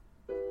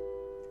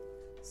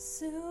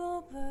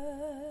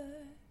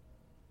Super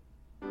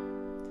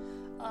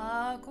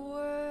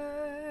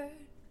awkward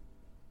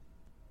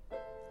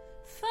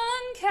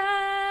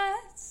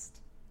Funcast.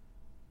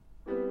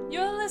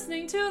 You're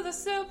listening to the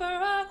Super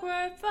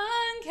Awkward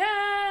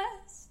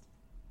Funcast.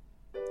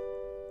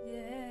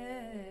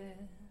 Yeah.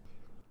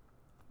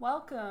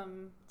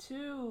 Welcome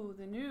to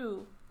the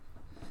new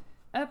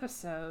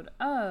episode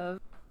of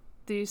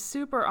the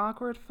Super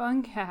Awkward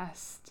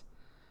Funcast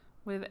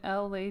with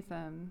L.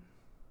 Latham.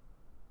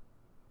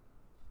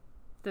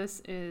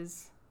 This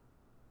is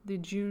the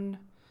June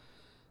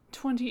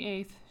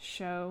 28th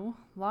show.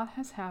 A lot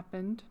has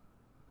happened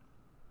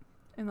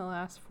in the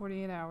last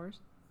 48 hours.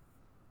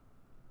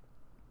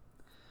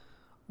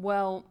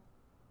 Well,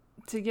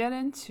 to get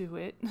into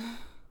it,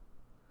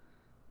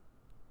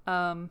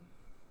 I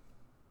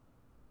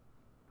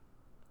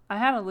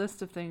had a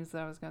list of things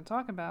that I was going to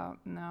talk about.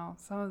 Now,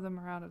 some of them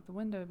are out of the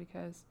window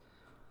because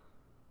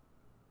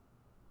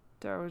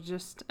there was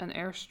just an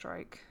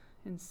airstrike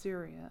in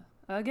Syria.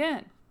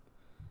 Again.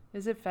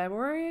 Is it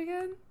February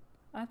again?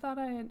 I thought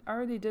I had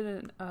already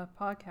did a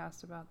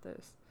podcast about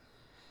this.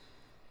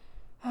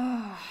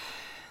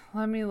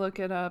 Let me look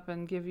it up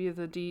and give you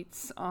the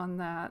deets on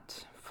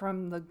that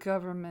from the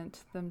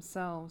government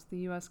themselves, the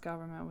U.S.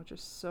 government, which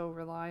is so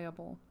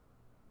reliable.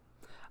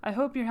 I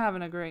hope you're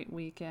having a great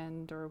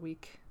weekend or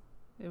week.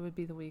 It would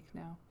be the week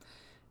now.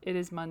 It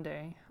is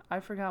Monday. I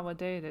forgot what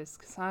day it is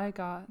because I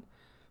got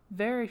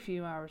very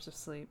few hours of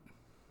sleep.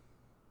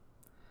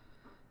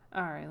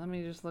 Alright, let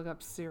me just look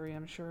up Syria.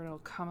 I'm sure it'll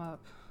come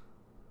up.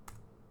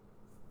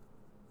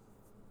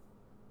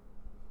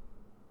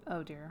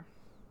 Oh dear.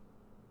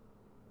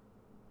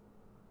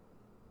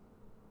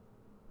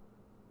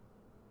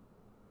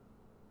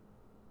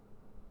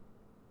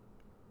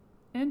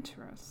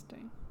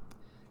 Interesting.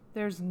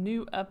 There's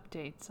new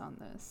updates on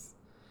this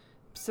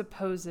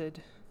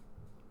supposed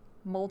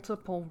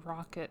multiple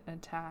rocket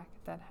attack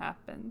that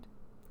happened.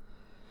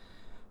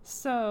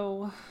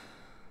 So,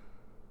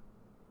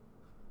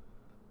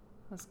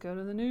 let's go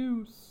to the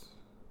news.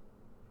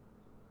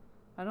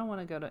 I don't want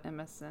to go to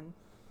MSN.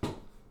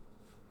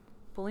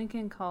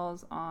 Blinken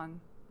calls on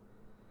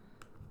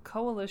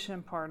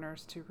coalition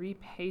partners to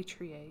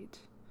repatriate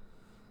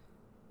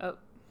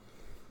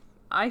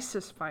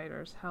ISIS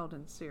fighters held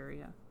in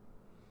Syria.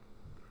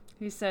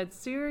 He said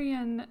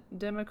Syrian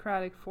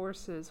democratic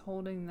forces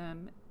holding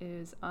them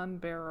is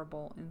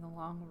unbearable in the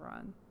long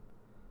run.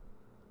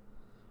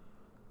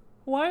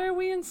 Why are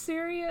we in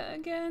Syria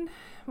again?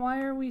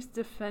 Why are we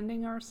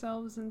defending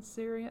ourselves in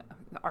Syria?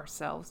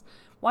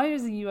 Why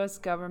is the U.S.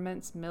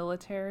 government's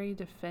military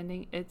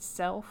defending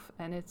itself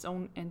and its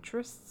own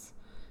interests,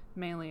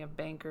 mainly of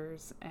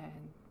bankers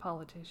and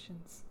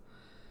politicians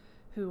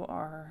who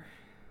are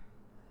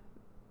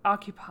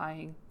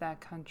occupying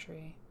that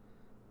country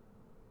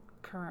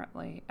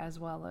currently, as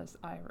well as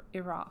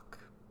Iraq?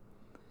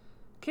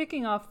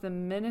 Kicking off the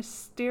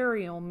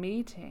ministerial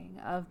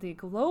meeting of the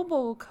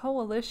Global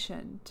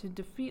Coalition to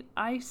Defeat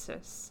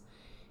ISIS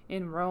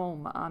in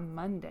Rome on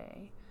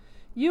Monday,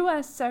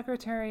 U.S.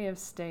 Secretary of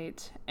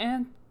State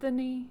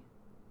Antony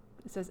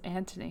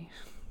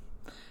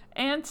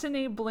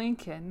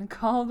Blinken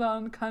called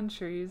on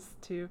countries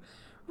to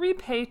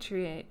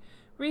repatriate,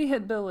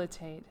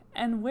 rehabilitate,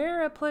 and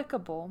where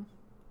applicable,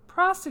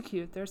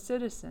 prosecute their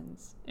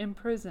citizens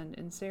imprisoned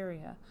in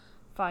Syria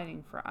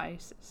fighting for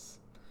ISIS.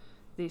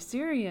 The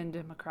Syrian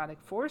Democratic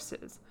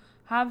Forces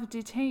have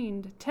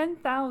detained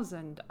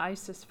 10,000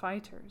 ISIS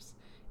fighters,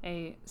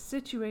 a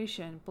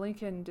situation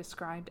Blinken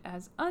described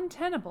as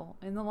untenable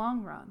in the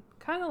long run.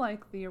 Kind of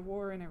like the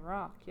war in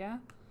Iraq, yeah?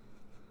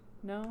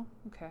 No?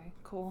 Okay,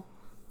 cool.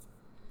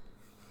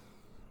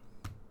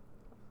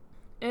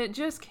 It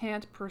just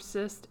can't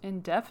persist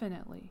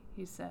indefinitely,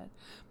 he said.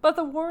 But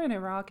the war in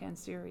Iraq and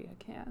Syria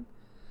can.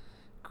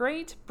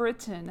 Great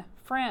Britain,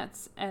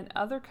 France, and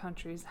other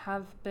countries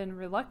have been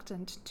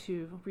reluctant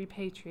to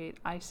repatriate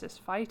ISIS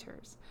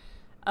fighters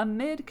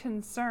amid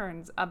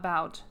concerns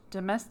about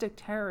domestic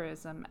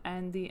terrorism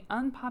and the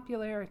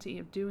unpopularity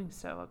of doing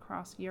so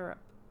across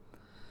Europe.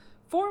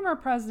 Former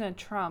President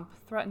Trump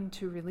threatened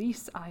to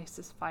release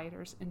ISIS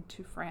fighters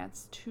into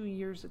France 2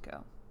 years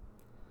ago,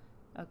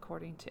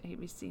 according to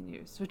ABC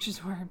News, which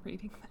is where I'm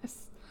reading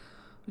this,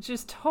 which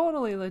is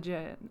totally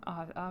legit,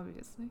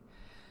 obviously.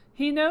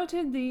 He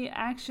noted the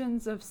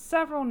actions of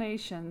several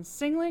nations,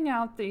 singling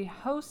out the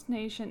host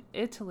nation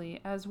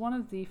Italy as one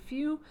of the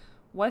few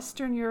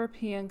Western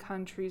European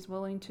countries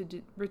willing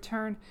to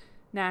return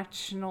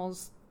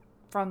nationals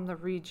from the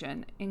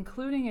region,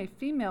 including a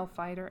female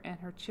fighter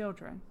and her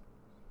children.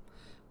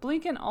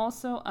 Blinken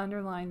also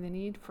underlined the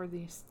need for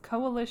the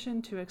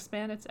coalition to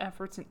expand its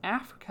efforts in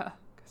Africa,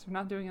 because they're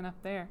not doing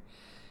enough there,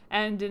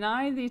 and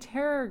deny the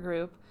terror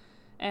group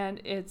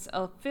and its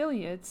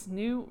affiliates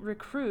new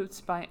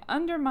recruits by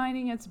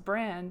undermining its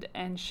brand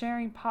and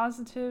sharing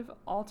positive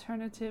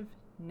alternative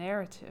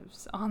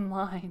narratives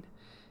online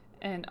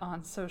and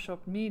on social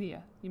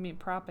media. You mean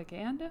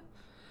propaganda?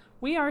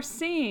 We are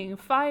seeing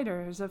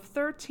fighters of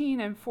 13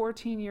 and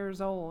 14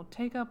 years old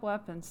take up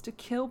weapons to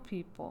kill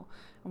people,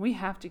 and we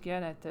have to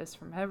get at this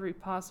from every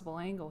possible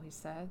angle, he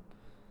said.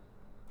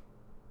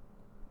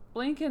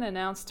 Blinken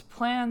announced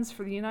plans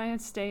for the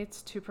United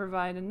States to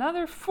provide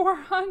another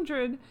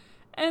 $436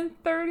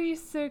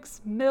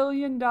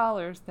 million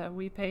that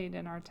we paid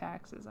in our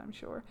taxes, I'm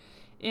sure,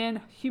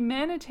 in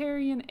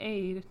humanitarian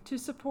aid to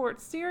support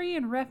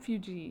Syrian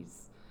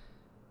refugees,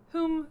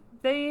 whom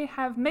they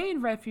have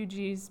made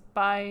refugees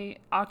by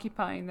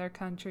occupying their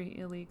country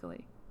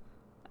illegally.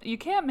 You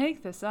can't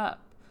make this up.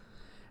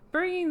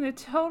 Bringing the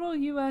total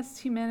U.S.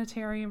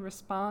 humanitarian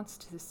response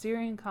to the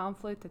Syrian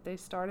conflict that they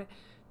started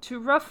to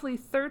roughly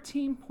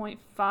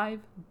 $13.5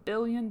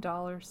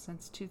 billion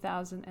since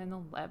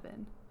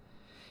 2011.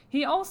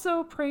 He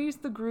also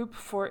praised the group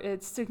for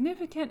its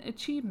significant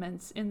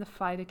achievements in the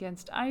fight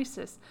against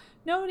ISIS,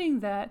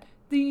 noting that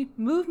the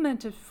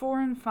movement of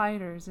foreign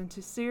fighters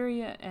into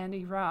Syria and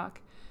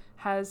Iraq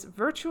has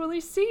virtually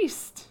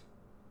ceased.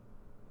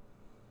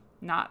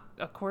 Not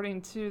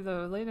according to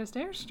the latest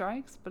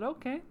airstrikes, but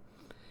okay.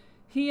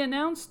 He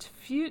announced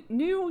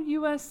new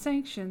U.S.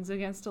 sanctions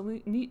against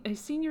a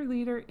senior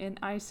leader in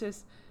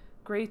ISIS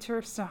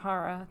Greater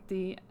Sahara,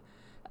 the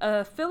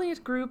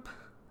affiliate group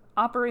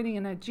operating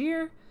in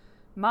Niger,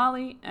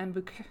 Mali, and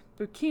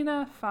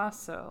Burkina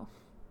Faso.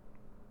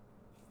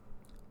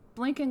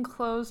 Blinken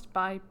closed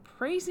by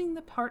praising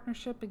the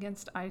partnership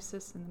against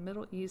ISIS in the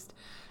Middle East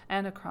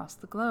and across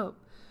the globe.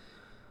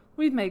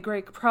 We've made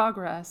great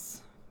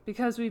progress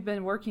because we've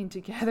been working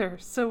together,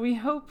 so we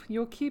hope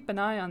you'll keep an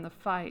eye on the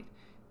fight.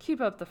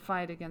 Keep up the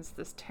fight against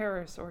this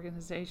terrorist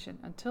organization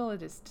until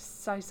it is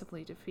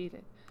decisively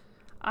defeated.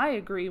 I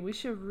agree, we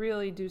should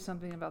really do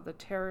something about the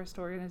terrorist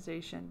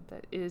organization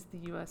that is the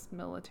U.S.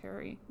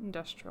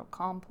 military-industrial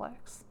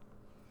complex.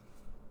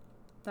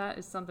 That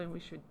is something we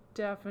should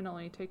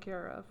definitely take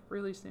care of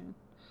really soon.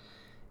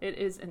 It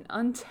is an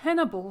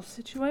untenable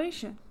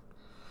situation.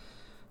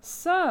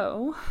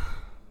 So,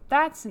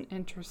 that's an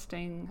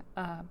interesting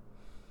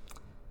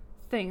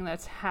thing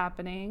that's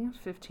happening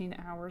 15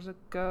 hours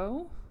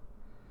ago.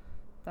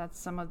 That's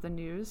some of the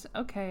news.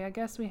 Okay, I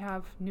guess we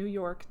have New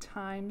York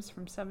Times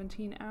from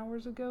 17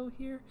 hours ago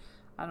here.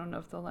 I don't know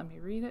if they'll let me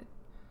read it.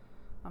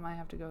 I might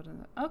have to go to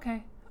the...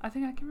 Okay, I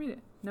think I can read it.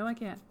 No, I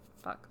can't.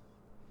 Fuck.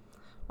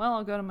 Well,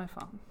 I'll go to my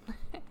phone.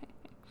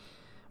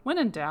 When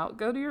in doubt,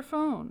 go to your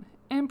phone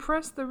and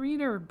press the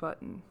reader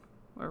button,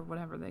 or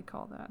whatever they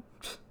call that.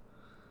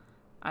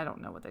 I don't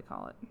know what they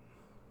call it.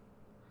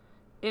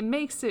 It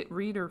makes it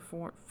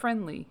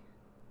reader-friendly.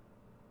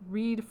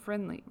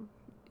 Read-friendly.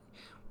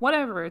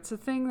 Whatever, it's a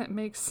thing that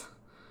makes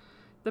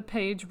the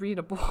page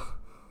readable.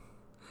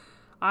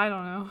 I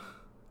don't know.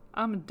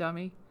 I'm a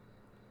dummy.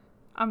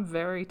 I'm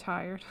very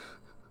tired.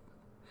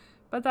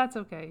 But that's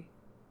okay.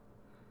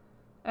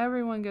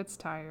 Everyone gets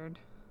tired.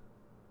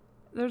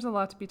 There's a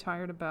lot to be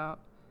tired about.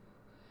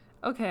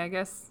 Okay, I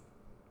guess.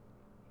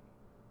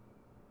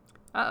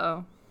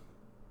 Uh-oh.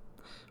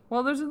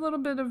 Well, there's a little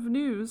bit of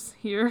news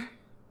here.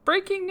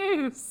 Breaking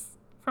news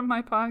from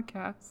my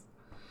podcast.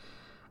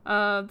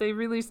 They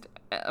released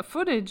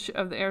footage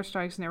of the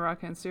airstrikes in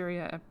Iraq and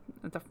Syria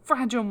at the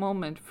fragile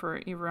moment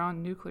for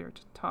Iran nuclear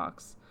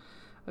talks,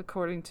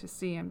 according to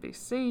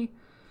CNBC.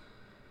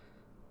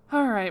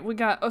 All right, we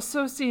got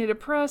Associated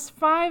Press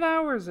 5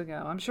 hours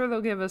ago. I'm sure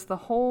they'll give us the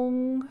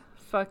whole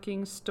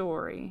fucking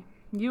story.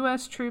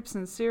 U.S. troops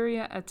in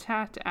Syria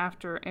attacked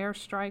after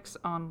airstrikes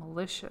on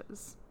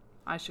militias.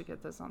 I should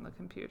get this on the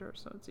computer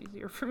so it's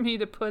easier for me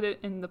to put it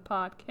in the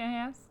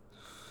podcast.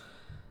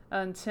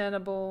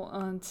 Untenable,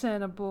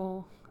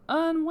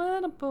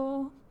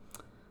 unwinnable.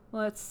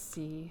 Let's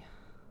see.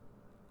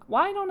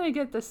 Why don't I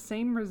get the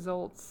same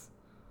results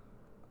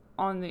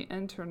on the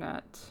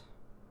internet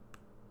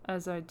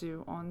as I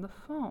do on the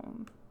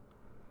phone?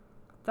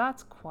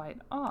 That's quite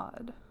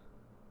odd.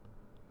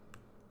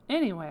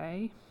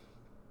 Anyway.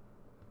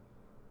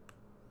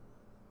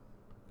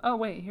 Oh,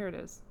 wait, here it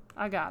is.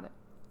 I got it.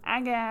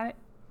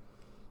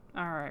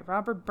 Alright,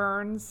 Robert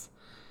Burns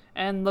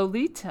and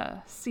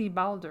Lolita C.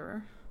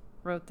 Balder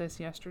wrote this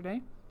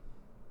yesterday.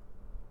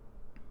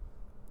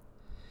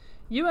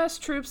 U.S.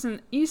 troops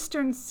in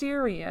eastern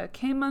Syria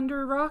came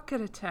under a rocket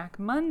attack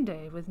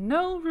Monday with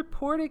no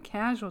reported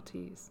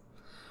casualties.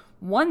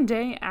 One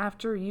day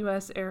after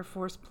U.S. Air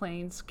Force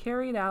planes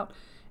carried out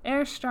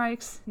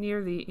airstrikes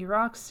near the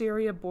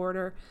Iraq-Syria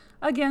border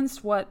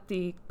against what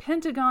the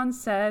Pentagon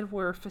said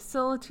were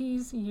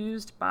facilities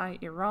used by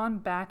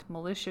Iran-backed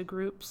militia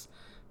groups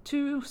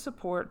to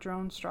support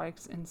drone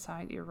strikes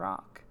inside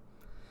Iraq.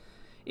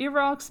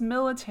 Iraq's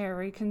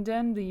military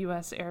condemned the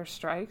U.S.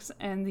 airstrikes,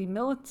 and the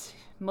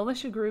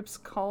militia groups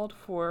called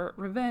for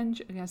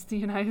revenge against the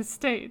United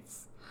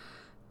States.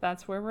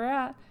 That's where we're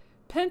at.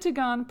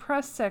 Pentagon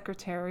Press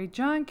Secretary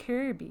John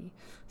Kirby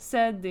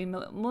said the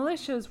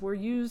militias were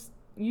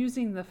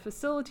using the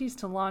facilities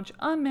to launch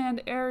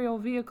unmanned aerial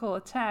vehicle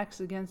attacks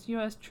against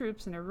U.S.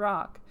 troops in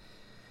Iraq.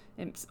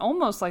 It's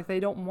almost like they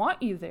don't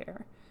want you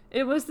there.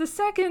 It was the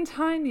second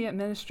time the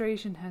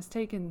administration has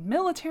taken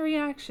military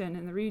action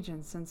in the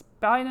region since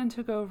Biden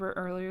took over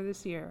earlier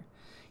this year.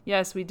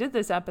 Yes, we did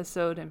this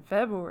episode in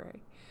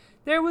February.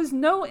 There was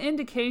no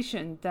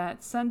indication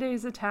that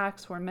Sunday's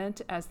attacks were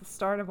meant as the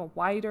start of a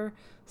wider,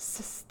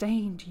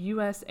 sustained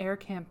U.S. air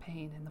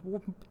campaign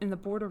in the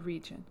border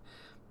region.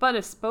 But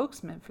a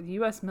spokesman for the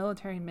U.S.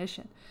 military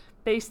mission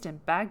based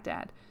in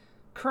Baghdad,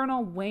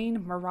 Colonel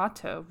Wayne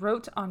Marato,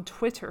 wrote on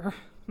Twitter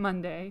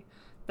Monday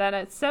that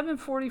at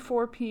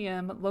 7:44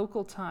 p.m.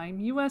 local time,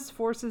 U.S.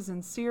 forces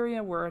in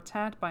Syria were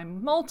attacked by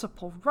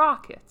multiple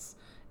rockets.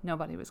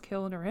 Nobody was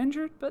killed or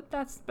injured, but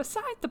that's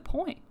beside the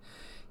point.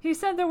 He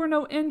said there were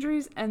no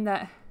injuries and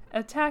that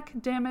attack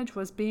damage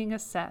was being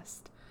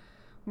assessed.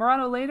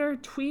 Marato later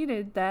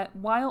tweeted that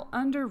while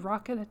under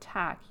rocket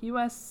attack,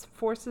 U.S.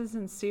 forces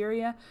in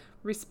Syria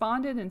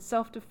responded in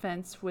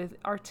self-defense with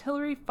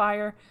artillery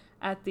fire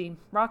at the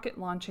rocket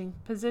launching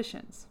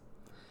positions.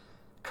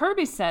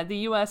 Kirby said the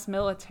U.S.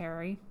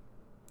 military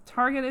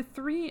targeted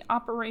 3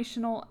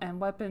 operational and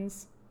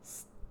weapons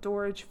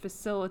storage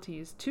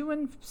facilities, 2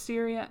 in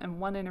Syria and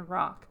 1 in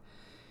Iraq.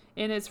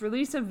 In its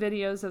release of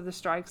videos of the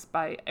strikes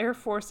by Air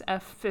Force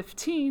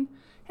F-15,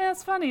 hey,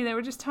 that's funny, they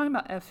were just talking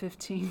about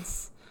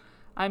F-15s.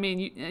 I mean,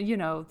 you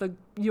know, the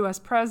U.S.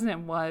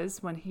 president was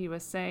when he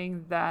was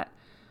saying that,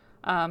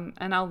 and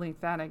I'll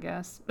link that, I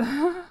guess,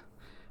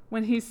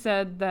 when he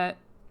said that,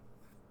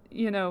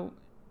 you know,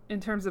 in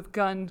terms of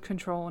gun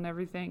control and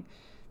everything,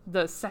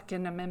 the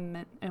Second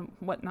Amendment and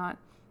whatnot,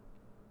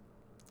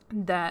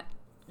 that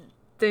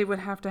they would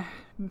have to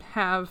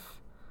have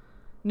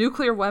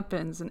nuclear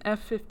weapons and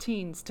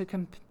F-15s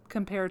to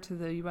compare to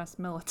the U.S.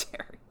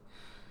 military.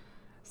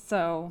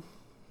 So,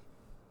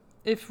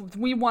 if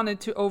we wanted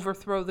to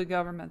overthrow the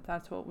government,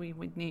 that's what we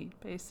would need,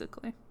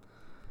 basically.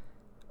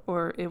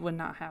 Or it would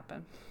not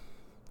happen.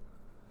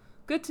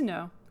 Good to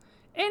know.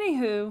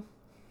 Anywho,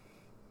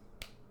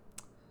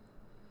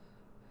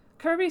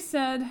 Kirby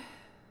said,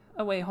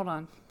 oh wait, hold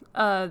on.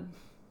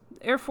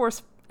 Air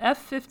Force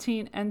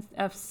F-15 and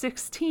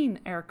F-16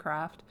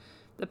 aircraft.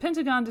 The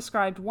Pentagon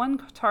described one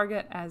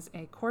target as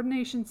a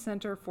coordination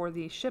center for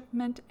the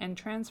shipment and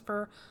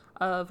transfer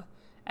of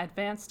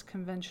advanced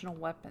conventional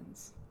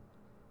weapons.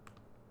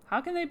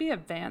 How can they be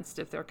advanced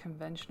if they're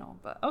conventional?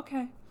 But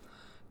okay.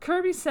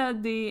 Kirby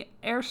said the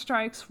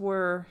airstrikes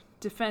were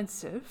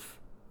defensive.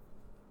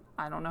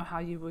 I don't know how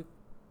you would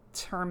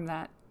term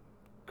that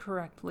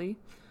correctly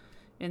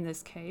in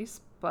this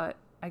case, but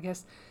I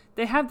guess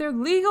they have their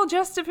legal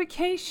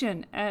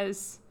justification,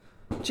 as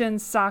Jen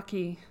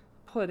Psaki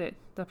put it,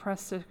 the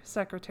press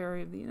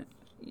secretary of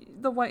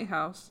the White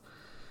House,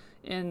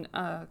 in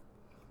a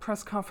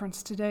press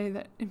conference today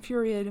that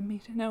infuriated me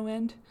to no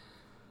end.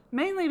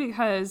 Mainly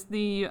because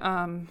the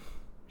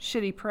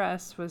shitty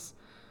press was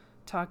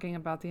talking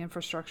about the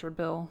infrastructure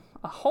bill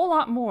a whole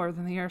lot more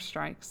than the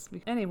airstrikes.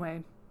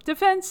 Anyway,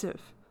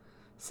 defensive,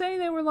 saying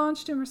they were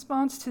launched in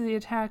response to the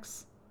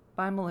attacks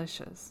by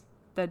militias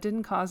that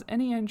didn't cause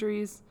any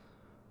injuries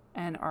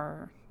and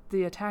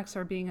the attacks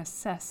are being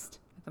assessed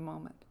at the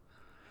moment.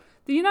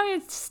 The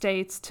United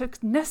States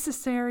took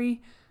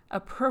necessary,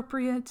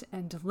 appropriate,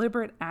 and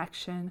deliberate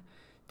action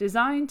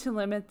designed to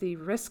limit the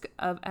risk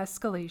of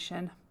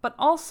escalation, but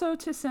also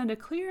to send a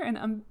clear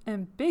and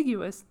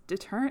unambiguous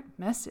deterrent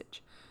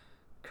message,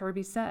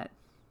 Kirby said.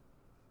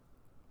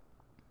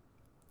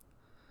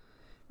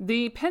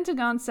 The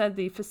Pentagon said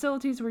the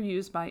facilities were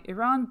used by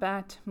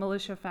Iran-backed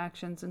militia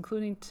factions,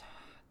 including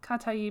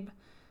Kataib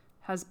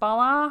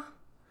Hezbollah,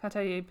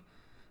 Kataib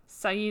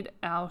Saeed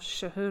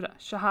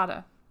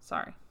al-Shahada,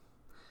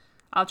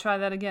 I'll try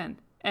that again,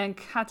 and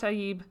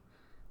Kataib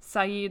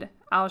Saeed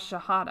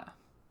al-Shahada.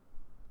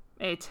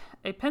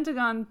 A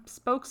Pentagon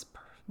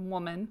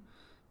spokeswoman,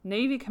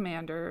 Navy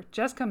Commander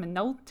Jessica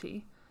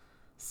Minotti,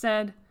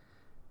 said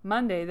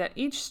Monday that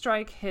each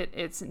strike hit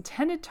its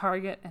intended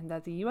target and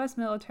that the U.S.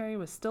 military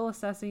was still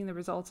assessing the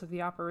results of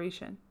the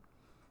operation.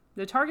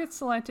 The targets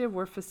selected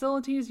were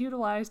facilities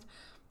utilized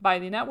by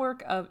the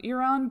network of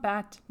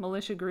Iran-backed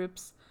militia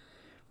groups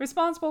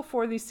responsible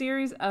for the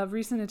series of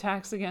recent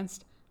attacks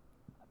against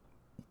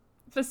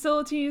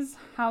facilities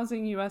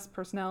housing U.S.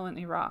 personnel in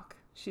Iraq,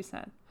 she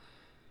said.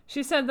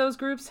 She said those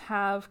groups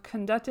have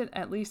conducted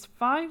at least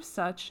 5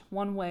 such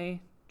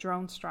one-way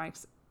drone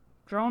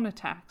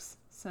attacks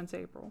since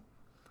April.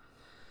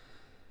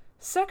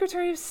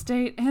 Secretary of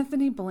State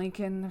Anthony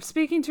Blinken,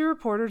 speaking to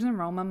reporters in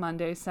Rome on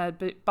Monday, said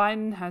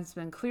Biden has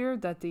been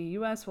cleared that the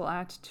U.S. will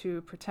act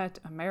to protect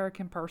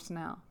American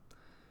personnel.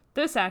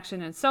 This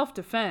action in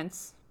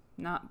self-defense,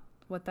 not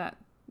what that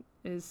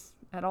is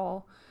at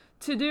all,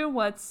 to do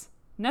what's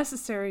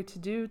necessary to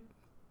do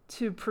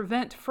to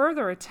prevent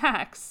further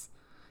attacks.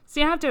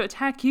 See, I have to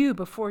attack you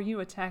before you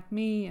attack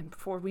me, and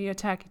before we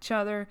attack each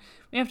other.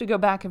 We have to go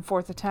back and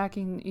forth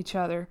attacking each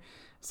other.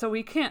 So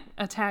we can't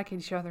attack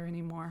each other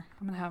anymore.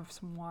 I'm going to have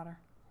some water.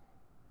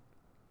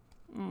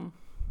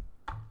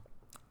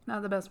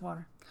 Not the best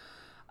water.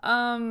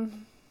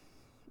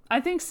 I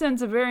think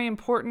sends a very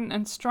important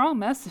and strong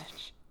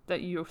message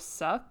that you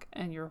suck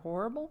and you're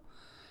horrible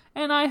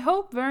and I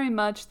hope very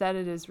much that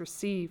it is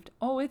received.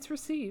 Oh, it's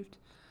received.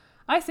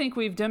 I think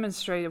we've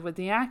demonstrated with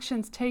the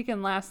actions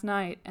taken last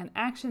night and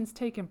actions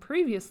taken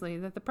previously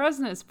that the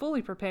president is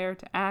fully prepared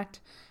to act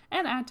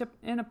and act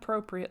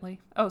appropriately,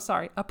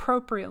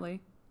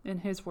 in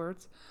his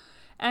words,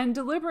 and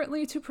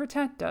deliberately to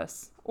protect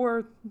us,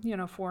 or,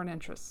 foreign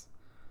interests.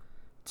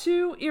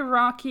 Two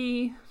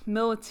Iraqi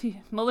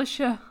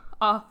militia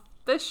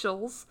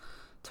officials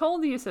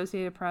told the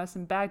Associated Press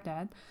in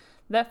Baghdad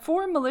that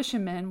 4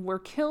 militiamen were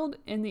killed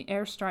in the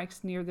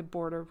airstrikes near the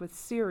border with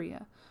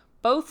Syria.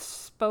 Both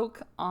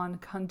spoke on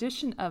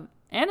condition of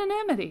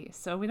anonymity,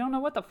 so we don't know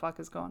what the fuck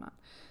is going on,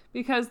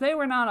 because they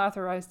were not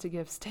authorized to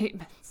give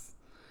statements.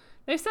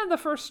 They said the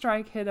first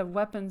strike hit a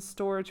weapons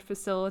storage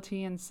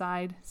facility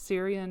inside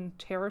Syrian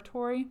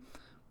territory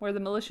where the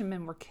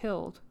militiamen were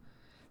killed.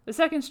 The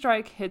second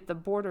strike hit the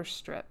border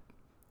strip.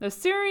 The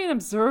Syrian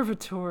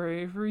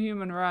Observatory for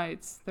Human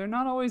Rights, they're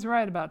not always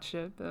right about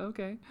shit, but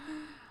okay.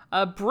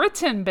 A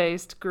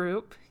Britain-based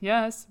group,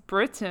 yes,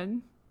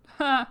 Britain,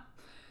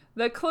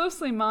 that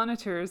closely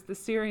monitors the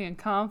Syrian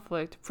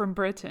conflict from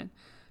Britain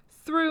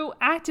through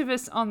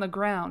activists on the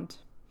ground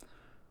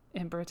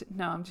in Britain.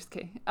 No, I'm just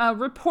kidding.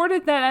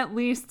 Reported that at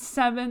least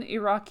 7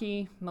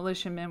 Iraqi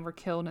militiamen were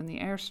killed in the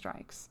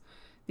airstrikes.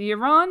 The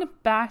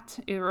Iran-backed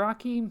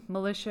Iraqi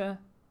militia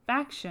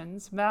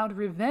factions vowed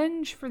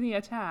revenge for the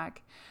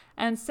attack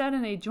and said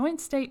in a joint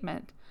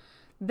statement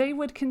they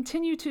would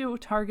continue to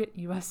target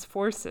U.S.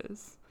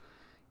 forces.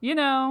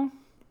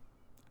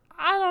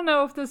 I don't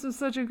know if this was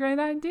such a great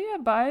idea,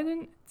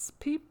 Biden's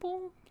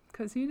people,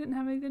 because he didn't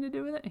have anything to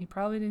do with it. He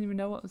probably didn't even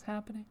know what was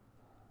happening.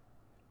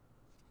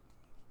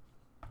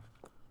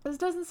 This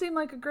doesn't seem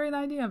like a great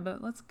idea,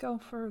 but let's go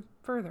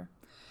further.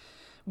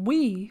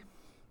 We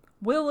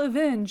will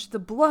avenge the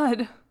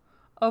blood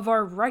of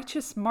our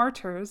righteous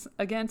martyrs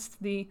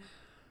against the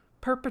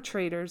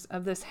perpetrators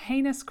of this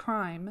heinous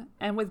crime,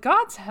 and with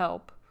God's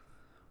help,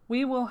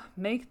 we will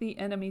make the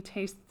enemy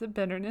taste the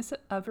bitterness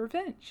of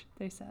revenge,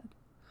 they said.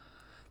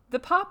 The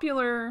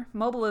Popular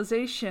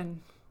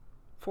Mobilization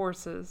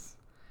Forces,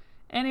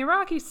 an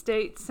Iraqi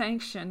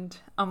state-sanctioned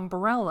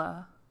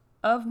umbrella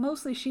of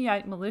mostly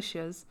Shiite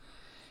militias,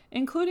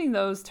 including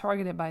those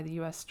targeted by the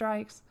U.S.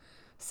 strikes,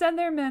 said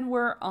their men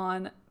were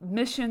on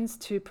missions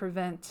to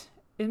prevent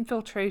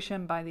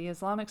infiltration by the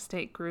Islamic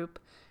State group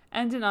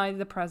and denied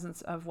the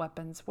presence of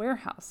weapons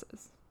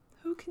warehouses.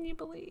 Who can you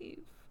believe?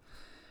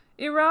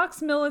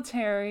 Iraq's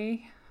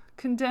military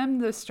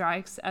condemned the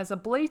strikes as a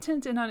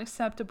blatant and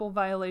unacceptable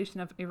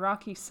violation of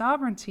Iraqi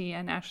sovereignty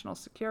and national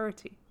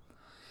security.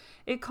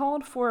 It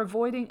called for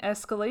avoiding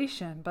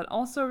escalation, but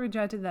also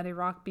rejected that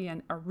Iraq be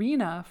an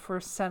arena for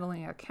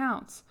settling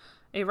accounts,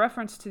 a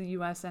reference to the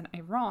U.S. and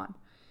Iran.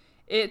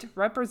 It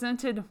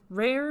represented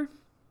rare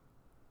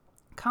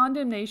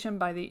condemnation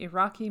by the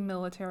Iraqi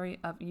military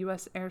of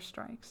U.S.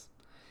 airstrikes.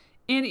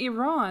 In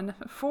Iran,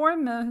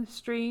 Foreign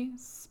Ministry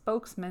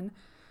spokesman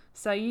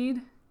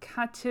Saeed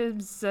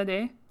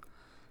Khatibzadeh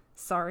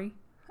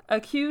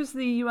accused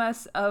the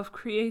U.S. of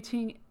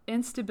creating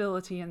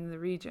instability in the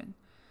region.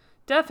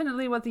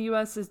 Definitely what the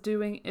U.S. is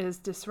doing is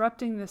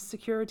disrupting the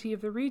security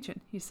of the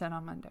region, he said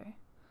on Monday.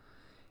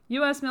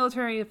 U.S.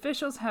 military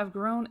officials have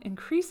grown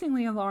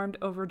increasingly alarmed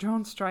over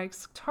drone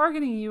strikes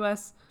targeting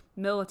U.S.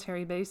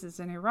 military bases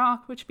in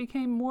Iraq, which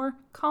became more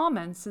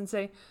common since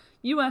a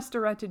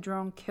U.S.-directed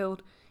drone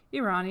killed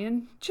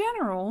Iranian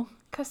General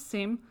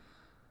Qasem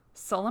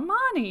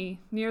Soleimani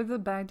near the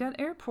Baghdad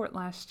airport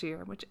last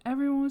year, which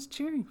everyone was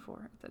cheering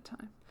for at the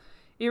time.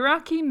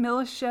 Iraqi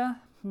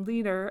militia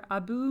leader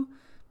Abu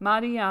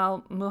Mahdi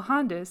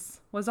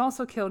al-Muhandis was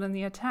also killed in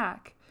the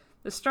attack.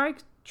 The strike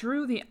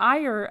drew the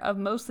ire of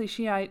mostly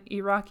Shiite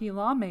Iraqi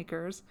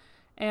lawmakers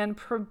and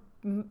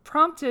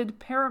prompted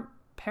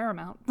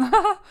Paramount.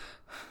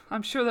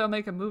 I'm sure they'll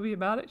make a movie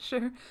about it,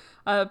 sure.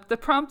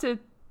 That prompted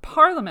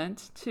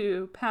Parliament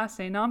to pass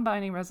a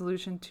non-binding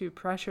resolution to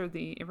pressure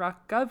the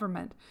Iraq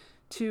government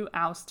to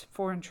oust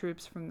foreign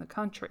troops from the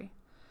country.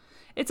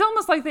 It's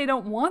almost like they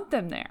don't want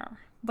them there,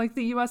 like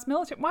the U.S.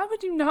 military. Why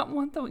would you not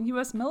want the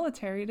U.S.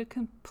 military to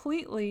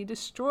completely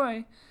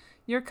destroy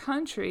your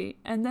country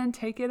and then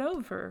take it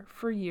over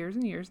for years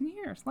and years and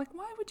years? Like,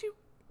 why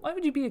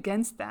would you be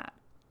against that?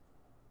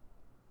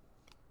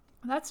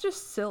 That's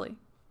just silly.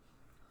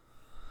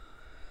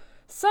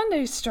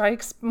 Sunday's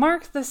strikes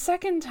mark the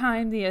second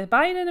time the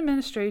Biden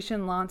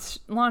administration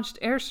launched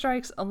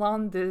airstrikes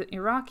along the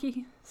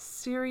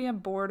Iraqi-Syria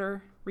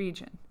border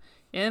region.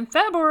 In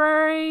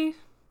February,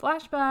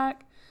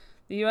 flashback,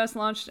 the U.S.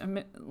 launched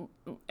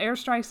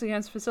airstrikes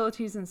against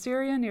facilities in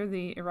Syria near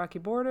the Iraqi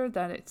border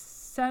that it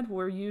said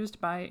were used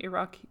by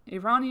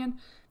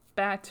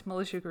Iranian-backed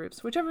militia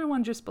groups, which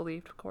everyone just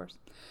believed, of course,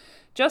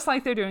 just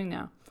like they're doing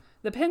now.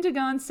 The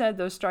Pentagon said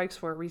those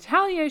strikes were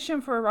retaliation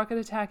for a rocket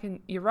attack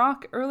in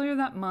Iraq earlier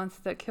that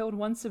month that killed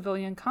one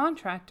civilian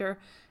contractor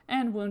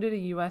and wounded a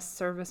U.S.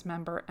 service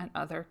member and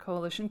other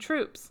coalition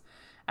troops.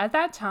 At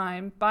that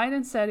time,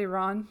 Biden said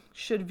Iran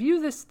should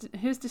view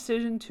his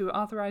decision to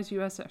authorize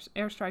U.S.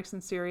 airstrikes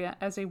in Syria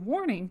as a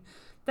warning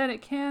that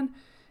it can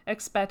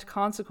expect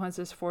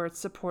consequences for its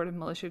support of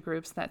militia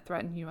groups that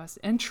threaten U.S.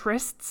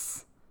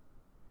 interests.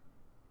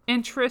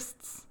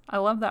 Interests. I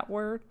love that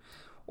word.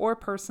 Or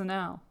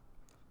personnel.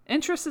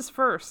 Interest is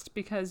first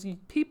because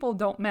people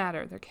don't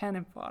matter. They're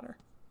cannon fodder.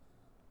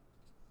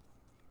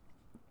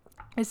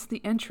 It's the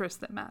interests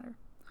that matter.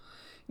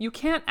 You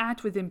can't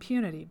act with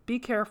impunity. Be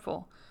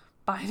careful,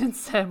 Biden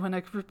said when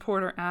a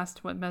reporter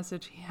asked what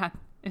message he had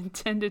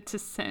intended to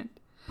send.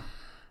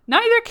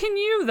 Neither can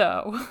you,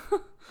 though.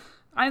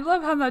 I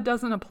love how that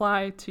doesn't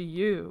apply to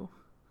you.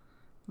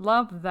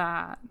 Love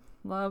that.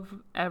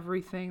 Love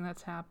everything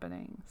that's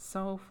happening.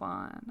 So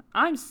fun.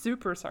 I'm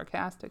super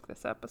sarcastic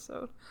this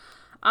episode.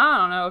 I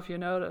don't know if you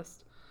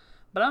noticed,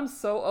 but I'm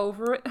so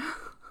over it.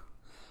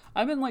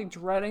 I've been like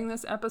dreading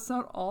this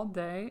episode all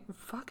day.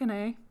 Fucking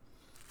A.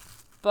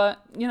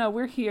 But, you know,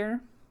 we're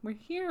here. We're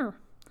here.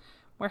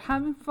 We're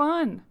having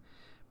fun.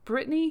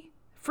 Britney,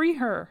 free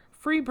her.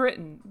 Free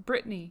Britain.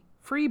 Britney.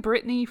 Free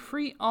Britney.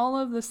 Free all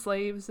of the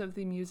slaves of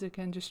the music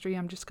industry.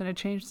 I'm just going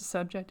to change the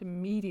subject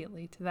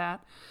immediately to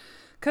that.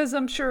 Because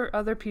I'm sure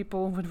other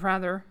people would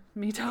rather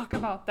me talk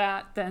about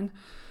that than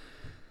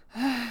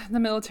the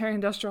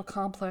military-industrial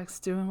complex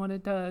doing what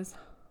it does.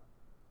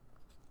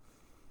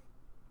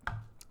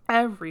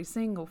 Every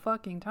single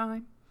fucking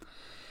time.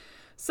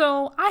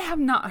 So I have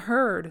not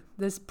heard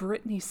this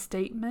Britney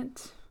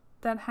statement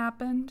that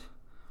happened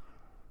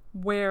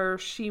where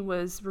she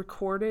was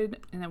recorded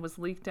and it was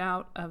leaked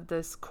out of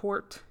this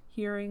court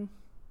hearing.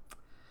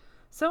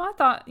 So I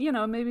thought, you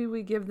know, maybe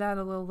we give that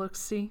a little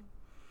look-see.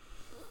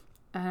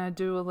 And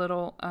do a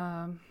little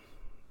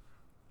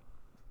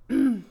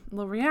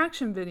little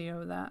reaction video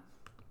of that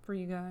for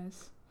you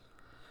guys.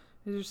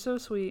 These are so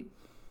sweet.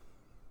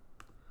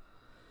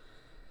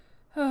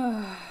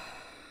 Dear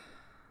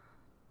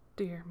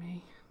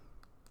me.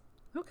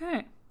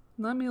 Okay,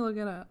 let me look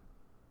it up.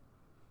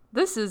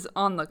 This is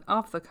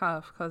off the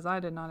cuff because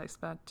I did not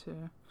expect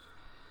to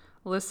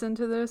listen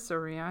to this or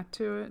react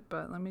to it,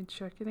 but let me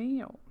check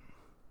it out.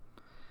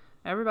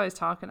 Everybody's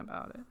talking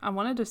about it. I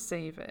wanted to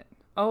save it.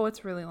 Oh,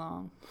 it's really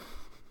long.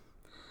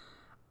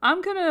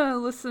 I'm gonna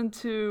listen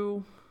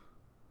to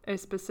a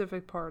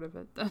specific part of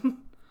it then.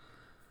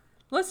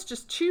 Let's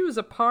just choose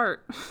a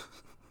part.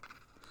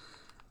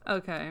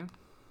 Okay.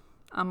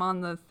 I'm on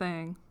the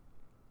thing.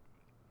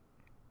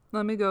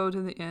 Let me go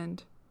to the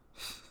end.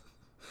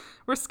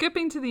 We're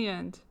skipping to the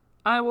end.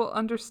 I will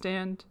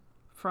understand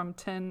from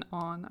 10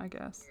 on, I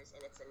guess.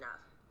 And it's enough.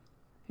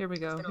 Here we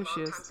go. Here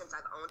she is. It's been a long time since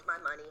I've owned my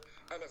money,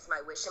 and it's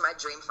my wish and my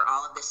dream for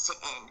all of this to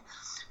end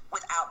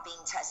without being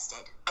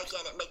tested.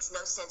 Again, it makes no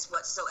sense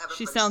whatsoever.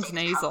 She for sounds the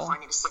state nasal. of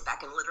California to sit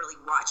back and literally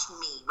watch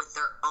me with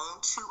their own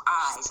two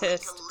eyes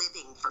make a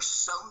living for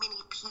so many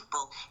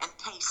people and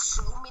pay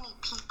so many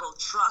people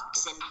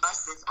trucks and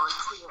buses on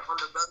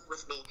the road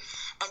with me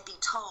and be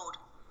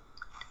told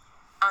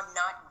I'm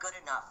not good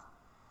enough.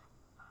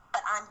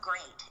 But I'm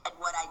great at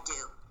what I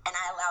do. And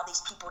I allow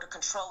these people to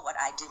control what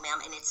I do,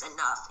 ma'am, and it's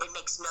enough. It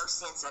makes no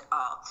sense at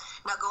all.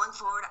 Now, going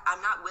forward,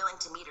 I'm not willing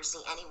to meet or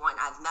see anyone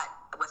I've met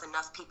with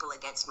enough people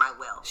against my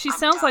will. She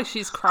sounds like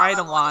she's cried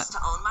a lot. All I want is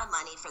to own my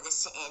money for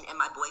this to end and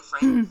my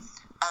boyfriend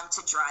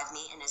to drive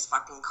me in his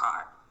fucking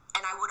car.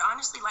 And I would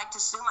honestly like to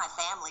sue my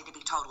family, to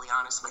be totally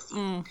honest with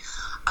you.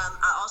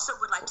 I also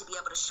would like to be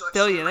able to share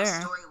my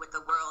story with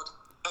the world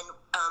and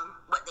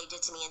what they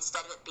did to me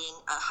instead of it being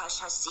a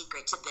hush-hush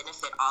secret to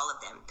benefit all of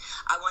them.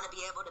 I want to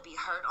be able to be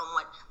heard on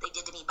what they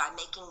did to me by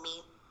making me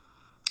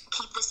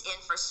keep this in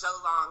for so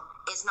long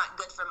is not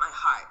good for my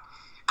heart.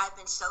 I've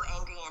been so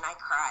angry and I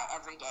cry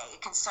every day.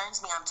 It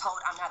concerns me. I'm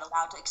told I'm not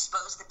allowed to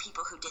expose the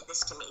people who did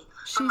this to me.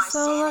 For my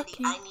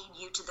sanity, I need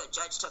you to the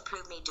judge to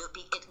approve me, do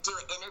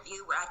an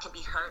interview where I can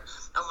be heard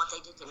on what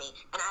they did to me.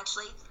 And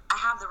actually, I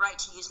have the right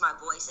to use my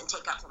voice and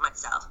take up for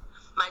myself.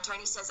 My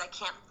attorney says I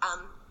can't,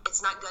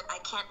 it's not good. I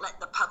can't let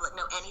the public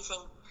know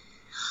anything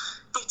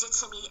they did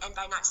to me, and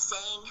by not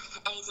saying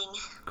anything,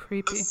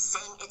 creepy.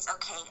 Saying it's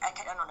okay. I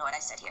don't know what I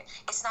said here.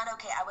 It's not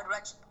okay. I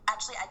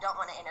don't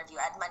want to interview.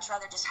 I'd much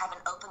rather just have an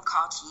open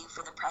call to you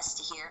for the press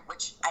to hear,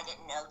 which I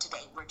didn't know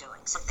today we're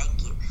doing. So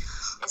thank you.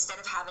 Instead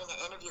of having an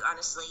interview,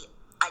 honestly,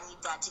 I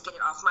need that to get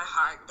it off my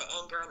heart, the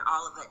anger and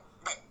all of it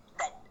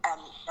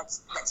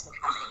that's been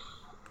happening.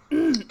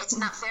 It's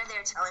not fair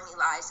they're telling me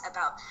lies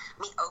about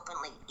me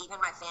openly. Even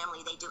my family,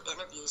 they do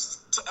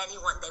interviews to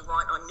anyone they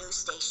want on news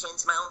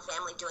stations. My own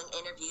family doing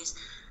interviews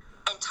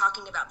and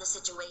talking about the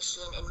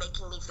situation and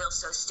making me feel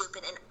so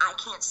stupid, and I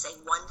can't say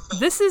one thing.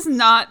 This is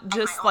not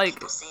just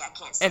like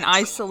an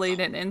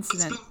isolated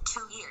incident. It's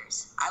been 2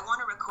 years. I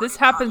want to record. This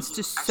happens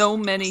to so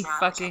many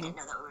fucking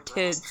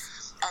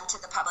kids.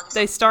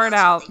 They start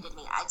out,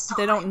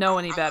 they don't know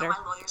any better.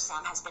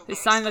 They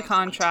sign the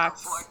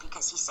contracts,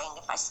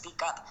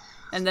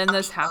 and then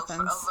this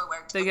happens.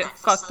 They get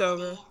fucked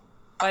over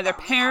by their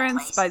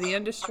parents, by the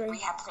industry.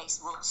 Rehab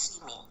place won't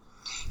see me.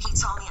 He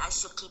told me I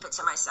should keep it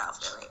to myself,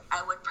 really.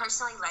 I would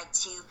personally like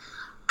to,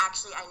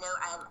 actually, I know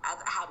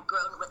I've had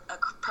grown with a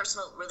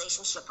personal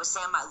relationship with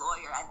Sam, my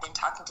lawyer. I've been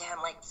talking to him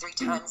like 3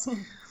 times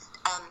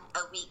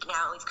a week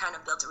now. We've kind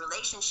of built a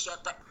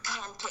relationship, but I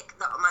handpick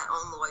my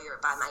own lawyer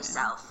by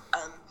myself.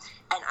 And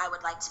I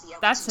would like to be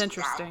able That's to do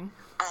interesting.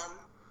 that.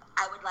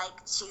 I would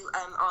like to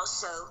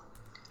also...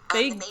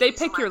 They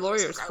pick your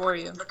lawyers for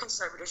you. The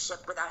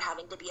conservatorship without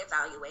having to be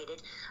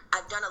evaluated.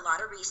 I've done a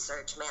lot of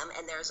research, ma'am,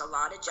 and there's a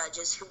lot of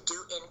judges who do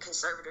end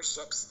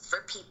conservatorships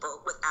for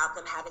people without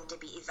them having to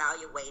be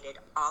evaluated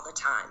all the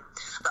time.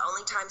 The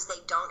only times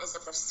they don't is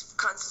if a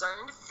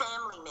concerned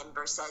family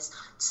member says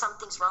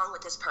something's wrong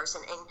with this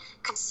person and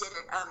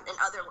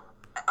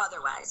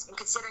otherwise. And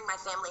considering my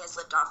family has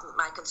lived off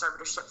my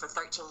conservatorship for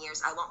 13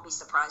 years, I won't be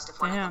surprised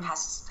if one of them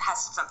has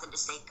something to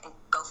say and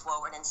go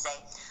forward and say,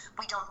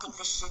 we don't think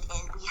this should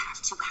end. We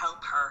have to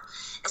help her,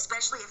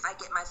 especially if I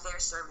get my fair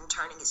served in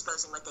turning,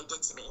 exposing what they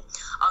did to me.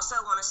 Also,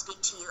 I want to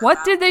speak to you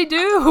What did they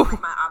do?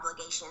 My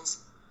obligations.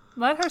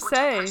 Let her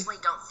say. I personally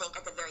don't think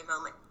at the very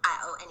moment I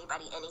owe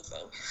anybody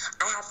anything.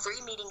 I have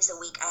 3 meetings a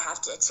week I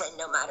have to attend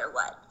no matter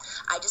what.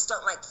 I just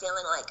don't like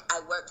feeling like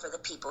I work for the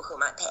people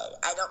whom I pay.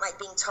 I don't like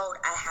being told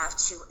I have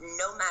to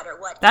no matter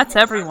what. That's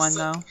everyone,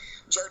 though.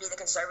 Jody, the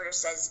conservator,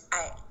 says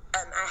I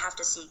have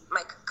to see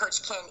my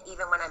coach Ken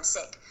even when I'm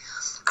sick.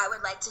 I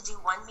would like to do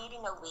 1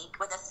 meeting a week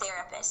with a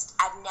therapist.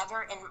 I've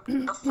never,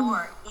 even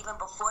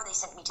before they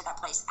sent me to that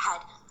place,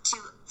 had 2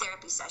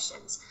 therapy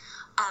sessions.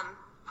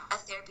 A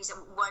therapy session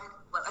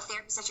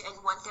and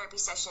 1 therapy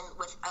session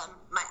with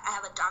I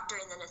have a doctor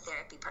and then a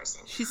therapy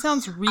person. She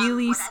sounds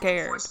really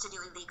scared. What I've been forced to do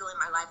illegal in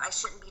my life, I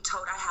shouldn't be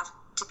told I have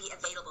to be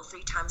available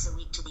 3 times a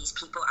week to these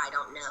people I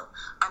don't know.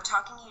 I'm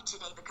talking to you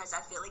today because I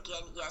feel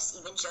again, yes,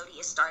 even Jody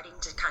is starting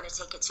to kind of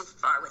take it too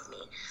far with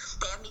me.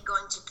 They have me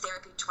going to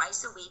therapy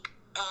twice a week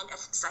and a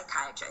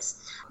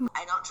psychiatrist.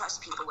 I don't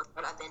trust people with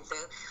what I've been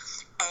through.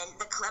 And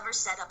the clever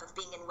setup of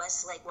being in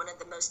Westlake, one of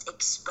the most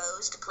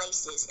exposed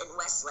places in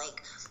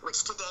Westlake, which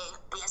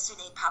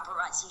yesterday,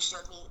 paparazzi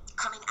showed me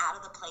coming out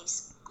of the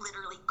place,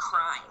 literally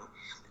crying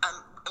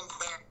in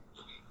therapy.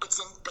 It's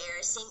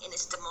embarrassing and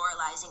it's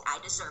demoralizing. I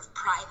deserve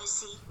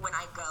privacy when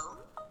I go.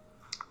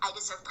 I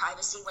deserve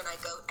privacy when I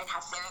go and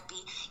have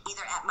therapy,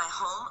 either at my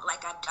home,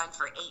 like I've done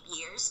for 8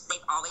 years.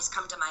 They've always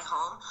come to my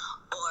home.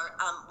 Or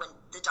when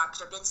the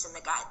Dr. Benson,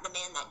 the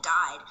man that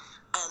died,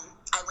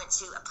 I went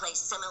to a place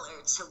similar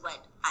to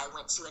what I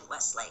went to in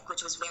Westlake,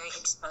 which was very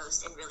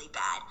exposed and really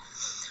bad.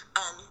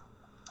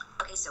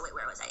 Okay, so wait,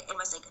 where was I? In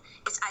Westlake.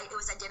 It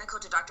was identical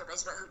to Dr.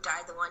 Benson, who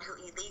died, the one who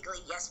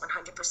illegally, 100%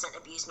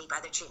 abused me by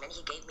the treatment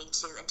he gave me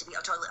too. And to be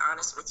totally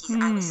honest with you,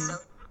 I was so...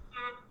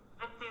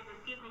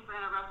 Excuse me for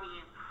interrupting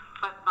you.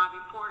 But my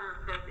reporter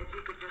says if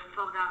you could just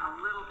slow down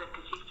a little bit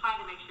because she's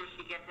trying to make sure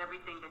she gets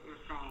everything that you're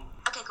saying.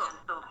 Okay, cool.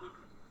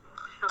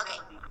 Okay.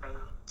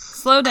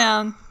 Slow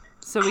down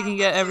so we can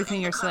get everything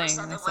you're saying.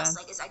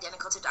 Westlake is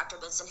identical to Dr.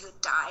 Benson, who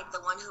died,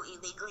 the one who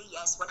illegally,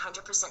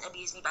 100%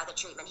 abused me by the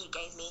treatment he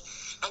gave me.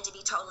 And to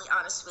be totally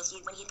honest with you,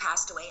 when he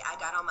passed away, I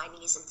got on my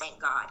knees and thanked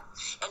God.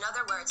 In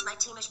other words, my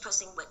team is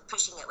pushing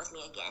it with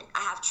me again.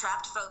 I have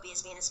trapped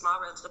phobias being in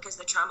small rooms because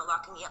the trauma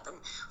locking me up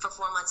for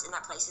 4 months in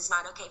that place. It's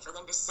not okay for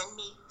them to send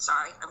me,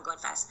 I'm going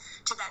fast,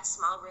 to that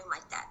small room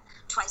like that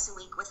twice a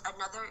week with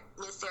another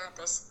new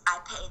therapist I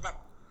pay that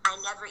I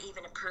never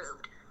even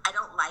approved. I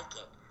don't like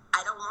it.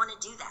 I don't want to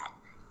do that.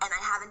 And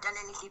I haven't done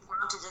anything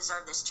wrong to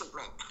deserve this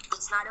treatment.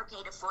 It's not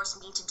okay to force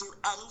me to do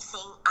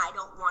anything I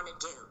don't want to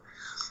do.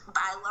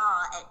 By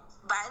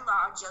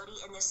law, Jody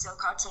and this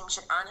so-called team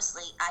should I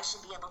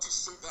should be able to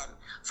sue them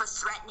for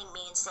threatening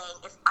me and saying,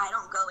 if I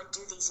don't go and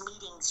do these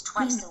meetings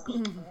twice a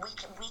week,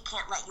 we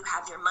can't let you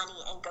have your money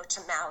and go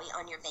to Maui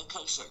on your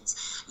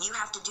vacations. You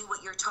have to do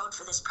what you're told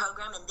for this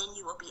program, and then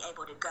you will be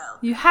able to go.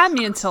 You had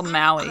me until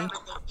Maui.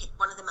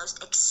 One of the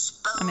most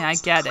exposed I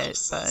get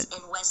it, but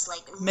in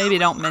Westlake. maybe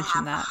don't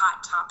mention that. The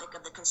hot topic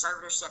of the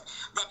conservatorship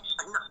that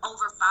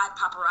over 5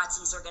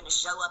 paparazzis are going to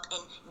show up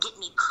and get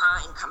me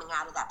crying coming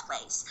out of that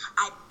place.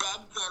 I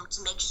begged them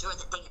to make sure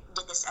that they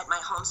did this at my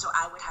home so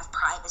I would have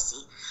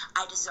privacy.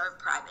 I deserve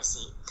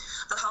privacy.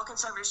 The whole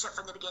conservatorship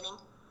from the beginning,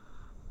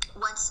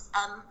 once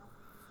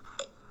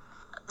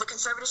the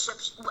conservatorship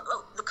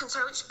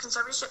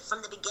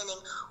from the beginning,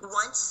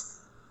 once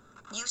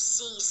you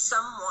see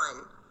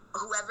someone,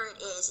 whoever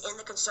it is in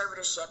the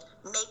conservatorship,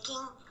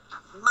 making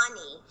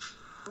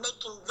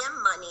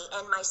them money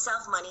and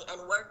myself money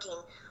and working,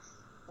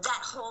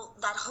 that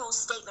whole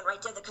statement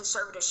right there, the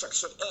conservatorship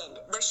should end.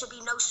 There should be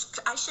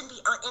I shouldn't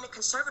be in a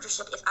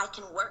conservatorship if I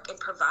can work and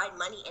provide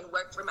money and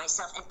work for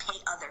myself and pay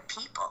other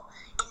people.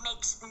 It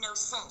makes no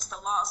sense.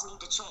 The laws need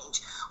to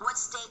change. What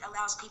state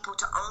allows people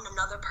to own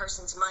another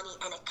person's money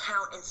and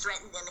account and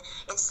threaten them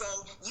and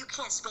saying, you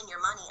can't spend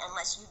your money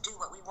unless you do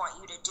what we want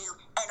you to do,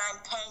 and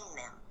I'm paying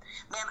them?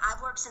 Ma'am,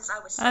 I've worked since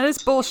I was 17 That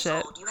is bullshit.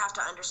 years old. You have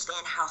to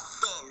understand how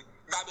thin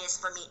that is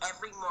for me.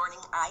 Every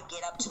morning I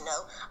get up to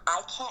know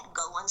I can't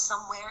go on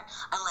somewhere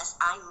unless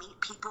I meet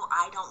people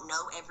I don't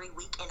know every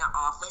week in an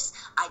office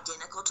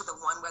identical to the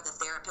one where the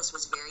therapist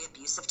was very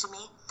abusive to me.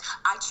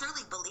 I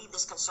truly believe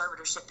this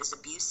conservatorship is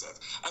abusive.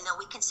 And now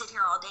we can sit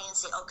here all day and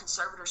say, oh,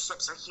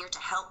 conservatorships are here to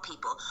help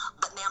people.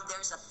 But ma'am,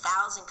 there's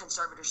 1,000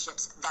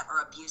 conservatorships that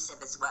are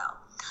abusive as well.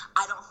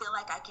 I don't feel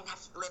like I can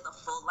live a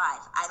full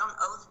life. I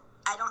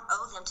I don't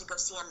owe them to go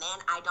see a man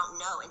I don't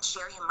know and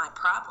share him my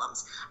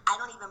problems. I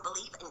don't even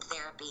believe in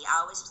therapy.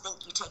 I always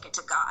think you take it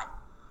to God.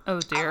 Oh,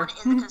 dear. I want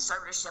to end the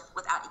conservatorship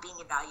without being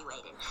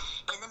evaluated.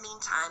 In the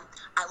meantime,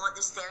 I want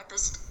this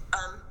therapist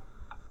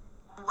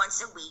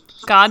once a week.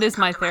 God is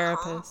my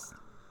therapist.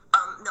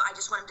 No, I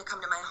just want him to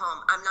come to my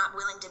home. I'm not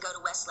willing to go to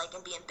Westlake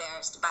and be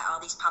embarrassed by all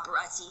these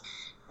paparazzi,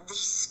 these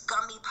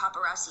scummy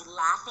paparazzi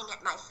laughing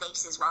at my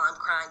faces while I'm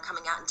crying,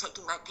 coming out and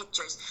taking my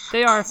pictures.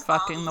 They are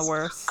fucking the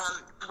worst.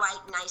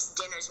 White, nice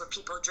dinners with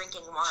people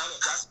drinking wine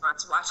at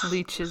restaurants, watching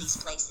these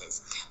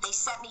places. They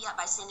set me up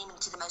by sending me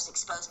to the most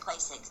exposed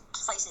places,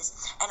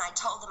 and I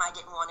told them I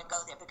didn't want to go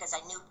there because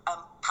I knew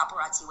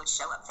paparazzi would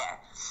show up there.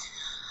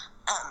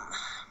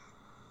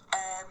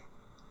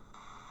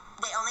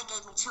 They only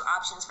gave me 2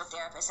 options for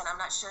therapists, and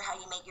I'm not sure how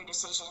you make your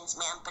decisions,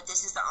 ma'am, but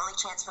this is the only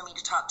chance for me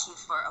to talk to you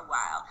for a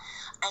while.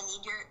 I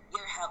need your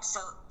help,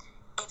 so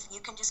if you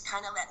can just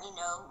kind of let me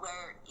know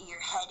where your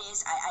head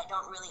is. I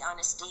don't really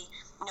honestly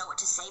know what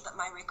to say, but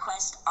my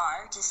requests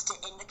are just to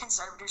end the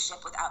conservatorship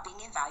without being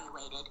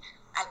evaluated.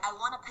 I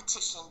want a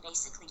petition,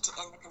 basically, to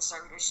end the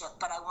conservatorship,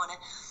 but I want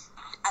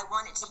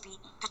it to be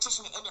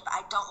petition to end it, but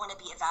I don't want to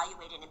be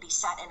evaluated and be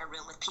sat in a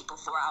room with people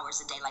 4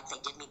 hours a day like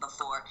they did me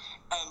before,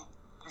 and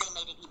they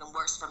made it even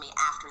worse for me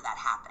after that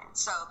happened.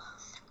 So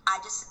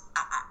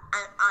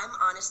I'm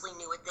honestly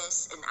new at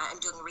this, and I'm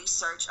doing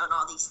research on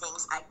all these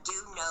things. I do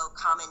know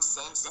common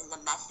sense and the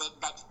method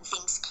that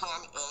things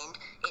can end.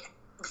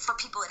 For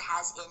people, it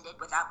has ended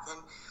without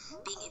them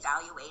being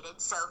evaluated.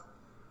 So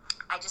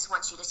I just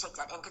want you to take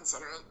that in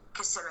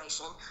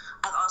consideration.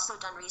 I've also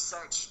done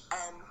research.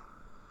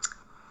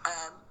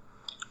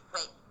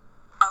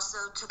 Also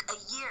took a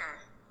year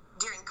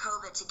during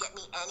COVID to get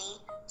me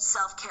any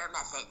self-care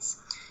methods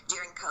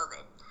during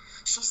COVID.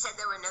 She said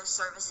there were no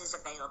services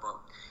available.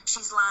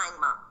 She's lying,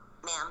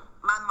 ma'am.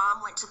 My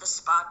mom went to the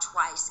spa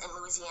twice in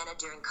Louisiana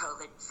during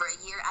COVID. For a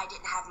year, I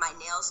didn't have my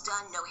nails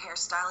done, no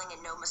hairstyling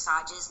and no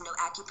massages, no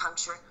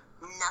acupuncture,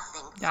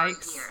 nothing for a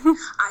year.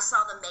 I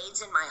saw the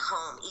maids in my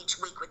home each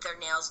week with their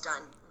nails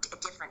done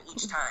different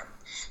each time.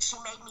 She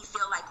made me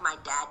feel like my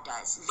dad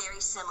does.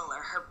 Very similar,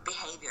 her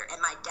behavior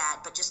and my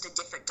dad, but just a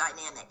different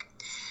dynamic.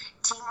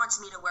 Team wants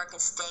me to work and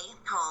stay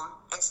home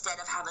instead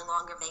of having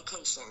longer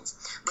vacations.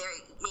 They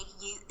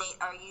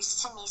are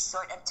used to me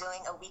sort of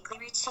doing a weekly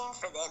routine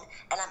for them,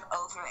 and I'm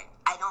over it.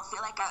 I don't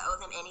feel like I owe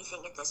them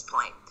anything at this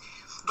point.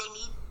 They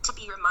need to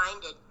be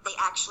reminded they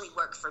actually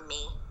work for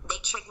me. They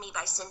tricked me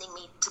by sending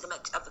me to the...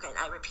 Okay,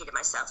 I repeated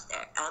myself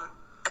there. I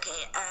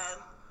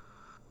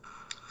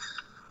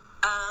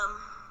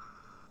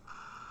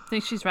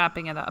think she's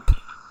wrapping it up.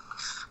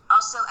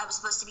 Also, I was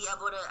supposed to be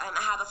able to...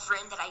 I have a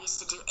friend that I used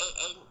to do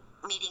AA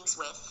meetings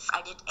with.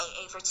 I did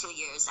AA for 2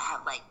 years. I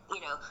have I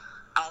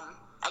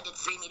did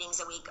 3 meetings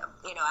a week.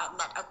 I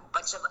met a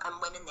bunch of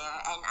women there,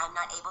 and I'm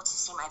not able to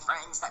see my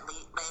friends that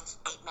live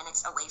 8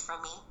 minutes away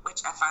from me,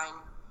 which I find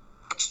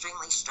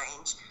extremely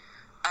strange.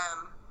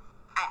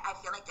 I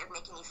feel like they're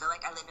making me feel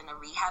like I live in a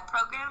rehab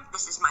program.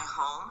 This is my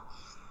home.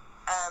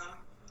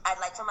 I'd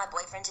like for my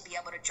boyfriend to be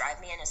able to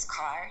drive me in his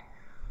car.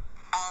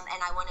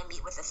 And I want to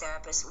meet with a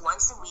therapist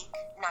once a week,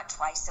 not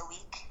twice a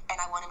week.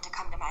 And I want him to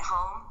come to my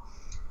home,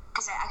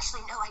 because I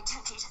actually know I do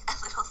need a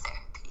little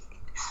therapy.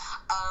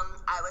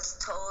 I was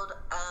told...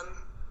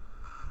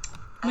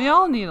 we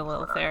all need a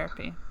little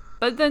therapy.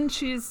 But then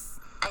she's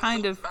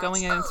kind of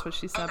going against what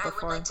she said before. I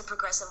would like to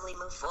progressively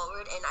move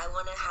forward, and I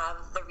want to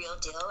have the real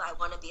deal. I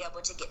want to be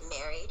able to get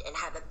married and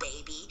have a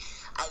baby.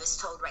 I was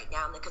told right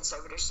now in the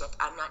conservatorship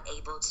I'm not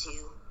able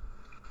to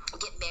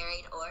get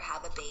married or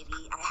have a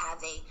baby. I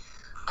have a...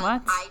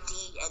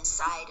 ID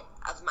inside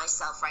of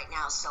myself right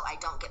now, so I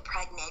don't get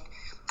pregnant.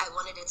 I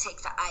wanted to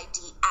take the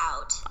ID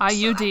out.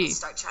 IUD. So I can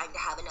start trying to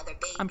have another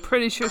baby. I'm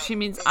pretty sure she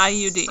means this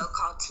IUD.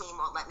 So-called team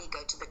won't let me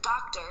go to the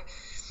doctor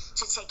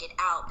to take it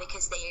out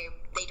because they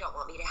don't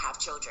want me to have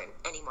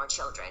any more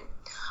children.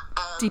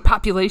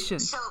 Depopulation.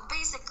 So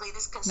basically,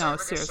 this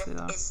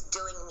conservatorship is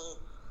doing me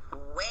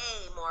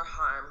way more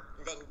harm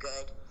than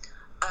good.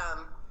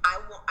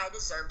 I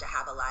deserve to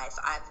have a life.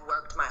 I've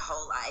worked my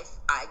whole life.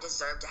 I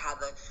deserve to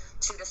have a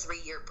 2 to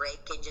 3 year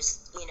break and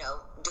just,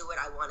 do what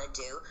I want to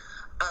do.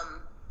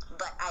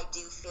 But I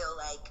do feel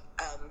like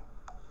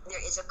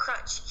there is a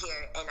crunch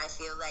here, and I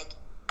feel like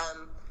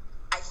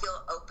I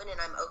feel open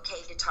and I'm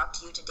okay to talk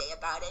to you today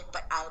about it.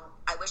 But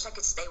I wish I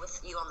could stay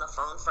with you on the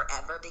phone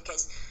forever,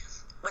 because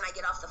when I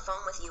get off the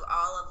phone with you,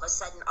 all of a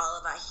sudden,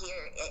 I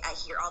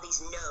hear all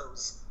these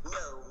no's,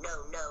 no,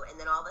 and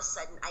then all of a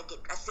sudden I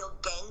feel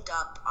ganged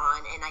up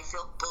on, and I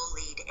feel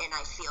bullied, and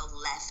I feel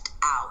left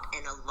out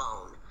and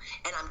alone,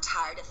 and I'm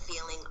tired of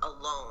feeling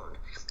alone.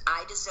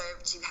 I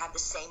deserve to have the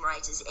same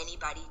rights as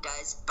anybody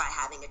does by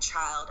having a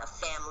child, a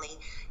family,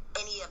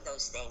 any of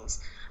those things,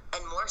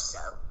 and more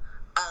so.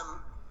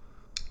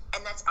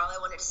 And that's all I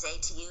wanted to say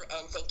to you,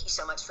 and thank you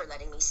so much for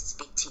letting me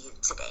speak to you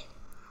today.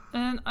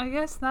 And I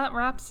guess that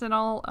wraps it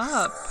all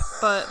up.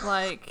 But,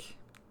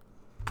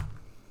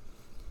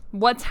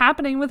 what's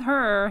happening with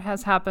her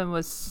has happened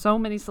with so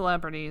many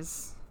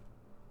celebrities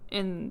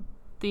in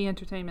the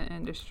entertainment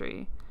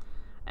industry.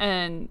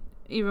 and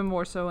even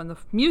more so in the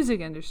music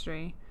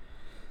industry,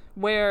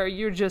 where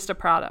you're just a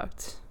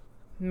product,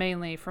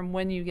 mainly from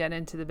when you get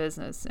into the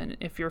business. And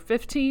if you're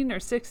 15 or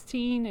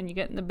 16 and you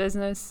get in the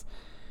business,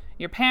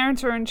 your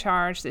parents are in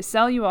charge. They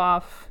sell you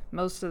off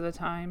most of the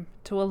time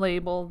to a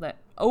label that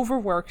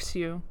overworks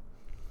you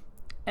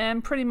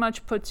and pretty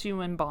much puts you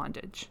in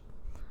bondage.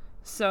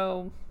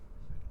 So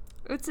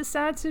it's a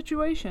sad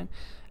situation.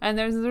 And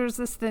there's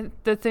this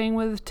the thing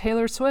with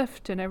Taylor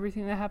Swift and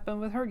everything that happened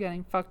with her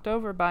getting fucked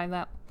over by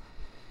that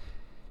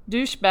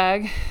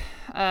douchebag,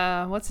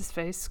 what's his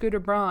face, Scooter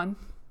Braun.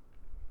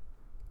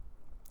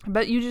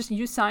 But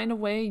you sign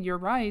away your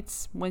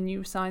rights when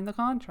you sign the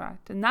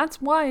contract. And that's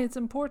why it's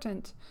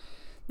important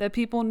that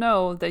people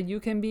know that you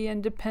can be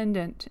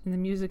independent in the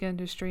music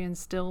industry and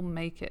still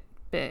make it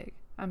big.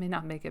 I mean,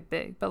 not make it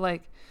big, but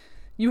like,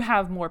 you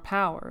have more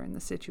power in the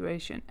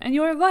situation. And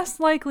you are less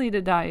likely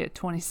to die at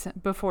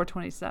before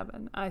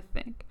 27, I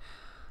think.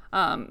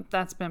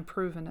 That's been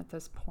proven at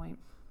this point.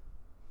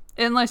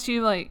 Unless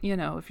you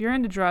if you're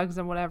into drugs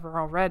and whatever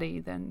already,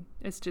 then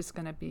it's just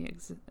going to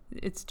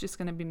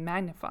be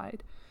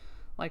magnified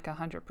like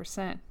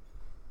 100%.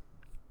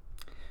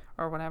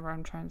 Or whatever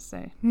I'm trying to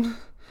say.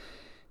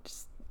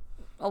 Just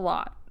a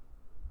lot.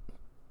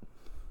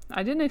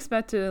 I didn't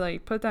expect to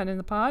put that in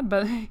the pod,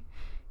 but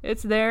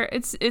it's there.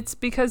 It's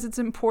because it's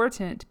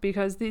important,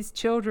 because these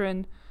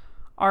children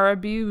are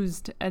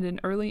abused at an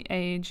early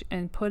age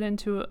and put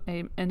into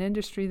an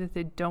industry that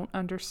they don't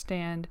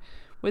understand,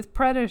 with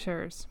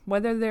predators,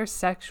 whether they're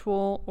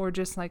sexual or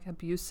just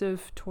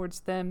abusive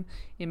towards them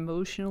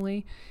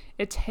emotionally.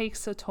 It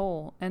takes a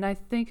toll. And I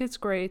think it's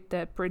great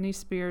that Britney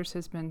Spears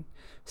has been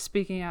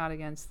speaking out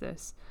against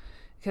this,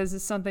 because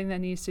it's something that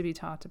needs to be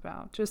talked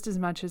about just as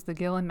much as the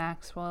Ghislaine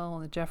Maxwell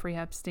and the Jeffrey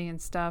Epstein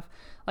stuff.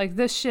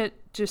 This shit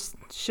just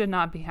should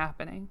not be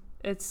happening.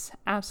 It's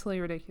absolutely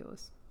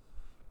ridiculous.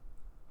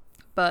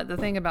 But the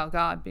thing about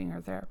God being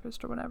her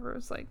therapist or whatever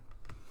is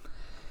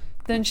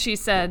then she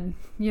said,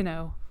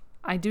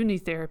 I do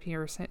need therapy,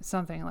 or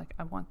something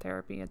I want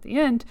therapy at the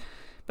end.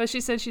 But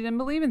she said she didn't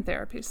believe in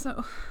therapy.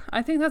 So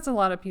I think that's a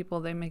lot of people.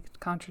 They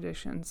make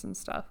contradictions and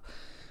stuff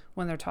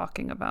when they're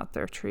talking about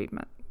their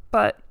treatment.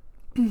 But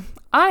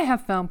I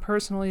have found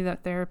personally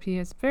that therapy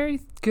is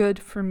very good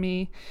for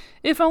me,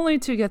 if only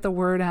to get the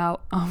word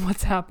out on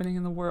what's happening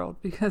in the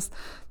world, because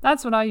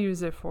that's what I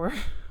use it for.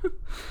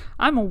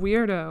 I'm a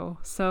weirdo,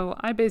 so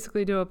I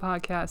basically do a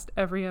podcast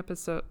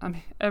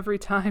every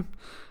time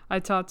I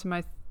talk to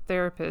my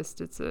therapist,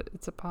 it's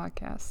a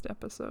podcast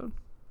episode.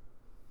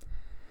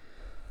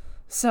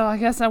 So I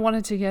guess I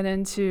wanted to get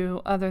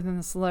into, other than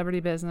the celebrity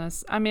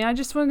business, I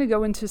just wanted to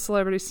go into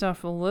celebrity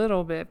stuff a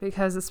little bit,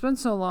 because it's been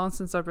so long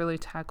since I've really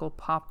tackled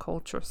pop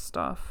culture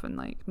stuff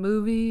and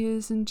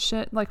movies and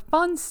shit,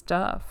 fun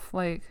stuff.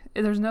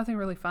 There's nothing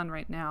really fun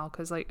right now,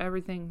 because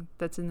everything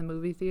that's in the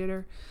movie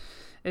theater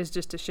is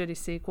just a shitty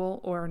sequel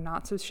or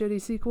not so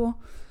shitty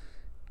sequel.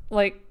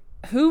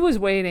 Who was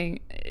waiting?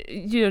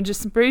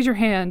 Just raise your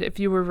hand if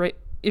you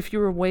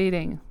were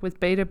waiting with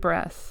bated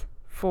breath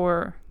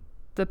for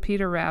the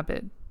Peter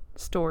Rabbit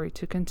story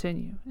to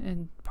continue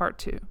in part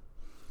 2.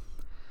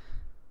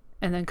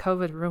 And then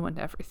COVID ruined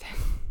everything.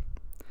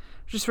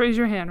 Just raise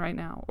your hand right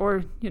now,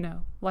 or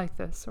like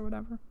this or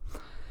whatever.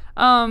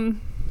 I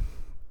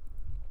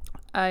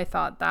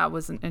thought that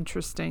was an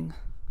interesting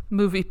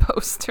movie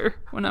poster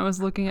when I was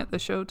looking at the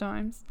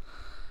showtimes.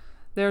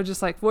 They were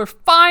just we're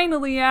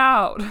finally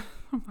out.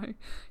 I'm like,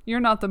 you're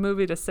not the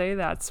movie to say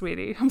that,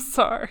 sweetie. I'm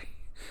sorry.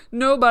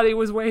 Nobody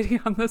was waiting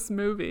on this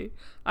movie.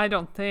 I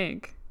don't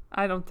think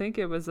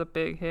it was a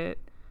big hit.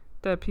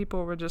 The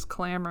people were just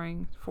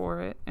clamoring for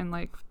it and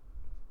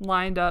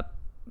lined up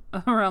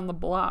around the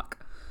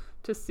block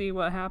to see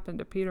what happened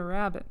to Peter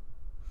Rabbit.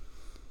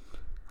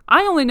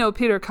 I only know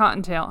Peter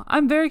Cottontail.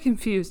 I'm very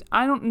confused.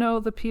 I don't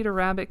know the Peter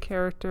Rabbit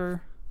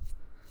character.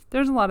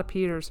 There's a lot of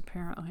Peters,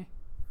 apparently.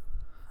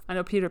 I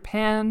know Peter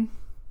Pan.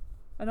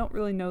 I don't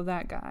really know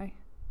that guy.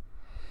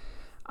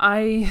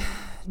 I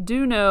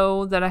do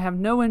know that I have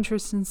no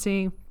interest in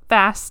seeing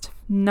Fast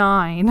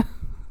 9.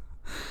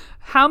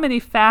 How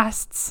many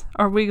fasts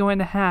are we going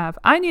to have?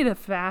 I need a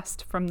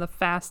fast from the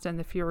Fast and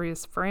the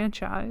Furious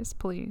franchise,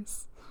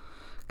 please.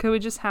 Could we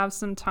just have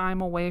some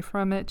time away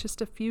from it?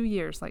 Just a few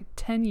years,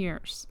 10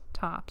 years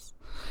tops.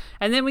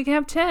 And then we can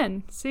have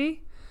 10,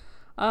 see?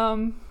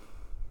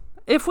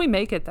 If we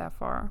make it that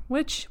far,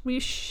 which we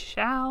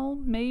shall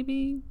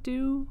maybe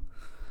do.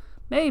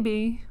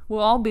 Maybe. We'll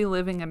all be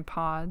living in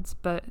pods,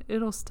 but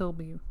it'll still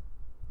be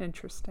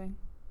interesting.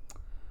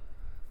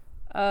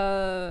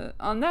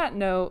 On that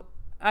note,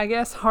 I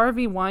guess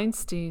Harvey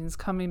Weinstein's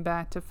coming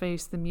back to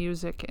face the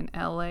music in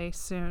LA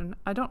soon.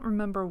 I don't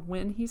remember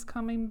when he's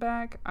coming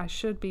back. I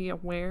should be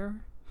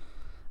aware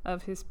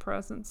of his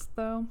presence,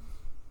 though.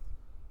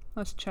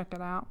 Let's check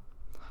it out.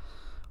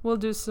 We'll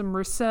do some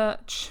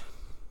research.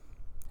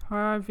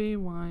 Harvey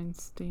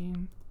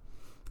Weinstein.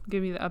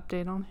 Give you the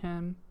update on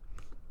him,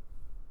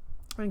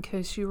 in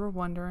case you were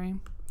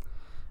wondering,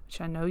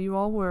 which I know you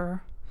all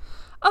were.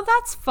 Oh,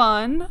 that's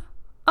fun.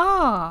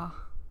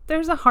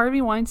 There's a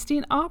Harvey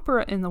Weinstein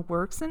opera in the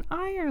works in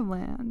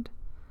Ireland.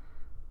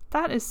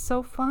 That is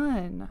so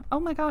fun. Oh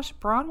my gosh,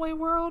 Broadway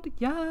World?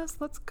 Yes,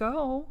 let's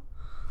go.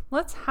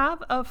 Let's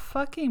have a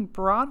fucking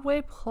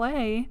Broadway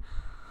play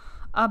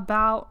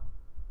about,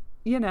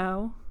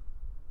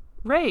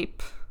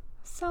 rape.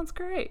 Sounds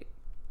great,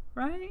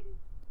 right?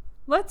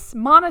 Let's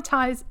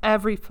monetize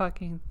every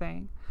fucking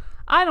thing.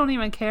 I don't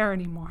even care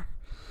anymore.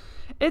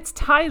 It's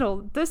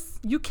titled this.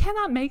 You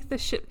cannot make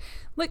this shit.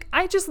 Like,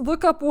 I just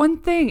look up one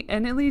thing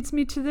and it leads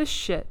me to this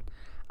shit.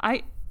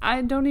 I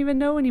don't even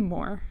know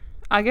anymore.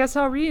 I guess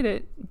I'll read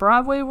it.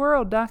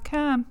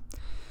 BroadwayWorld.com.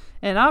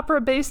 An opera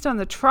based on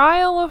the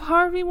trial of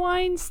Harvey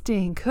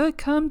Weinstein could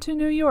come to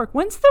New York.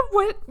 When's the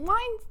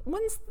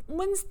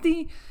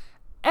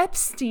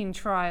Epstein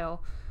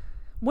trial?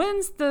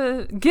 When's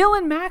the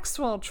Ghislaine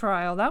Maxwell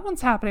trial? That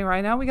one's happening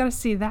right now. We got to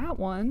see that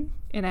one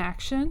in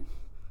action.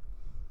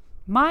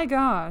 My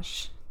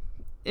gosh.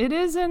 It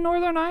is in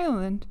Northern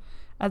Ireland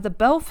at the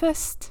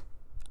Belfast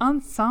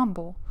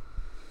Ensemble.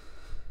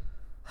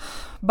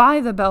 By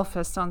the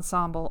Belfast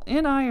Ensemble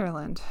in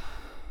Ireland.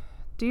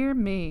 Dear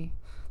me.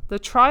 The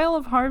Trial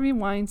of Harvey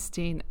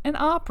Weinstein, an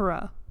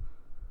opera.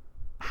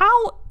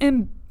 How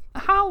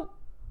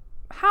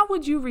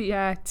would you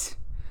react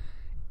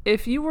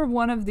if you were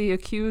one of the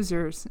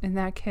accusers in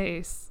that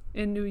case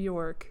in New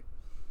York?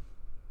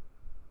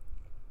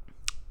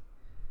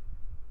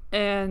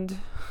 And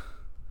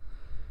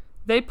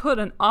they put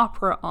an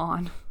opera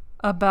on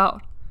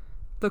about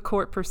the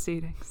court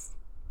proceedings.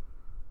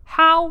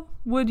 How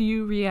would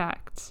you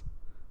react?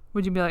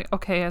 Would you be like,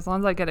 okay, as long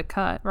as I get a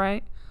cut,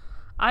 right?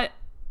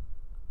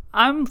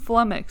 I'm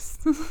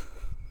flummoxed.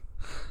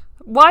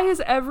 Why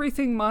is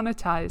everything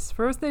monetized?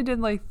 First they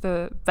did like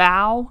the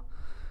Vow,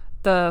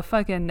 the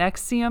fucking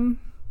NXIVM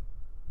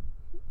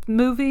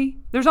movie.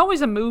 There's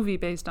always a movie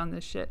based on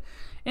this shit.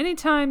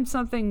 Anytime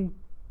something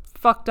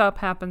fucked up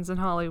happens in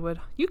Hollywood,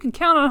 you can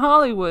count on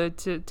Hollywood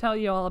to tell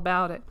you all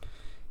about it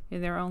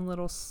in their own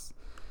little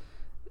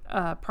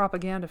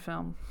propaganda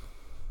film.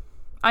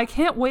 I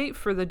can't wait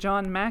for the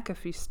John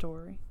McAfee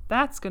story.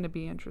 That's going to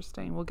be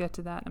interesting. We'll get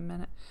to that in a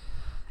minute.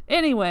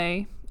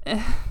 Anyway,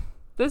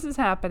 this is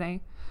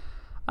happening.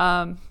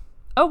 Oh,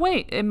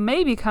 wait. It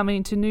may be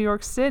coming to New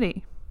York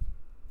City.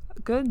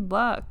 Good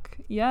luck.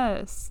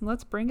 Yes,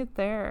 let's bring it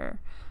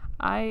there.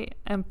 I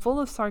am full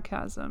of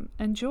sarcasm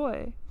and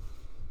joy.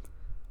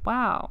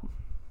 Wow.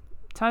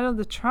 Titled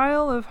The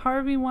Trial of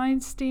Harvey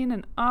Weinstein,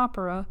 an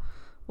opera,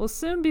 will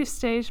soon be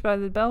staged by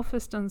the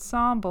Belfast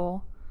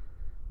Ensemble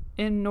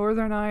in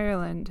Northern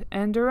Ireland,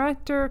 and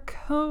director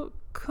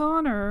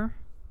Connor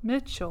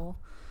Mitchell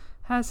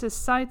has his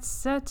sights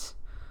set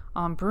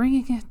on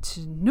bringing it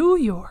to New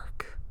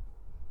York.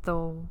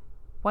 The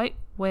White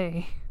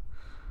Way.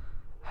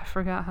 I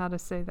forgot how to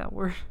say that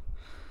word.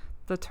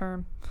 The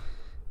term.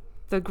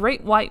 The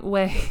Great White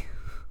Way.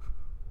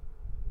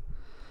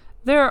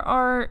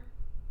 There's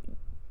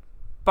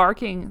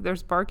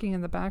barking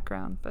in the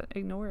background, but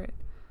ignore it.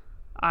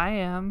 I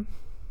am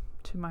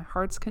to my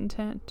heart's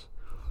content.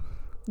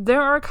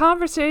 There are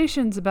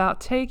conversations about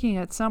taking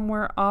it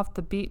somewhere off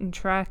the beaten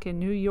track in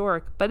New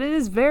York, but it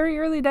is very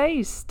early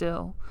days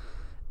still,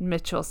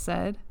 Mitchell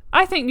said.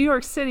 I think New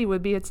York City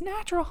would be its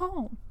natural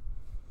home.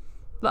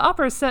 The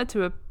opera is set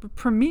to a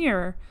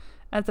premiere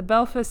at the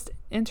Belfast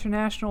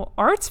International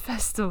Arts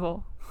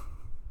Festival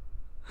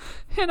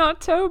in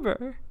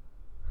October.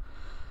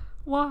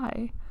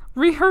 Why?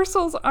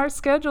 Rehearsals are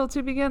scheduled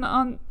to begin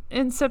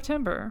in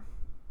September.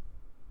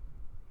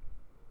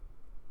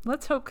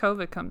 Let's hope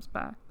COVID comes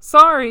back.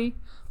 Sorry.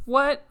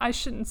 What? I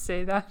shouldn't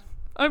say that.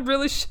 I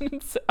really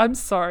shouldn't say. I'm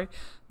sorry.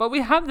 But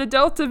we have the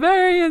Delta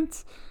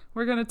variant.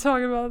 We're going to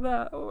talk about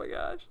that. Oh my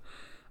gosh.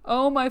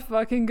 Oh my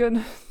fucking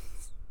goodness.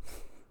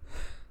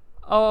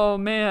 Oh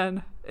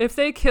man. If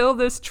they kill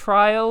this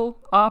trial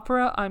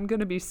opera, I'm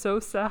going to be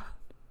so sad.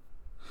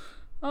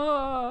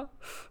 Oh.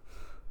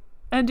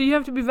 And do you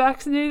have to be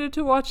vaccinated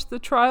to watch the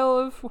trial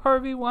of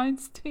Harvey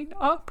Weinstein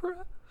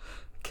opera?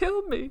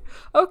 Kill me.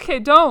 Okay,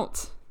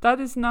 don't. That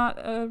is not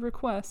a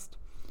request.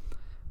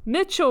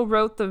 Mitchell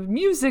wrote the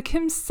music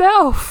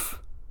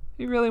himself.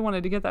 He really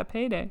wanted to get that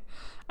payday.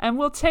 And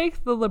will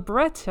take the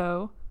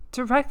libretto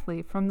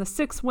directly from the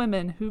 6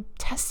 women who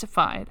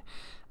testified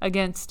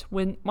against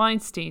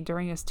Weinstein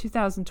during his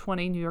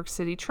 2020 New York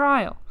City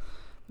trial.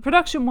 The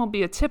production won't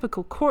be a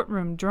typical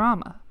courtroom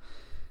drama.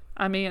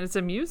 I mean, it's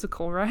a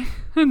musical, right?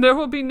 And there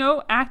will be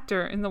no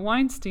actor in the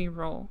Weinstein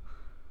role.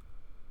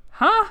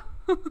 Huh?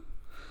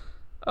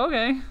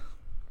 Okay.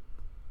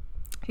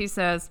 He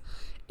says,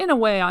 in a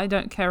way, I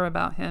don't care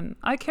about him.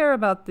 I care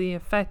about the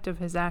effect of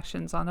his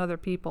actions on other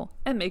people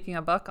and making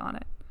a buck on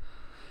it.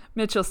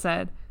 Mitchell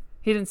said,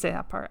 he didn't say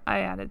that part,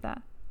 I added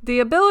that. The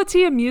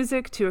ability of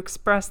music to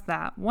express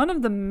that. One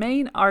of the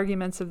main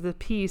arguments of the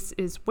piece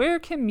is where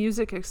can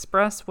music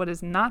express what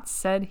is not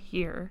said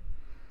here?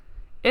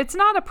 It's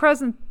not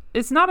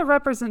a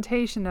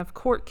representation of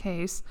court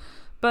case,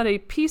 but a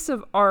piece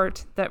of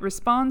art that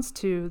responds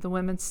to the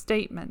women's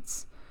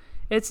statements.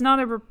 It's not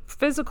a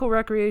physical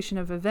recreation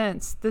of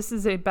events. This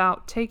is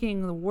about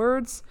taking the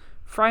words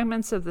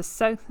fragments of the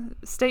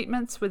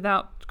statements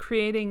without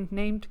creating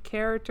named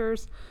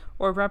characters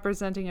or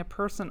representing a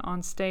person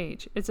on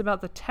stage. It's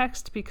about the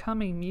text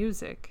becoming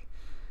music.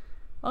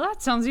 Well,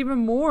 that sounds even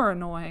more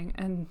annoying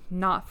and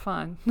not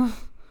fun.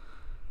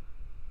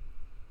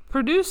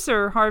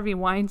 Producer Harvey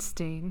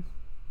Weinstein,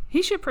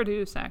 he should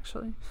produce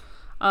actually,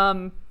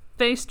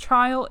 faced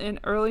trial in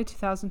early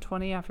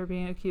 2020 after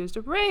being accused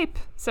of rape,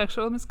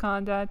 sexual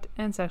misconduct,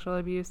 and sexual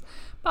abuse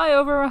by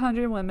over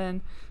 100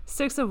 women,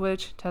 6 of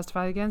which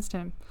testified against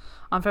him.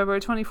 On February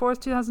 24th,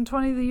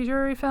 2020, the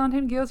jury found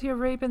him guilty of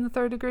rape in the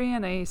 3rd degree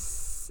and a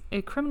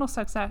criminal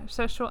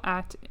sexual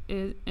act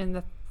in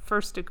the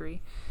 1st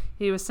degree.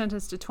 He was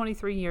sentenced to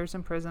 23 years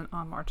in prison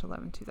on March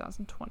 11,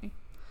 2020.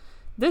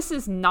 This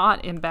is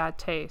not in bad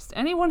taste.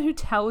 Anyone who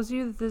tells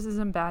you that this is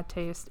in bad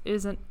taste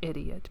is an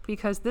idiot,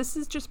 because this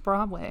is just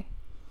Broadway.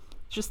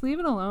 Just leave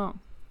it alone.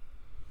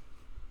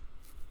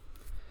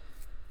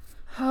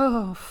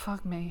 Oh,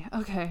 fuck me.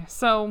 Okay,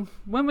 so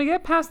when we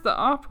get past the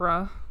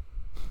opera...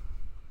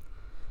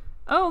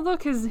 Oh,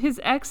 look, his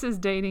ex is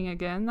dating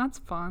again. That's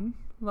fun.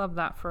 Love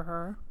that for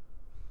her.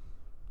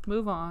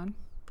 Move on.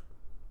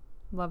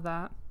 Love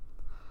that.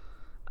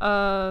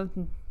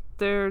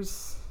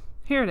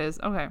 Here it is.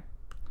 Okay.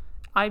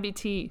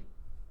 IBT,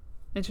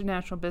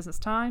 International Business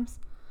Times.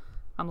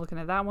 I'm looking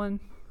at that one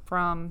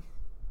from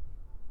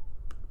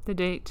the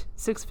date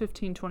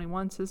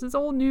 6/15/21. So this is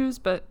old news,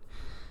 but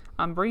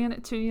I'm bringing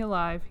it to you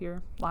live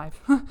here. Live.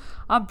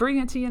 I'll bring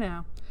it to you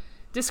now.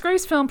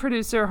 Disgraced film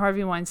producer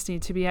Harvey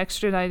Weinstein to be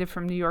extradited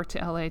from New York to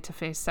LA to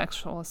face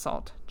sexual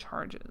assault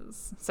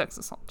charges. Sex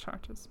assault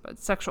charges, but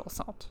sexual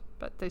assault.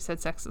 But they said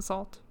sex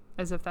assault,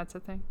 as if that's a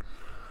thing.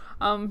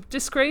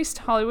 Disgraced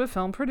Hollywood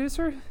film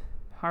producer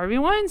Harvey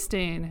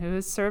Weinstein, who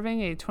is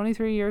serving a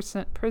 23-year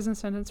prison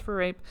sentence for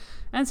rape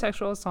and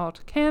sexual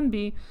assault, can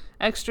be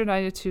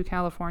extradited to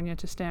California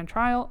to stand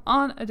trial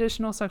on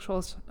additional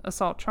sexual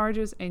assault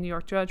charges, a New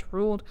York judge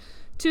ruled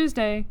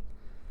Tuesday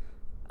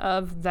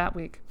of that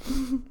week.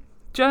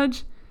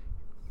 Judge,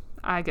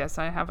 I guess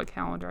I have a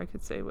calendar. I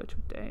could say which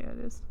day it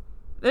is.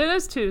 It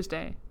is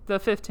Tuesday, the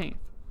 15th.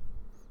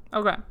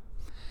 Okay.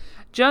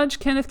 Judge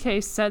Kenneth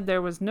Case said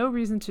there was no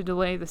reason to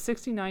delay the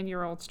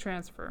 69-year-old's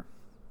transfer.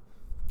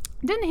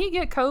 Didn't he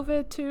get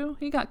COVID too?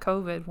 He got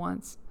COVID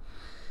once.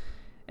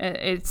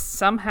 It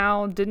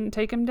somehow didn't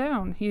take him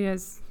down. He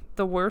has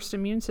the worst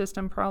immune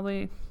system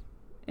probably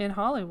in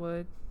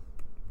Hollywood,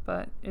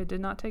 but it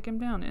did not take him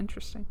down.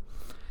 Interesting.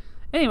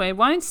 Anyway,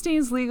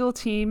 Weinstein's legal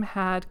team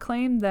had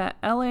claimed that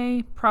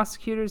LA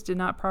prosecutors did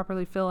not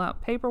properly fill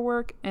out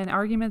paperwork, an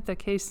argument the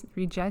case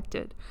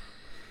rejected.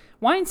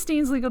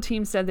 Weinstein's legal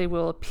team said they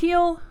will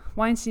appeal.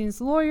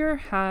 Weinstein's lawyer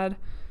had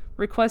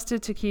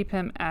requested to keep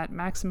him at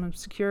maximum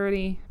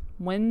security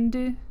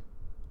Wende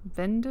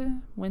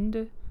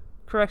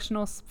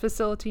Correctional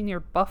Facility near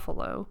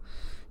Buffalo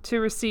to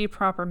receive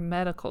proper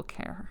medical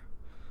care.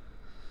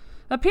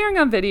 Appearing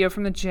on video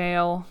from the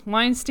jail,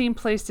 Weinstein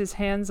placed his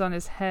hands on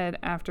his head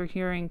after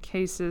hearing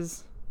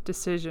Case's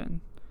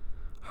decision.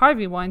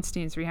 Harvey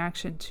Weinstein's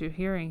reaction to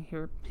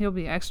hearing he'll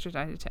be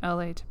extradited to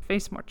LA to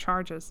face more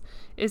charges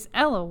is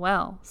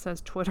LOL,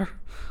 says Twitter.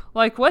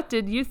 Like, what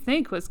did you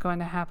think was going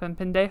to happen,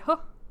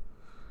 pendejo?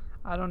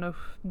 I don't know.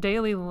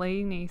 Daily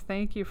Laney,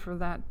 thank you for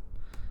that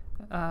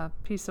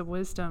piece of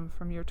wisdom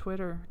from your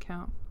Twitter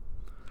account.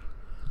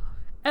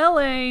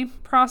 LA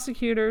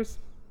prosecutors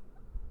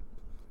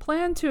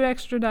plan to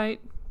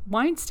extradite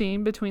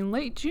Weinstein between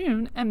late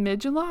June and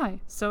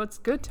mid-July. So it's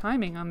good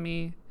timing on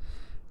me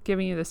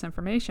giving you this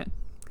information,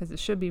 because it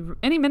should be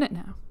any minute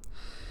now.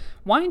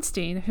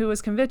 Weinstein, who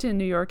was convicted in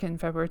New York in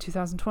February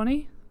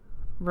 2020,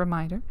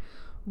 reminder,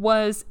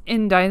 was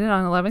indicted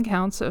on 11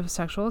 counts of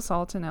sexual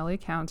assault in LA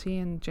County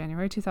in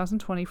January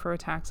 2020 for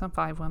attacks on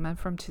 5 women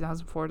from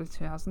 2004 to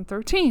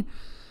 2013.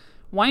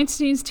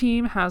 Weinstein's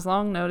team has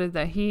long noted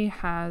that he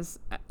has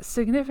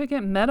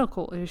significant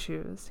medical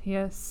issues. He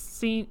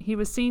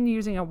was seen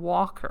using a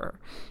walker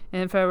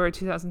in February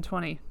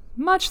 2020,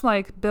 much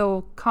like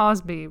Bill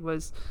Cosby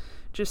was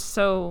just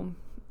so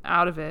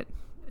out of it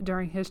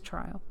during his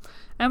trial,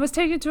 and was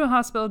taken to a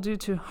hospital due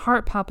to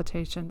heart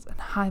palpitations and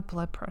high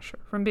blood pressure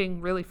from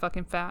being really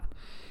fucking fat.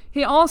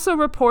 He also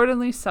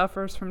reportedly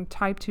suffers from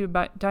type 2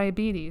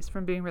 diabetes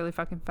from being really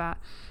fucking fat,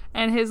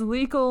 and his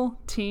legal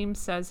team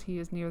says he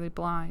is nearly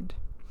blind.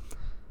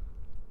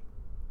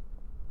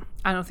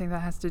 I don't think that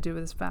has to do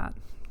with his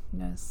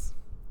fatness.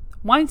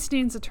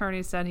 Weinstein's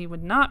attorney said he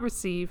would not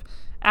receive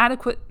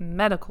adequate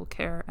medical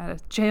care at a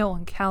jail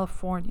in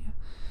California.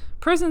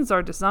 Prisons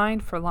are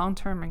designed for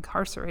long-term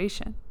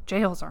incarceration.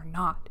 Jails are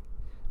not,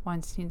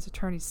 Weinstein's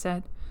attorney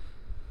said.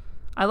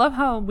 I love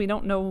how we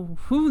don't know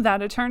who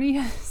that attorney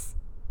is.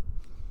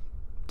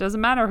 Doesn't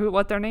matter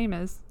what their name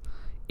is.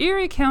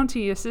 Erie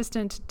County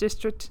Assistant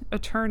District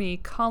Attorney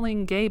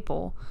Colleen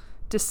Gable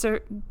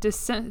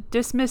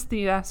dismissed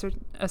the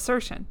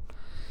assertion.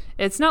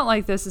 It's not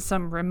like this is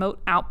some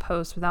remote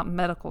outpost without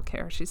medical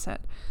care, she said.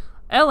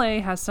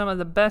 LA has some of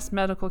the best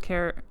medical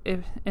care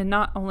in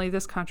not only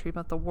this country,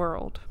 but the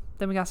world.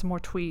 Then we got some more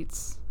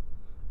tweets.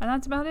 And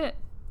that's about it.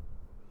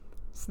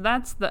 So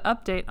that's the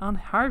update on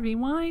Harvey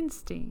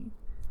Weinstein.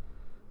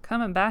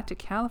 Coming back to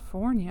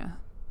California.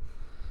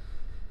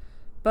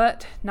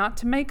 But not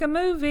to make a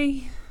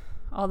movie.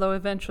 Although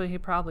eventually he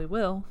probably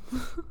will.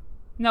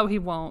 No, he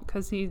won't,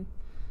 because he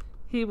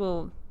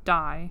will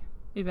die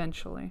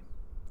eventually.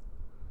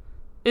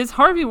 Is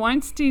Harvey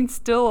Weinstein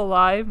still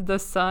alive? The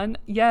son?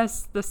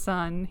 Yes, the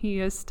son. He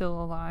is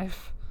still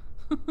alive.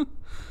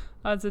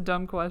 That's a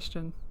dumb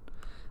question.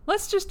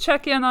 Let's just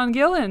check in on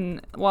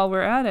Ghislaine while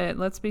we're at it.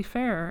 Let's be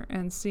fair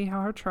and see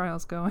how her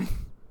trial's going.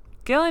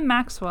 Ghislaine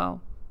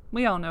Maxwell.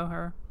 We all know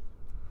her.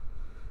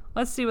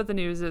 Let's see what the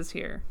news is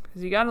here.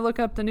 Because you got to look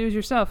up the news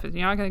yourself. You're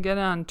not going to get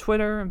it on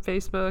Twitter and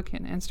Facebook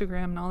and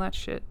Instagram and all that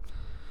shit.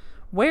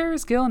 Where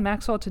is Ghislaine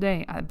Maxwell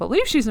today? I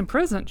believe she's in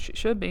prison. She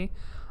should be.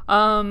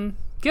 Ghislaine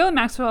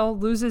Maxwell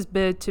loses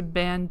bid to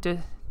ban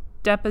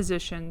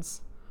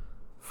depositions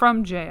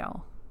from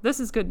jail. This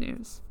is good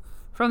news.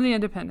 From The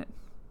Independent.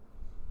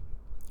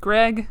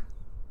 Greg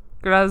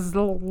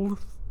Grasl.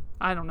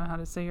 I don't know how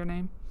to say your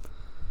name.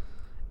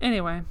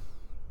 Anyway.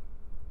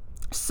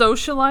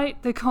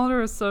 Socialite? They called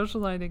her a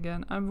socialite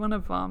again. I want to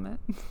vomit.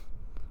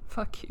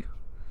 Fuck you.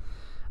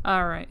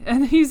 Alright.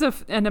 And he's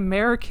an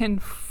American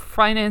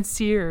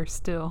financier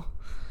still.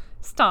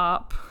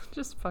 Stop.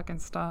 Just fucking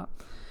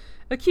stop.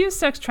 Accused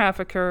sex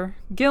trafficker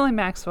Ghislaine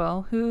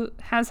Maxwell,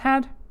 has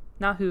had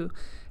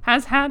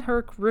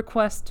her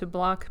request to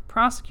block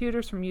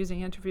prosecutors from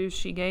using interviews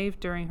she gave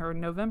during her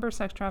November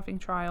sex trafficking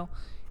trial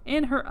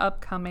in her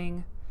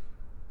upcoming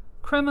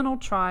criminal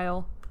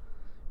trial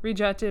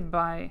rejected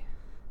by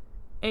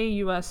a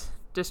U.S.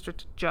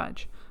 district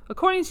judge.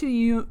 According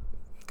to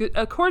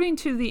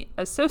the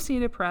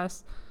Associated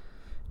Press,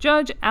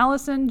 Judge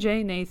Allison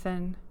J.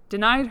 Nathan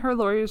denied her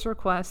lawyer's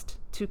request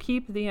to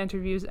keep the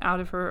interviews out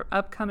of her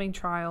upcoming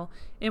trial,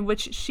 in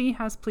which she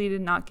has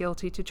pleaded not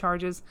guilty to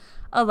charges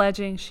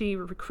alleging she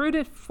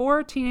recruited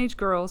 4 teenage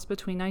girls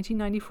between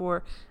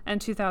 1994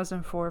 and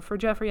 2004 for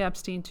Jeffrey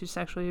Epstein to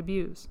sexually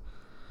abuse.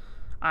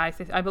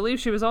 I believe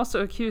she was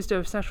also accused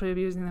of sexually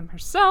abusing them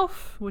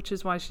herself, which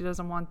is why she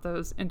doesn't want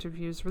those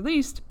interviews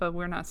released, but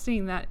we're not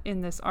seeing that in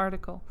this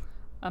article,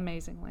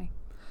 amazingly.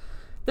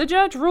 The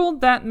judge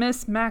ruled that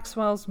Miss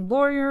Maxwell's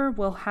lawyer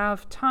will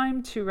have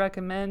time to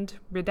recommend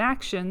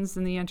redactions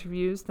in the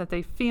interviews that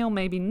they feel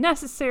may be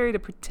necessary to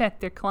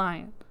protect their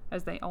client,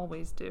 as they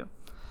always do.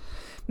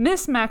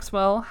 Miss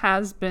Maxwell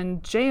has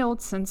been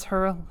jailed since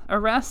her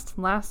arrest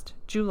last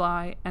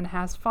July and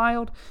has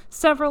filed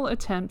several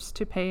attempts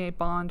to pay a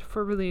bond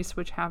for release,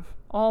 which have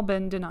all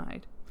been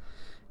denied.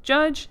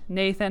 Judge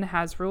Nathan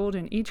has ruled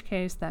in each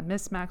case that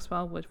Miss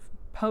Maxwell would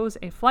pose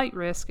a flight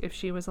risk if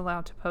she was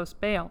allowed to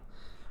post bail.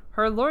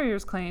 Her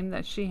lawyers claim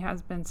that she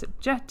has been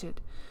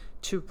subjected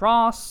to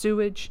raw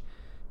sewage,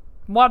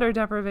 water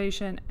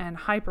deprivation, and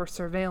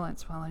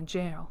hyper-surveillance while in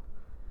jail.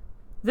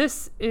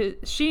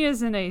 She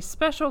is in a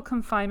special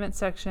confinement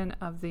section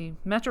of the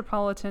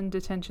Metropolitan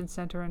Detention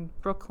Center in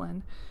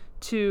Brooklyn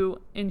to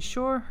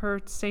ensure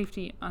her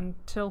safety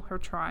until her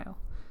trial.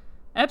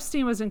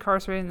 Epstein was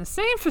incarcerated in the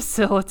same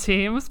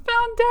facility and was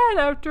found dead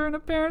after an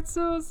apparent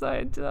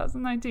suicide in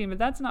 2019, but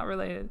that's not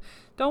related.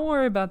 Don't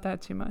worry about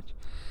that too much.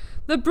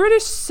 The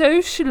British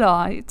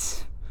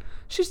socialite.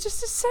 She's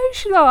just a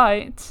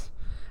socialite.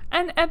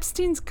 And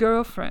Epstein's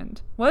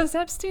girlfriend was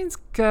Epstein's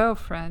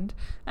girlfriend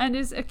and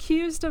is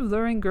accused of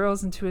luring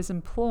girls into his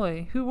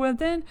employ, who were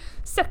then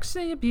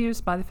sexually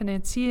abused by the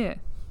financier.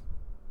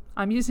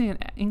 I'm using an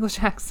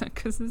English accent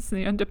because this is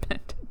The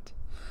Independent.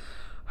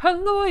 Her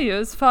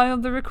lawyers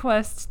filed the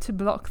request to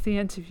block the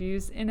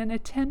interviews in an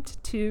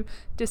attempt to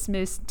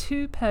dismiss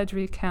 2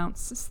 perjury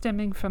counts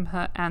stemming from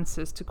her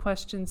answers to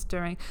questions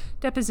during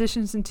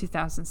depositions in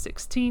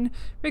 2016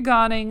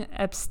 regarding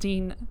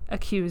Epstein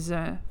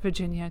accuser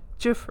Virginia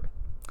Giuffre.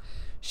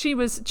 She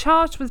was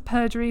charged with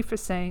perjury for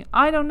saying,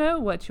 "I don't know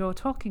what you're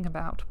talking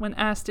about," when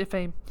asked if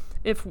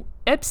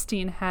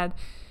Epstein had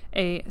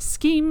a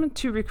scheme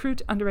to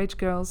recruit underage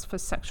girls for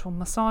sexual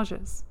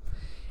massages.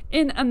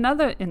 In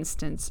another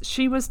instance,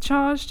 she was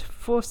charged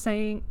for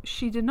saying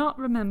she did not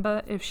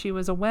remember if she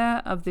was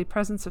aware of the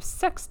presence of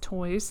sex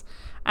toys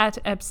at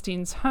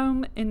Epstein's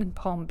home in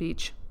Palm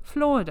Beach,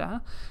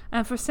 Florida,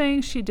 and for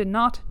saying she did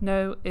not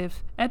know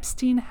if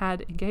Epstein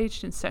had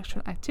engaged in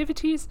sexual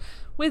activities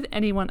with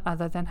anyone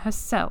other than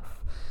herself.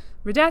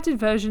 Redacted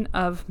version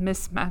of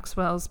Miss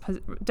Maxwell's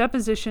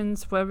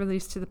depositions were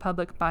released to the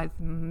public by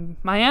the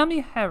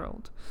Miami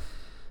Herald.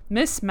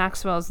 Miss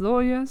Maxwell's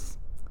lawyers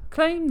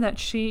claim that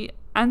she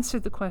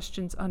answered the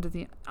questions under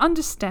the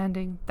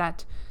understanding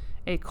that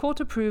a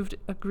court-approved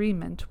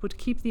agreement would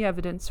keep the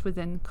evidence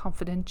within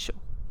confidential.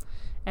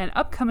 An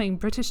upcoming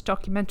British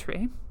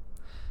documentary,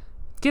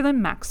 Ghislaine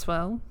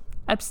Maxwell,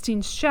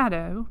 Epstein's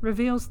Shadow,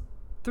 reveals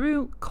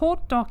through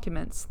court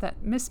documents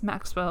that Miss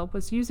Maxwell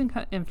was using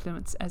her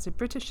influence as a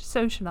British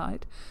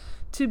socialite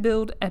to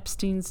build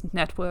Epstein's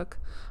network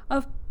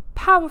of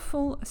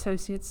powerful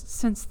associates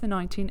since the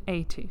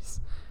 1980s.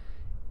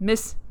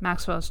 Miss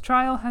Maxwell's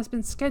trial has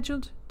been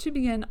scheduled to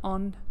begin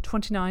on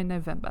 29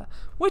 November,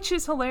 which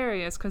is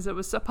hilarious because it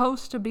was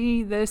supposed to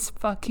be this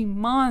fucking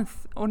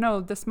month. Or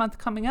no, this month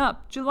coming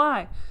up,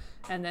 July.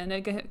 And then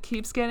it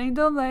keeps getting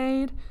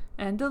delayed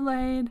and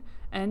delayed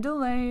and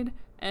delayed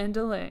and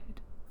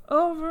delayed.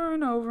 Over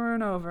and over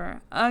and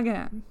over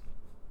again.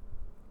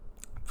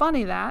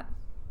 Funny that.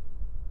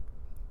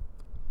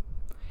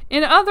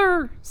 In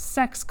other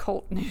sex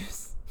cult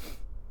news,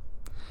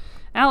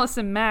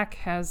 Allison Mack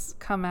has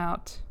come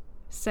out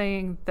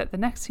saying that the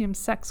NXIVM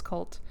sex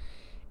cult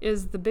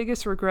is the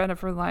biggest regret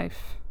of her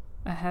life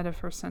ahead of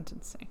her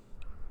sentencing.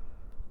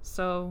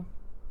 So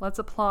let's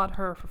applaud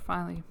her for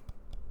finally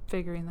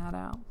figuring that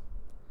out.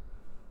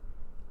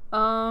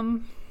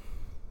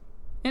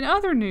 In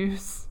other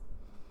news,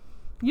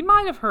 you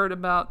might have heard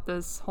about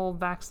this whole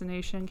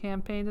vaccination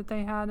campaign that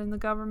they had in the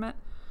government,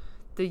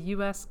 the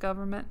U.S.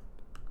 government,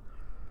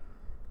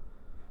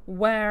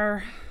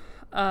 where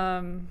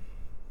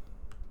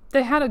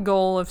they had a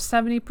goal of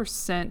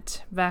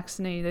 70%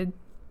 vaccinated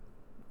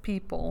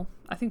people.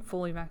 I think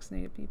fully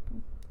vaccinated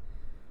people.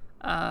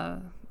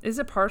 Is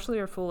it partially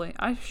or fully?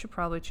 I should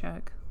probably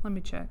check. Let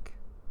me check.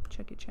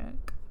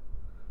 Check.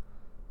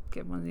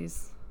 Get one of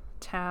these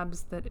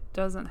tabs that it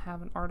doesn't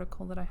have an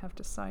article that I have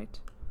to cite.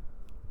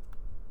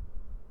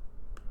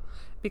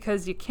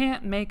 Because you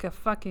can't make a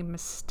fucking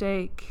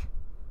mistake.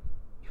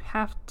 You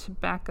have to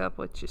back up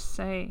what you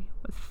say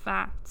with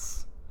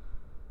facts.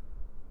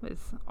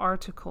 With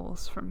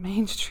articles from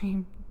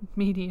mainstream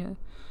media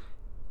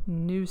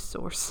news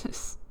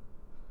sources.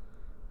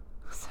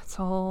 That's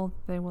all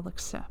they will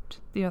accept.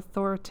 The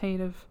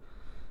authoritative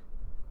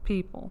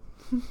people.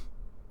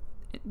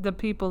 The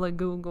people at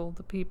Google,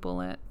 the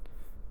people at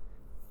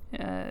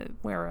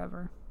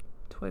wherever.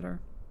 Twitter.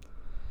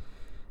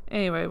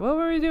 Anyway, what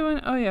were we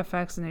doing? Oh yeah,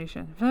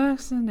 vaccination.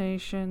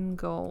 Vaccination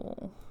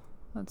goal.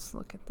 Let's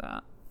look at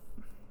that.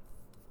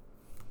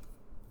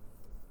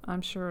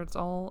 I'm sure it's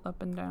all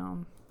up and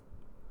down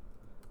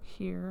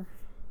here.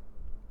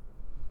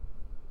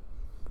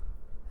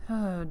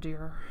 Oh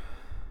dear.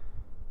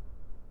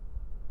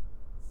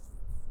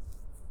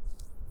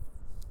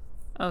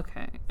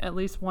 Okay, at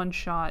least one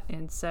shot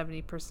in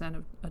 70%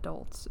 of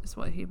adults is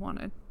what he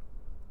wanted.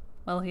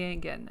 Well, he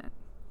ain't getting it.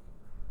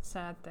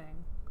 Sad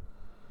thing.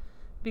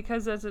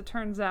 Because as it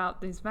turns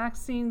out, these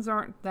vaccines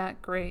aren't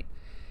that great.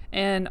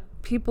 And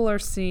people are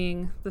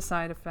seeing the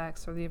side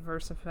effects or the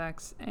adverse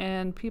effects.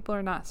 And people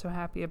are not so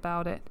happy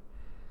about it.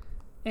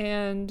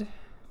 And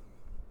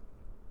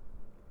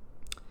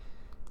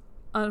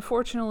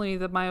unfortunately,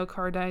 the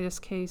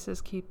myocarditis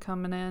cases keep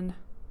coming in. There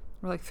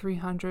were like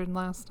 300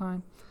 last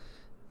time.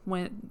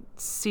 When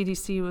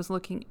CDC was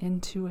looking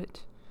into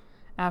it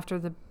after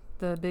the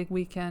big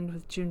weekend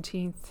with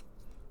Juneteenth,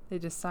 they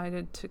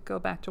decided to go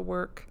back to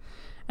work.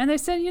 And they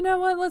said, you know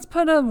what, let's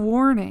put a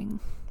warning.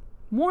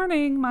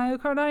 Warning,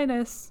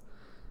 myocarditis,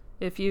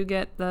 if you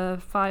get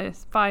the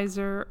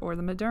Pfizer or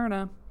the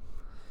Moderna.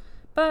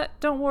 But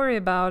don't worry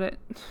about it.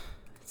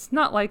 It's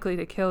not likely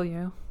to kill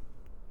you.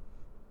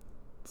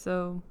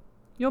 So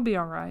you'll be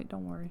all right,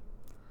 don't worry.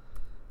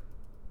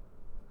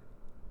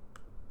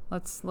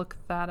 Let's look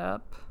that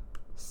up.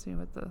 See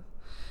what the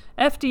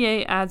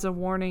FDA adds a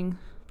warning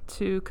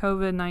to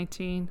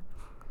COVID-19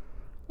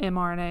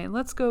 mRNA.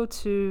 Let's go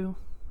to,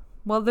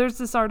 well, there's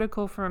this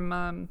article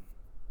from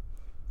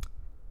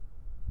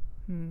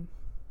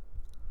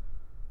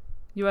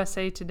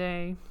USA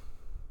Today.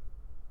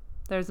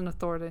 There's an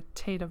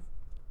authoritative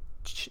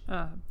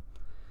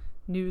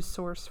news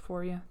source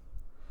for you.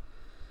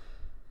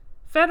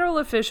 Federal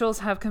officials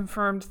have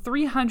confirmed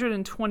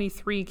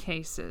 323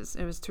 cases.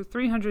 It was to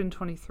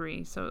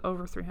 323, so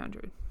over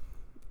 300,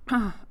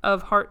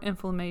 of heart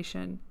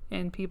inflammation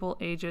in people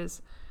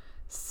ages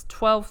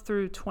 12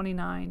 through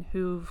 29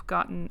 who've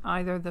gotten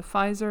either the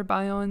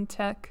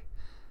Pfizer-BioNTech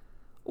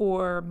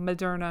or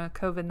Moderna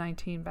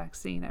COVID-19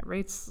 vaccine at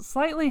rates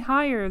slightly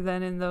higher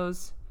than in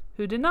those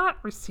who did not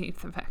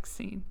receive the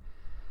vaccine.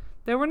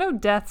 There were no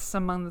deaths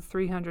among the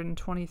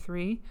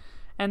 323,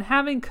 and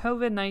having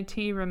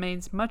COVID-19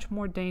 remains much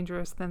more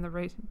dangerous than the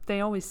rate.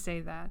 They always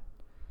say that.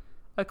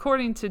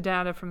 According to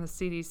data from the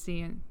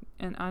CDC,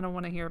 and I don't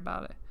want to hear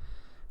about it.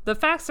 The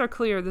facts are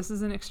clear. This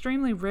is an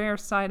extremely rare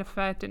side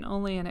effect, and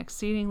only an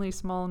exceedingly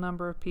small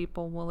number of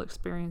people will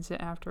experience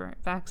it after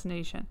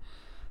vaccination,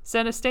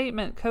 said a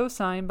statement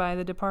co-signed by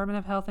the Department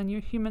of Health and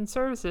Human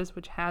Services,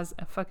 which has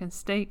a fucking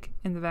stake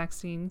in the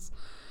vaccines,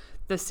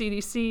 the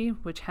CDC,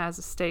 which has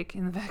a stake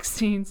in the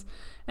vaccines,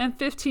 and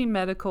 15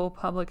 medical,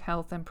 public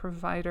health, and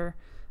provider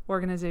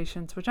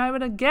organizations, which I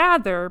would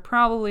gather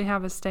probably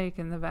have a stake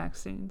in the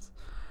vaccines.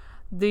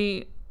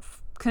 The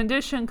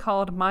condition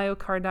called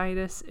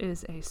myocarditis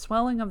is a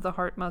swelling of the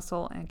heart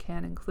muscle and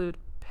can include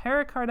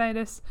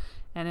pericarditis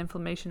and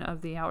inflammation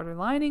of the outer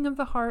lining of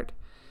the heart.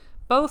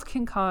 Both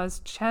can cause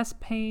chest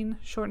pain,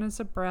 shortness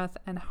of breath,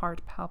 and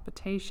heart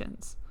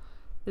palpitations.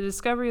 The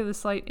discovery of the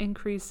slight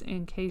increase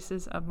in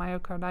cases of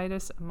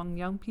myocarditis among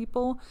young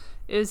people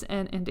is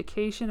an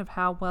indication of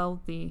how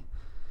well the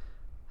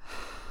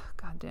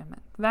God damn it.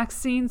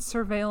 Vaccine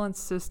surveillance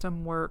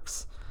system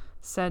works,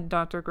 said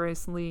Dr.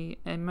 Grace Lee,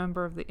 a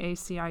member of the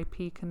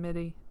ACIP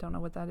committee, don't know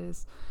what that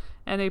is,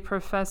 and a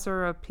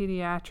professor of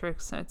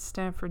pediatrics at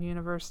Stanford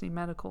University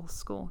Medical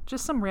School.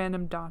 Just some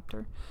random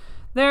doctor.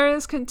 There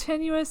is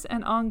continuous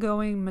and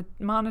ongoing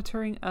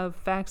monitoring of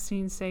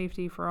vaccine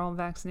safety for all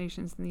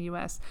vaccinations in the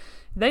U.S.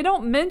 They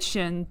don't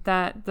mention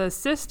that the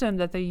system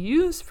that they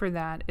use for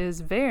that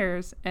is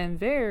VAERS, and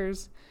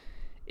VAERS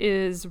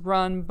is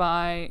run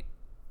by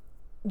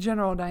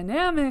General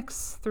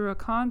Dynamics through a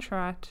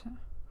contract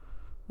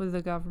with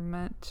the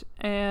government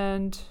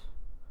and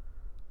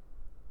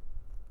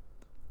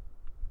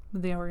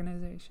the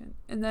organization.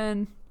 And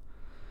then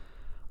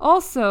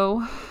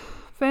also,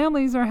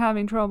 families are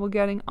having trouble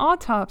getting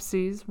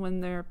autopsies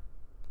when their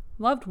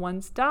loved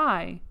ones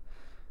die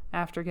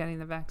after getting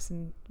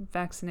the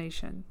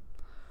vaccination.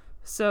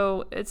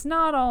 So it's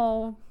not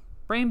all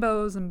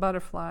rainbows and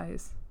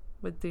butterflies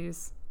with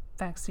these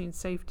vaccine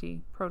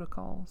safety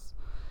protocols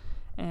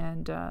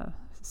and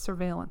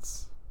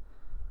surveillance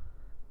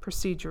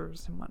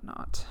procedures and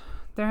whatnot.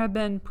 There have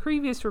been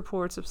previous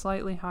reports of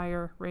slightly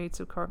higher rates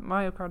of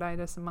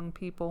myocarditis among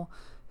people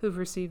who've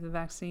received the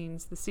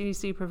vaccines. The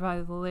CDC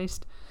provided the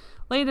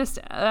latest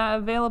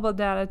available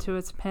data to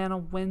its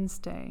panel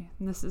Wednesday.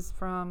 And this is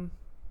from,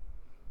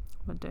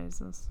 what day is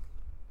this?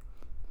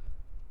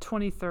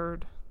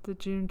 23rd, the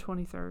June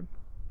 23rd.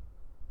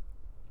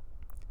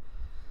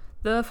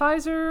 The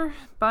Pfizer,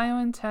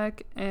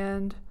 BioNTech,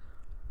 and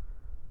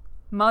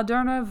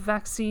Moderna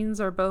vaccines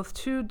are both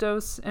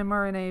 2-dose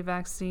mRNA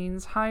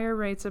vaccines. Higher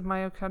rates of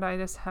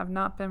myocarditis have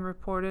not been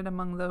reported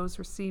among those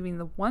receiving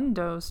the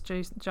 1-dose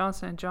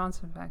Johnson &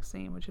 Johnson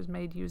vaccine, which is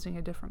made using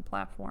a different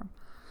platform.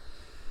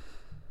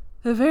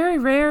 The very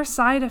rare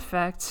side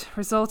effect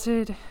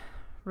resolved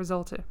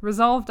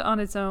on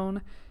its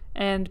own,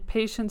 and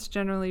patients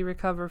generally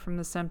recover from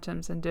the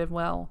symptoms and did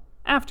well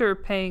after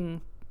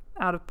paying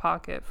out of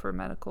pocket for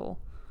medical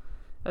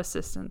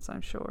assistance,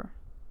 I'm sure.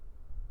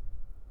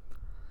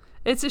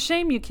 It's a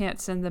shame you can't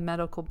send the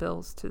medical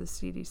bills to the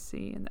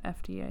CDC and the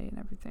FDA and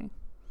everything.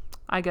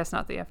 I guess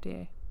not the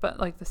FDA, but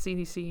like the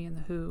CDC and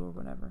the WHO or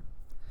whatever.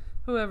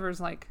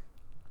 Whoever's like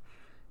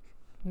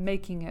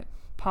making it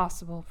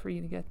possible for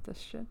you to get this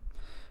shit.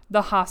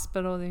 The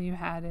hospital that you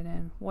had it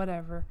in,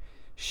 whatever,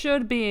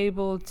 should be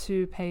able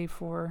to pay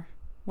for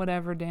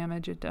whatever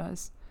damage it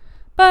does.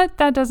 But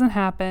that doesn't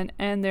happen,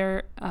 and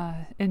they're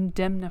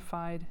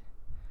indemnified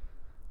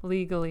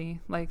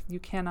legally. Like,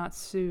 you cannot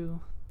sue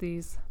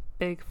these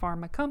big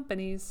pharma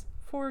companies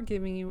for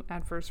giving you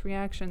adverse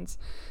reactions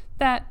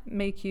that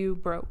make you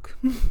broke.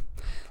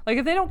 Like,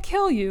 if they don't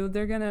kill you,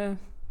 they're going to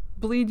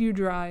bleed you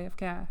dry of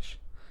cash.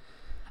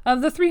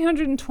 Of the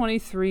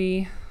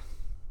 323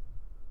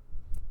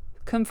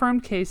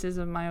 confirmed cases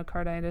of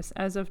myocarditis,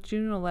 as of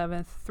June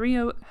 11th,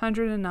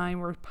 309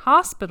 were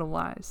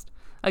hospitalized.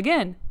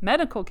 Again,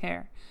 medical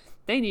care.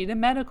 They needed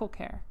medical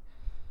care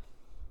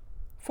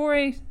for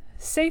a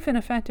safe and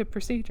effective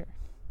procedure.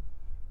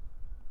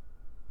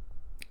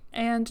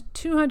 And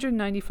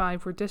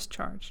 295 were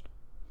discharged.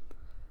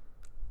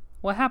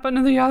 What happened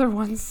to the other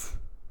ones?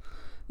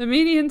 The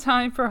median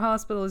time for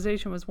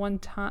hospitalization was one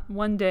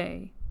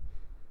day,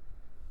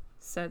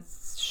 said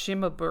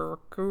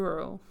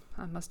Shimabukuro.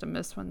 I must have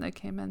missed when they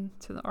came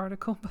into the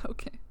article, but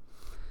okay.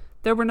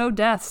 There were no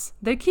deaths.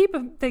 They keep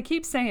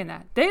saying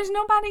that. There's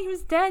nobody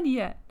who's dead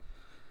yet.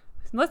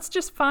 Let's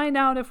just find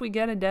out if we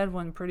get a dead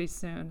one pretty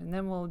soon, and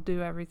then we'll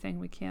do everything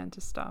we can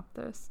to stop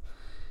this.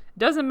 It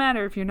doesn't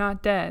matter if you're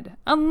not dead,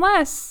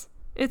 unless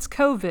it's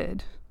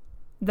COVID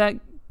that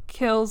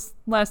kills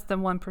less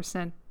than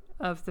 1%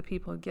 of the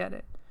people who get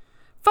it.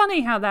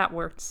 Funny how that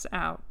works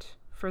out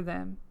for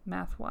them,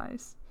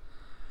 math-wise.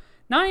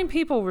 9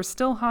 people were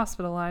still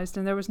hospitalized,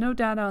 and there was no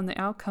data on the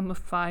outcome of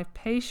 5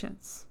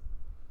 patients.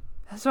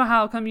 So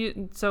how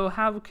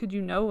could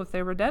you know if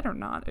they were dead or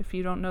not if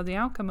you don't know the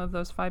outcome of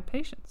those 5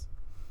 patients?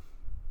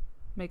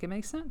 Make it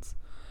make sense.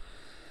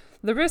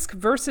 The risk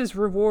versus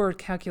reward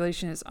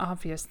calculation is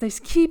obvious. They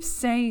keep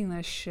saying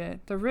this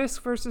shit. The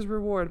risk versus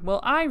reward. Well,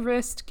 I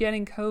risked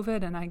getting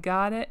COVID and I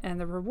got it, and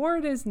the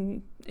reward is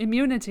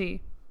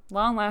immunity,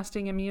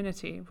 long-lasting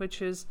immunity,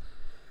 which is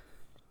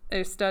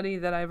a study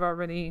that I've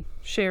already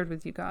shared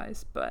with you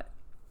guys, but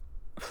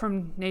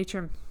from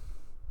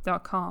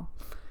nature.com.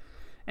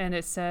 And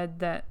it said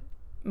that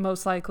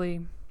most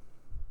likely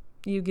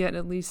you get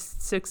at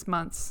least 6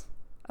 months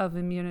of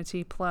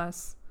immunity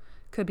plus,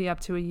 could be up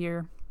to a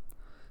year.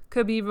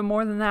 Could be even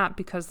more than that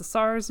because the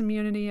SARS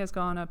immunity has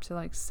gone up to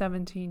like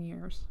 17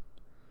 years.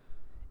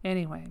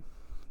 Anyway.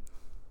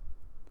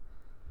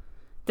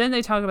 Then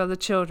they talk about the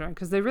children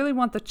because they really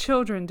want the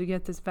children to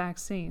get this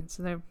vaccine.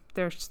 So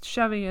they're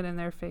shoving it in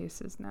their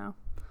faces now.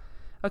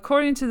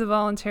 According to the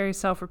voluntary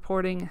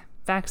self-reporting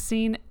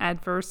vaccine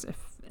adverse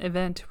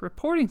event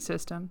reporting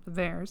system, the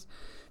VAERS,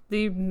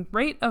 the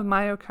rate of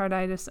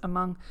myocarditis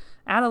among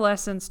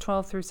adolescents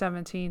 12 through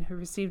 17 who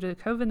received a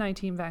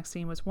COVID-19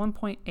 vaccine was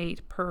 1.8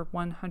 per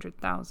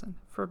 100,000.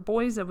 For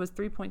boys, it was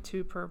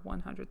 3.2 per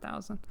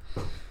 100,000.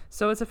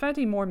 So it's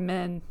affecting more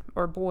men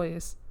or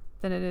boys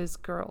than it is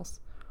girls.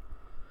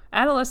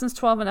 Adolescents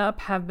 12 and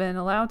up have been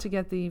allowed to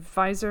get the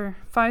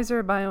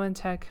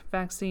Pfizer-BioNTech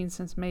vaccine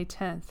since May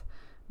 10th.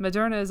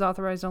 Moderna is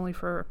authorized only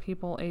for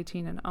people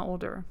 18 and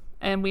older.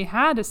 And we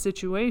had a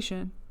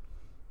situation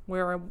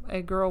where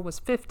a girl was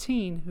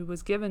 15 who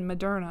was given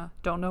Moderna,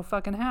 don't know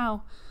fucking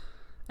how,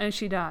 and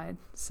she died.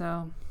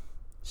 So,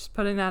 just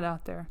putting that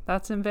out there.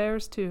 That's in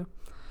VAERS too.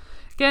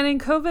 Getting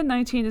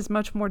COVID-19 is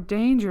much more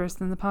dangerous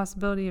than the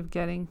possibility of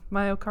getting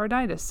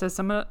myocarditis, says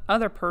some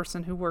other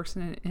person who works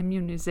in an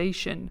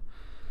immunization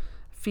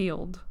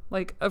field.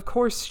 Like, of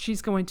course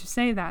she's going to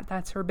say that.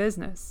 That's her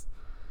business.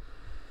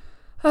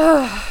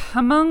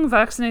 Among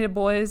vaccinated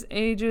boys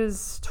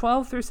ages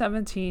 12 through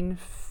 17,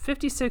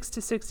 56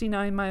 to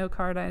 69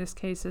 myocarditis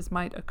cases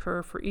might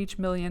occur for each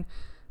million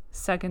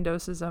second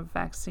doses of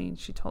vaccine,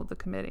 she told the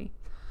committee.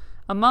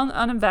 Among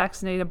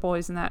unvaccinated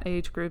boys in that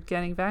age group,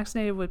 getting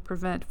vaccinated would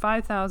prevent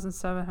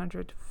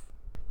 5,700.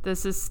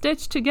 This is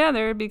stitched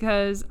together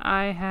because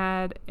I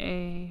had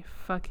a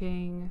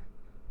fucking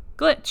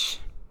glitch.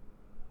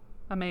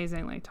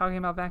 Amazingly, talking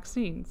about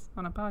vaccines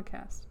on a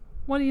podcast.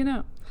 What do you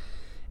know?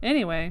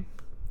 Anyway,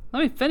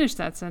 let me finish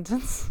that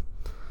sentence.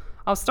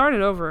 I'll start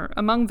it over.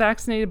 Among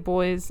vaccinated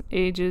boys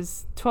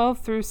ages 12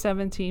 through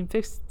 17,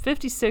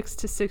 56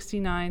 to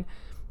 69,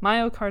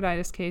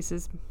 myocarditis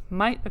cases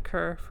might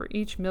occur for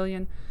each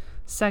million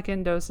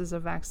second doses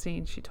of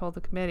vaccine, she told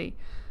the committee.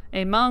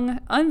 Among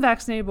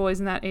unvaccinated boys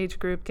in that age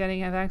group,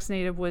 getting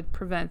vaccinated would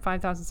prevent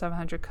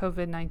 5,700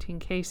 COVID-19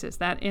 cases.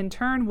 That, in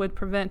turn, would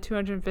prevent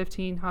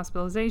 215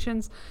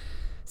 hospitalizations,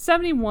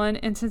 71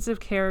 intensive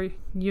care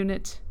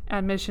unit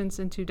admissions,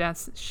 and 2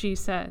 deaths, she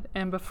said.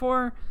 And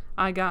before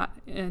I got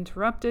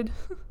interrupted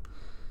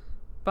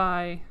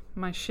by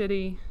my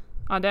shitty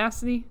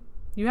Audacity,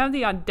 you have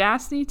the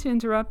audacity to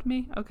interrupt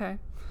me? Okay.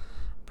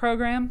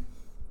 Program.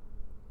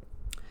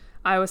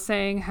 I was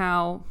saying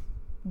how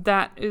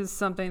that is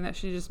something that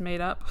she just made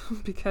up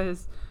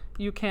because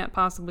you can't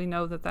possibly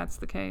know that that's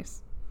the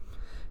case.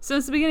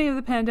 Since the beginning of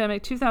the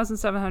pandemic,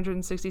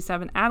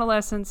 2,767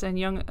 adolescents and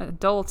young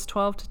adults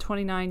 12 to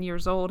 29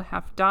 years old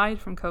have died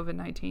from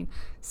COVID-19.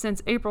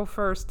 Since April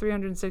 1st,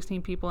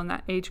 316 people in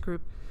that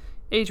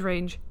age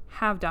range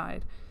have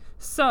died.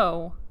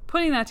 So,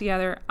 putting that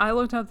together, I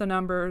looked up the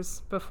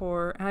numbers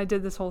before, and I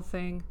did this whole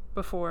thing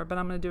before, but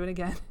I'm going to do it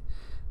again.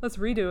 Let's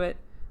redo it.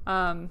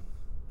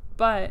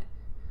 But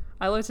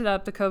I looked it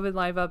up, the COVID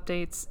live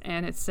updates,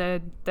 and it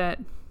said that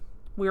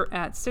we're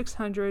at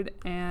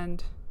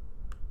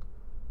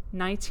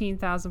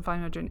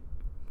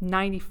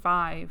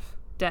 619,595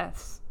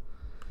 deaths.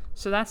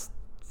 So that's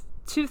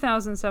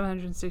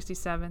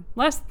 2,767,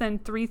 less than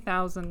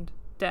 3,000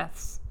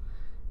 deaths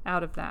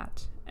out of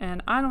that.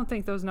 And I don't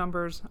think those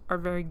numbers are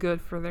very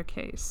good for their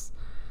case.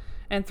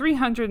 And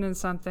 300 and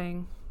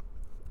something,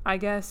 I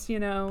guess,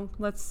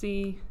 let's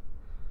see.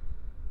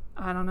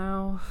 I don't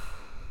know.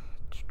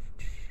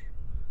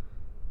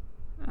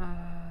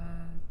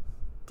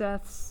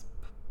 Deaths.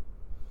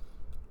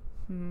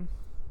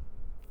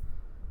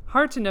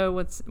 Hard to know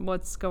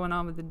what's going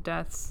on with the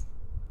deaths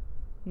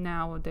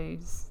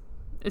nowadays.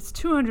 It's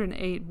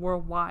 208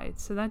 worldwide,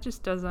 so that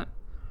just doesn't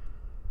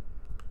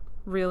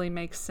really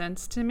make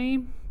sense to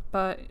me.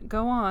 But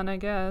go on, I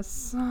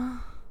guess.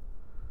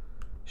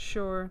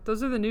 Sure.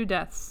 Those are the new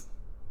deaths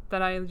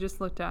that I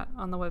just looked at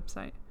on the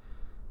website.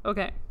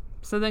 Okay.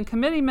 So then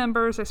committee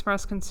members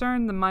expressed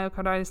concern the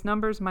myocarditis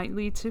numbers might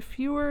lead to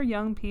fewer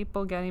young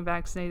people getting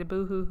vaccinated,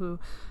 boo-hoo-hoo,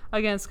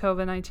 against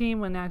COVID-19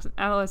 when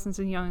adolescents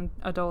and young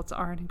adults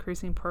are an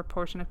increasing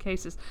proportion of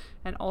cases,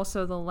 and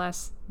also the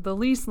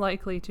least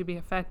likely to be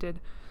affected,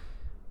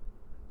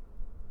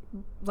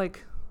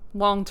 like,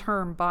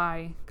 long-term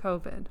by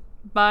COVID.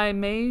 By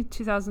May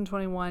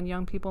 2021,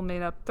 young people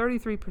made up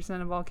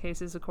 33% of all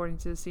cases, according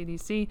to the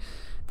CDC.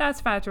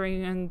 That's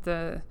factoring in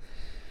the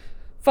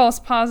false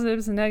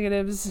positives and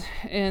negatives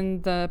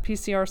in the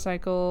PCR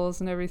cycles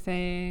and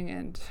everything,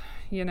 and,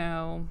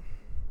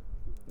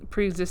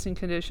 pre-existing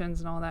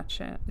conditions and all that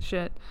shit.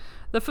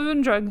 The Food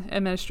and Drug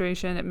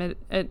Administration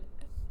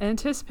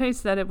anticipates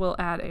that it will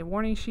add a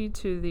warning sheet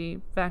to the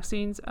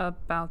vaccines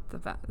about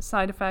the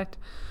side effect,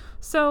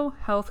 so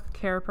health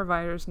care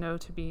providers know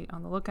to be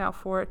on the lookout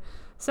for it,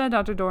 said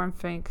Dr. Doran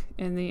Fink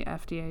in the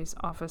FDA's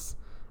Office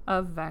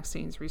of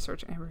Vaccines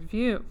Research and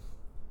Review.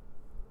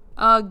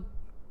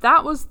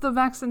 That was the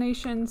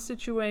vaccination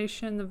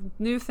situation. The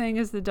new thing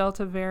is the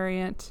Delta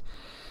variant.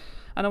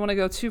 I don't want to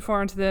go too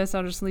far into this.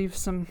 I'll just leave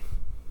some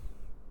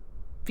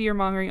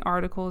fear-mongering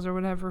articles or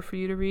whatever for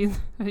you to read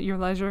at your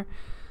leisure.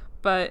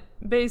 But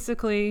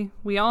basically,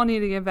 we all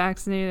need to get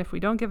vaccinated. If we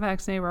don't get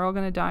vaccinated, we're all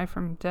going to die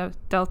from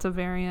Delta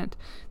variant.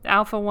 The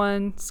Alpha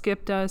one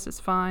skipped us.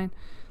 It's fine.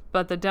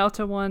 But the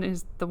Delta one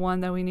is the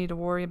one that we need to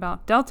worry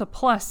about. Delta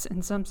plus,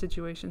 in some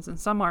situations, in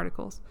some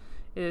articles,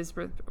 is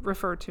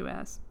referred to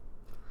as.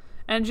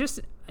 And just,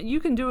 you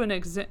can do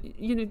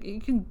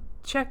you can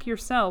check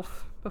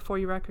yourself before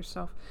you wreck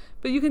yourself.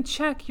 But you can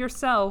check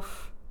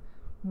yourself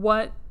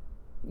what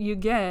you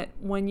get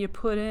when you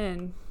put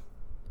in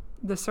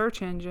the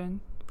search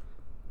engine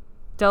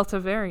Delta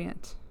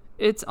variant.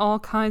 It's all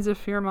kinds of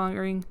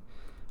fear-mongering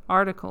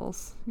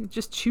articles. You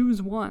just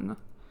choose one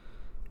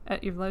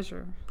at your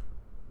leisure.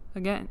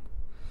 Again.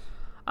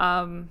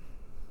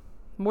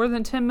 More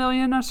than 10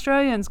 million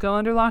Australians go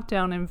under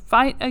lockdown and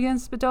fight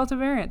against the Delta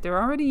variant.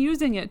 They're already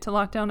using it to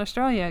lock down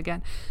Australia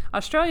again.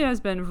 Australia has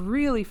been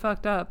really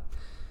fucked up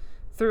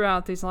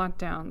throughout these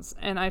lockdowns,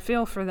 and I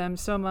feel for them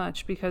so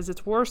much because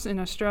it's worse in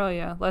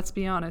Australia, let's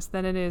be honest,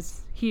 than it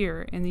is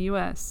here in the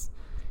US,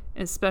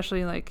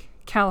 especially like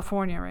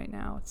California right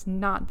now. It's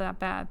not that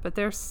bad, but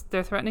they're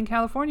threatening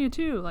California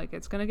too. Like,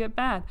 it's going to get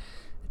bad.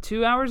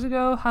 2 hours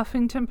ago,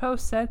 Huffington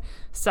Post said,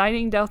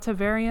 citing Delta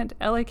variant,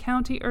 LA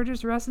County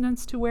urges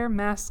residents to wear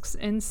masks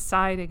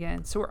inside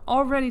again. So we're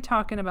already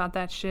talking about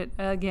that shit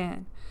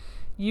again.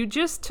 You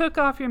just took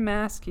off your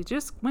mask. You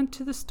just went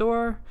to the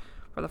store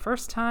for the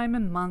first time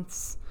in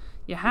months.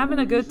 You're having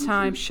a good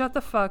time. Shut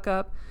the fuck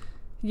up.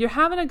 You're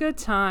having a good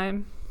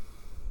time.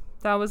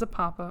 That was a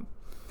pop-up.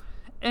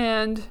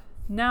 And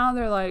now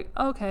they're like,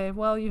 okay,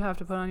 well, you have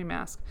to put on your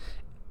mask.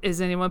 Is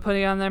anyone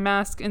putting on their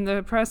mask in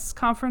the press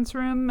conference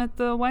room at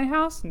the White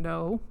House?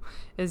 No.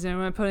 Is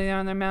anyone putting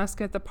on their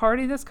mask at the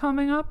party that's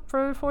coming up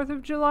for the 4th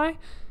of July?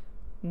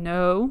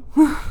 No.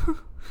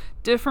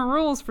 Different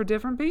rules for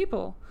different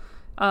people.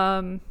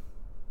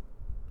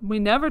 We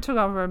never took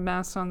off our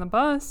masks on the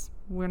bus.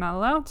 We're not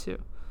allowed to.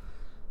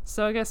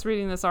 So I guess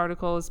reading this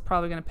article is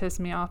probably going to piss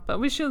me off, but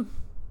we should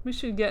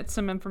get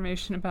some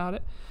information about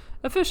it.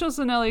 Officials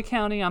in LA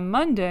County on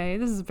Monday,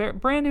 this is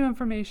brand new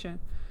information,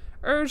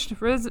 urged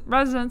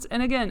residents,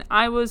 and again,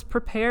 I was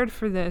prepared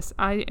for this.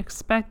 I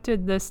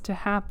expected this to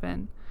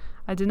happen.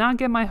 I did not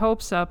get my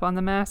hopes up on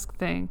the mask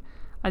thing.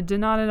 I did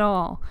not at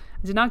all.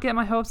 I did not get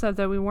my hopes up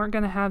that we weren't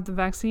going to have the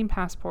vaccine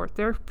passport.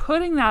 They're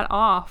putting that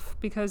off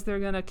because they're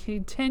going to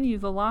continue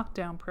the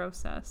lockdown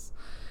process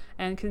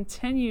and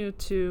continue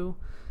to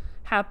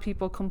have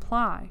people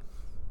comply.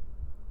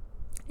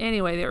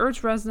 Anyway, they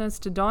urge residents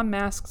to don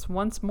masks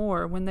once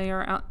more when they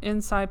are out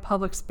inside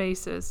public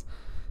spaces,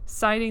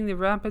 citing the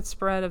rapid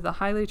spread of the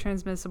highly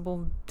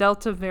transmissible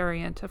Delta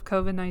variant of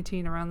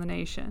COVID-19 around the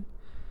nation.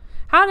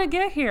 How did it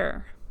get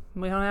here?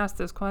 We don't ask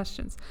those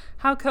questions.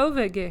 How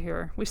COVID get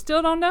here? We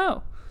still don't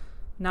know.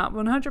 Not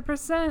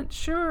 100%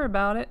 sure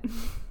about it.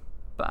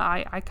 But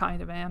I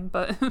kind of am,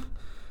 but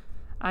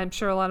I'm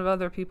sure a lot of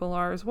other people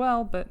are as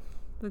well, but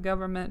the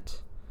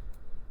government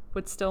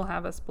would still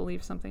have us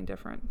believe something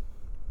different.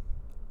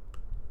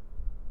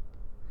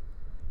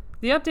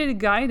 The updated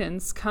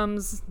guidance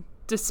comes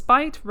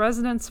despite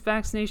residents'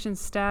 vaccination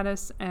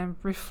status and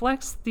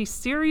reflects the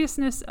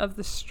seriousness of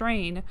the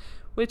strain,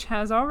 which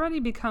has already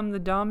become the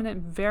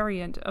dominant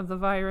variant of the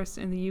virus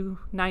in the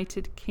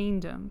United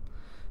Kingdom.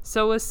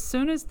 So as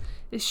soon as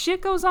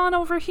shit goes on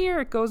over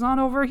here, it goes on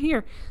over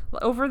here,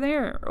 over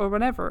there, or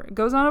whatever. It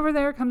goes on over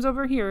there, comes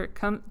over here,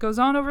 goes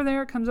on over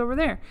there, comes over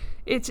there.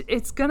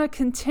 It's going to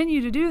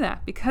continue to do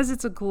that because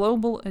it's a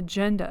global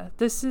agenda.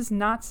 This is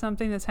not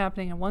something that's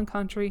happening in one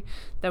country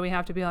that we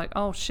have to be like,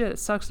 oh shit, it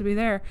sucks to be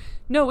there.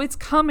 No, it's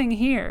coming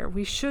here.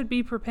 We should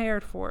be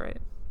prepared for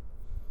it.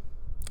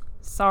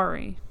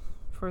 Sorry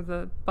for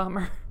the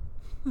bummer.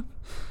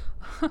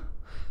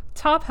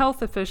 Top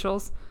health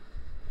officials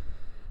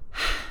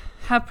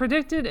have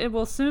predicted it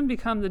will soon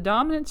become the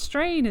dominant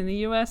strain in the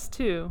U.S.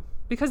 too,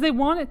 because they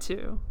want it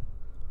to.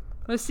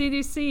 The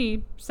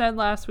CDC said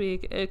last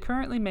week it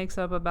currently makes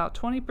up about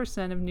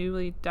 20% of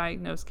newly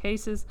diagnosed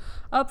cases,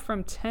 up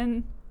from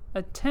 10%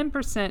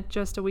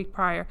 just a week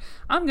prior.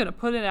 I'm going to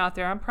put it out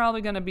there. I'm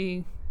probably going to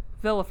be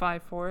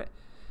vilified for it.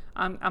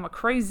 I'm a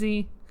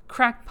crazy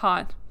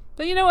crackpot.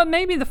 But you know what?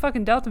 Maybe the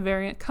fucking Delta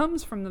variant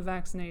comes from the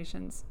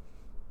vaccinations.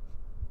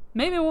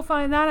 Maybe we'll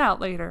find that out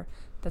later,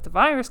 that the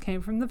virus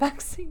came from the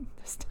vaccine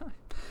this time.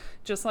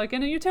 Just like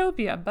in a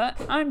utopia. But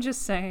I'm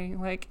just saying,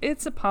 like,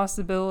 it's a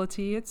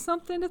possibility. It's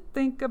something to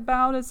think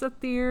about. It's a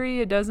theory.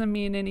 It doesn't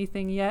mean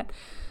anything yet.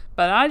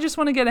 But I just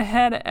want to get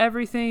ahead of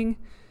everything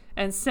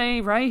and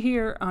say right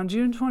here on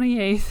June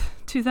 28th,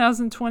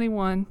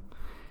 2021,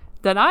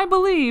 that I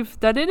believe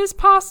that it is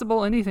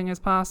possible, anything is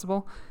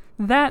possible,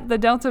 that the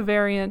Delta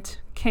variant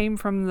came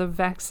from the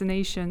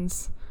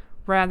vaccinations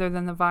rather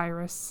than the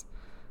virus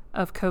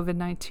of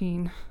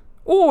COVID-19.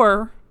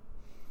 Or,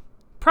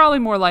 probably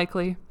more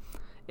likely,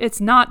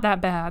 it's not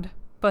that bad,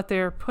 but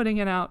they're putting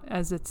it out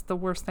as it's the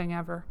worst thing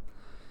ever.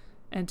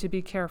 And to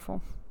be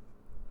careful.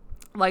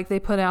 Like they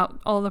put out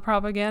all the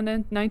propaganda in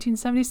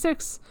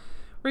 1976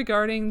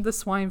 regarding the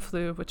swine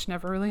flu, which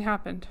never really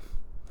happened.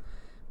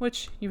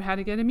 Which you had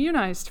to get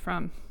immunized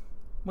from,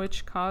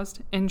 which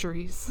caused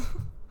injuries.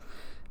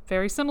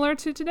 Very similar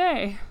to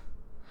today.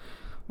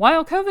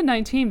 While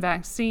COVID-19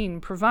 vaccine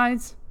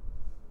provides...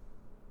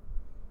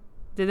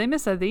 Did they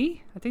miss a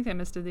 "the"? I think they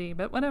missed a "the,"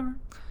 but whatever.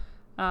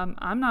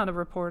 I'm not a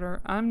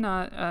reporter. I'm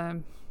not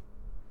a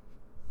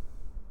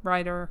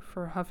writer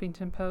for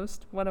Huffington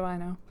Post. What do I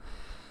know?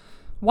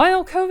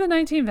 While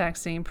COVID-19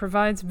 vaccine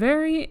provides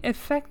very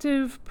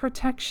effective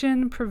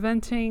protection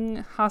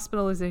preventing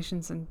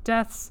hospitalizations and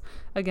deaths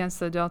against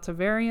the Delta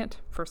variant,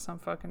 for some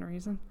fucking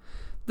reason,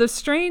 The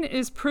strain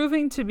is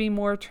proving to be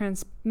more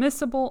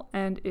transmissible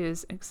and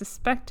is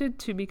expected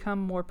to become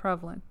more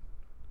prevalent.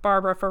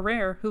 Barbara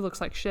Ferrer, who looks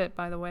like shit,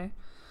 by the way.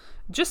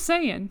 Just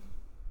saying.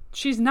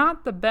 She's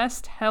not the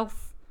best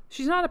health.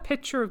 She's not a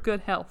picture of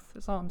good health,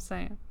 is all I'm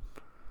saying.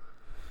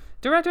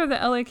 Director of the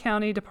LA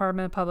County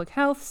Department of Public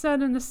Health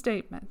said in a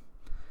statement,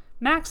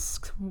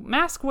 mask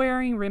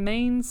wearing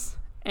remains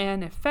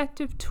an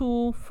effective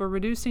tool for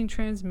reducing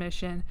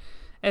transmission,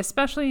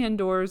 especially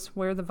indoors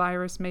where the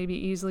virus may be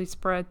easily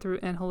spread through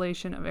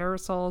inhalation of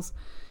aerosols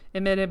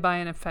emitted by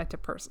an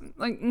infected person.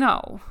 Like,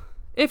 no.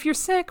 If you're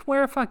sick,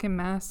 wear a fucking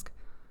mask.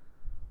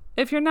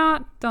 If you're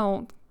not,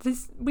 don't.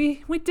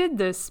 We did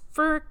this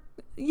for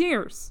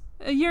years.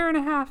 A year and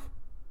a half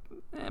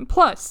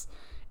plus.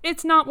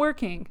 It's not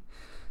working.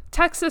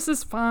 Texas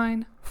is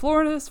fine.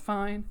 Florida is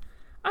fine.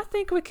 I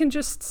think we can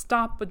just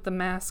stop with the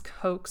mask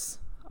hoax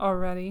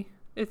already.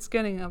 It's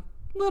getting a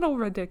little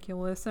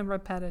ridiculous and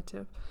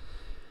repetitive.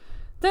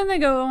 Then they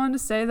go on to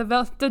say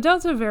the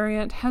Delta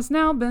variant has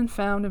now been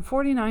found in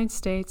 49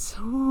 states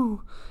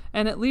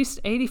and at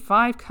least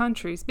 85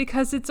 countries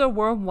because it's a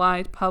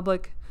worldwide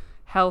public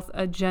health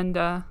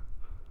agenda.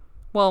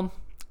 Well,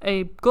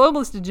 a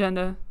globalist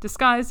agenda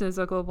disguised as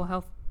a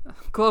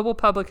global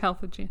public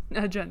health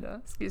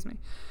agenda.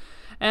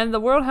 And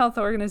the World Health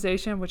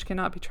Organization, which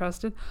cannot be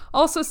trusted,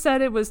 also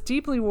said it was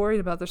deeply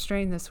worried about the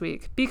strain this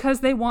week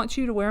because they want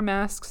you to wear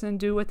masks and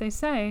do what they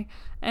say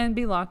and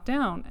be locked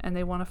down. And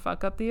they want to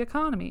fuck up the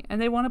economy.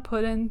 And they want to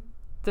put in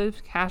the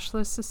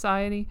cashless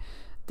society,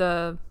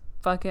 the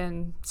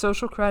fucking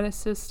social credit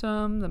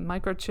system, the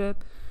microchip,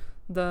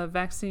 the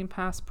vaccine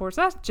passports.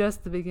 That's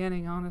just the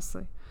beginning,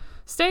 honestly.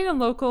 State and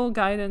local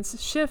guidance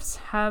shifts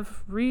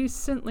have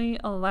recently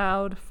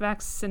allowed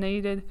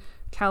vaccinated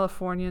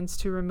Californians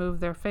to remove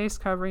their face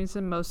coverings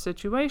in most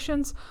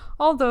situations,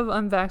 although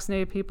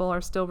unvaccinated people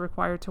are still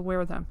required to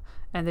wear them,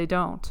 and they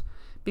don't,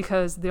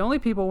 because the only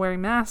people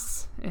wearing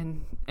masks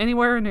in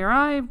anywhere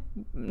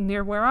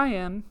near where I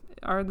am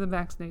are the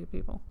vaccinated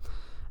people,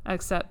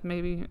 except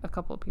maybe a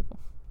couple of people.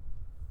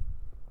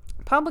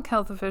 Public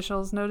health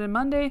officials noted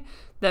Monday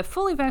that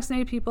fully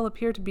vaccinated people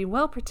appear to be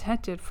well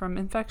protected from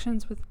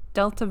infections with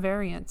Delta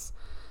variants,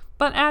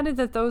 but added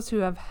that those who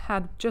have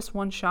had just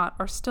one shot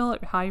are still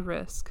at high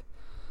risk.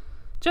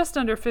 Just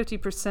under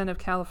 50% of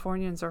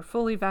Californians are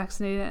fully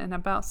vaccinated, and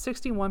about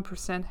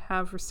 61%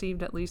 have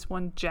received at least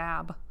one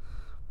jab.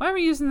 Why are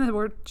we using the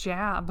word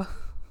jab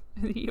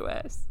in the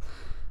U.S.?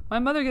 My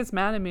mother gets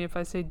mad at me if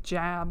I say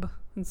jab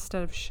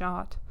instead of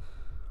shot.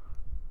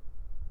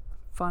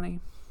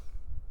 Funny.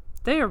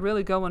 They are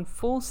really going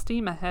full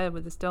steam ahead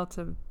with this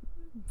Delta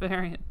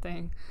variant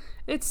thing.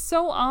 It's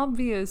so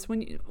obvious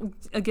when you,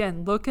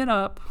 again, look it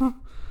up, and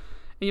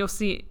you'll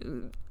see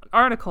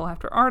article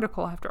after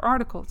article after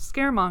article,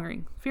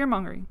 scaremongering,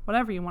 fear-mongering,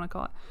 whatever you want to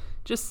call it.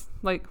 Just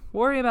like,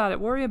 worry about it,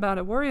 worry about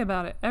it, worry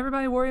about it.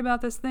 Everybody worry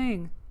about this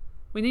thing.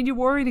 We need you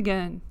worried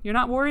again. You're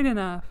not worried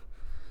enough.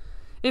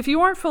 If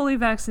you aren't fully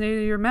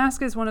vaccinated, your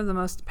mask is one of the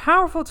most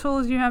powerful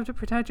tools you have to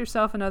protect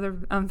yourself and other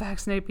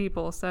unvaccinated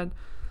people, said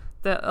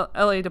the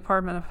LA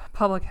Department of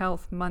Public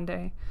Health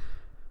Monday.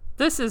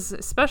 This is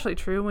especially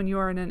true when you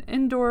are in an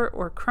indoor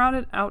or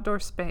crowded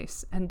outdoor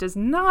space and does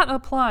not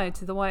apply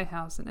to the White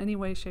House in any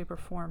way, shape, or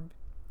form.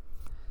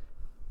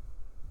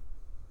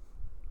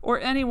 Or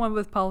anyone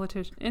with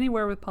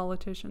anywhere with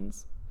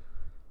politicians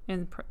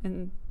in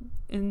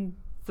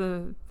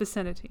the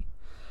vicinity.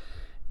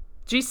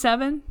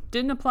 G7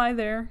 didn't apply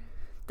there.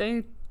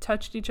 They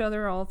touched each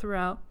other all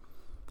throughout.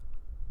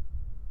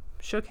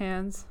 Shook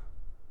hands.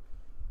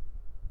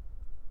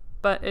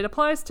 But it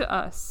applies to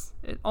us.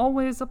 It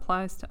always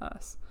applies to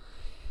us.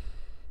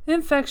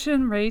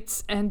 Infection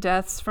rates and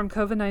deaths from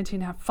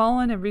COVID-19 have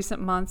fallen in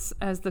recent months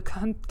as the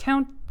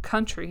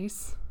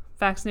country's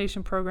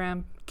vaccination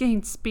program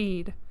gained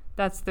speed.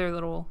 That's their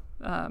little...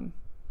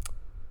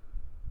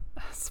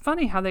 it's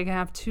funny how they can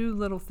have two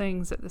little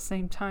things at the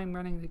same time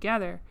running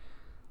together.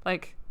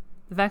 Like,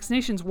 the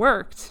vaccinations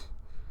worked,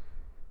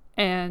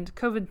 and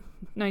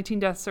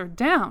COVID-19 deaths are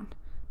down.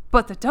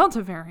 But the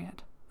Delta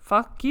variant,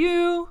 fuck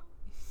you.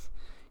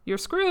 You're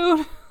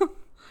screwed.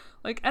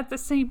 Like, at the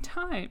same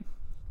time.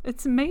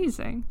 It's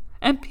amazing.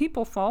 And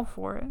people fall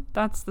for it.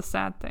 That's the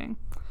sad thing.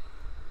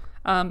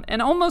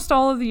 And almost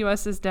all of the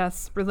U.S.'s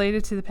deaths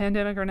related to the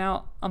pandemic are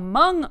now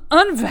among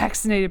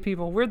unvaccinated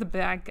people. We're the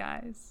bad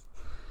guys.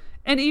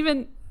 And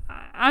even,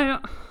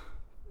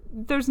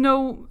 there's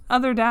no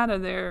other data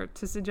there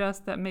to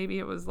suggest that maybe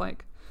it was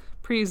like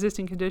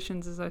pre-existing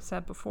conditions, as I've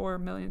said before a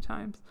million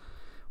times,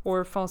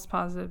 or false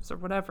positives or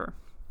whatever.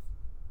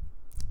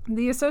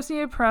 The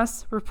Associated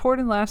Press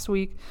reported last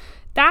week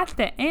that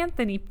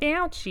Anthony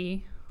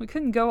Fauci, we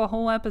couldn't go a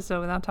whole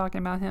episode without talking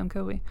about him,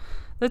 could we?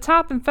 The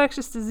top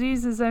infectious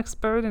diseases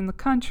expert in the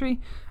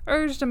country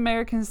urged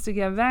Americans to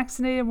get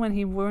vaccinated when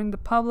he warned the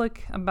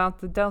public about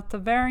the Delta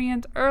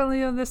variant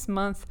earlier this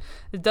month.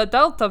 The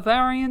Delta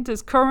variant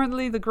is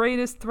currently the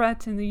greatest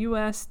threat in the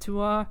U.S. to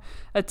our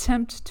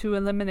attempt to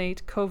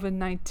eliminate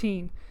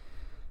COVID-19.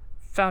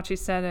 Fauci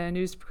said at a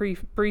news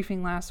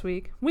briefing last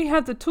week. We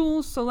have the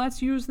tools, so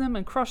let's use them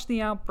and crush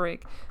the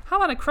outbreak. How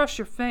about I crush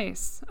your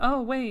face?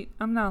 Oh, wait,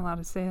 I'm not allowed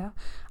to say that.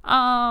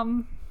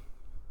 I'll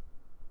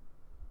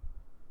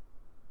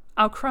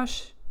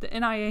crush the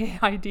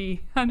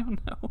NIAID. I don't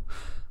know.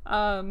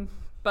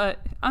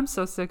 But I'm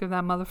so sick of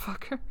that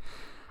motherfucker.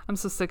 I'm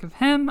so sick of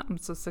him. I'm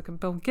so sick of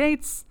Bill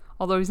Gates,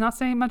 although he's not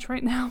saying much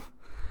right now.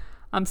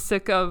 I'm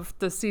sick of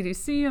the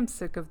CDC. I'm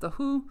sick of the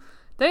WHO.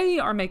 They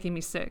are making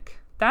me sick.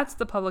 That's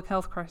the public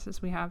health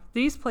crisis we have.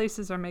 These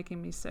places are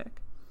making me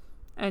sick.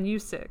 And you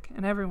sick.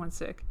 And everyone's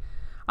sick.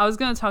 I was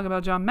going to talk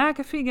about John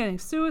McAfee getting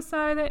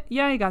suicided.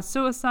 Yeah, he got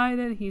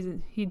suicided.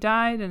 He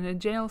died in a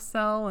jail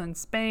cell in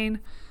Spain,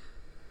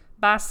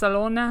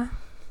 Barcelona.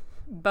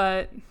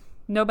 But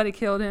nobody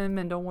killed him,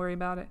 and don't worry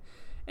about it.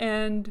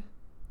 And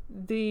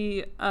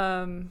the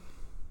I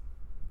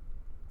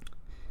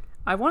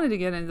wanted to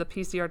get into the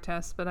PCR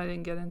test, but I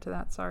didn't get into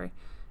that, sorry.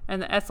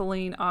 And the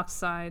ethylene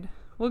oxide.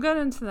 We'll get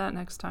into that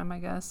next time, I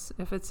guess,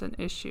 if it's an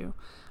issue.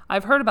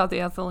 I've heard about the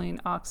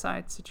ethylene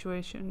oxide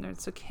situation.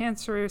 It's a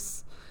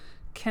cancerous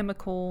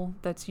chemical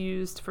that's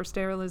used for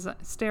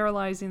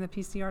sterilizing the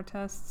PCR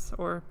tests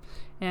or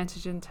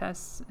antigen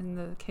tests in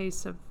the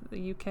case of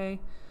the UK.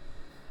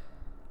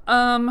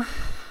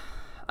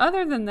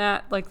 Other than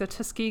that, like the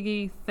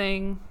Tuskegee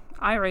thing,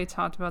 I already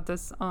talked about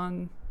this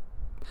on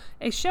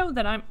a show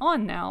that I'm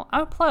on now.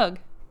 I'll plug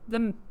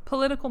the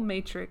Political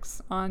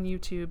Matrix on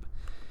YouTube.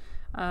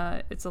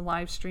 It's a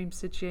live stream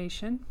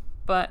situation,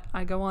 but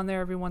I go on there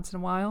every once in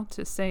a while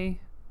to say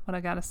what I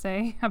gotta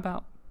say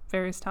about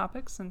various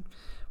topics, and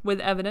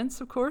with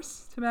evidence, of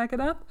course, to back it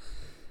up.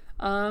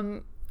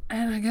 And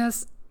I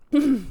guess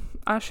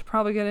I should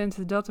probably get into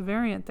the Delta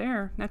variant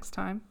there next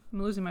time.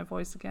 I'm losing my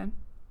voice again.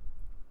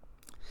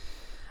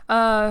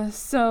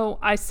 So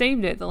I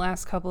saved it the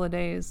last couple of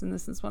days, and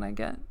this is what I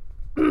get.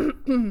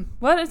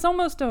 But it's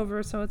almost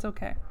over, so it's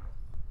okay.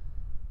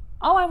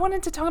 Oh, I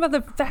wanted to talk about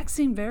the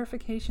vaccine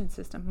verification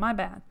system. My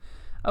bad.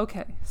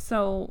 Okay,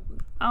 so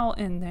I'll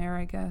end there,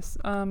 I guess.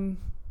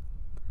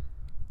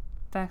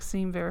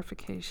 Vaccine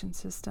verification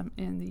system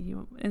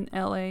in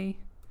LA,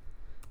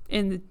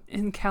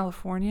 in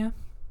California.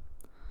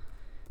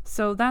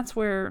 So that's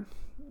where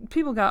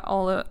people got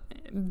all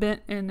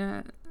bent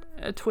in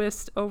a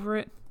twist over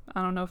it.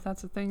 I don't know if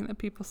that's a thing that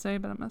people say,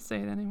 but I'm gonna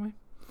say it anyway.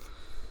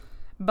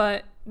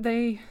 But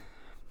their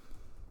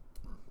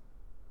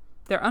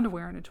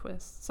underwear in a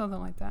twist, something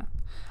like that.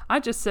 I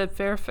just said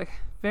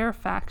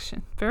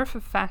verifaction.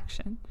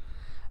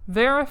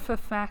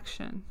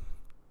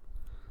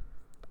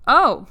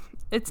 Oh,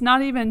 it's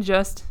not even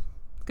just,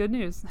 good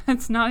news,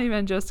 it's not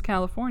even just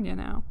California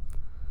now.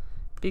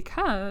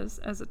 Because,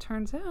 as it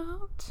turns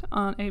out,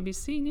 on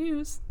ABC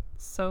News,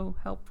 so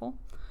helpful,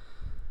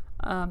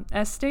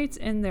 as states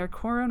in their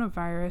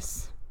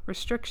coronavirus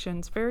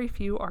restrictions, very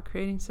few are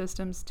creating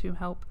systems to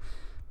help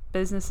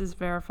businesses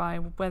verify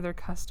whether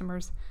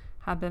customers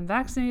have been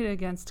vaccinated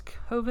against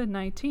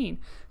COVID-19.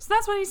 So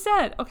that's what he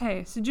said.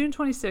 Okay, so June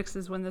 26th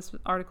is when this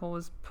article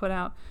was put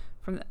out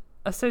from the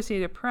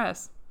Associated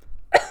Press.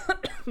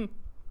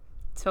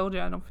 Told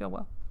you I don't feel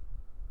well.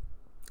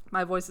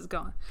 My voice is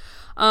gone.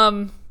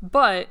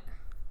 But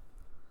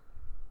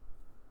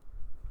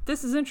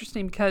this is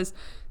interesting because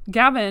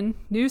Gavin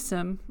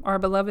Newsom, our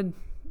beloved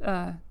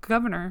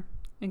governor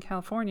in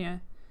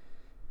California,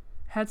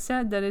 had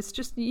said that it's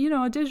just,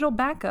 a digital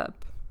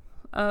backup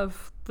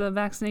of the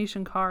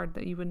vaccination card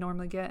that you would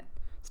normally get.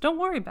 So don't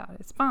worry about it.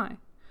 It's fine.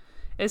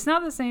 It's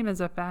not the same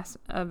as a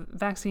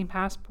vaccine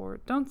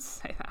passport. Don't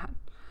say that.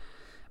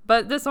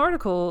 But this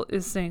article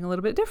is saying a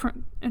little bit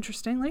different,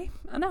 interestingly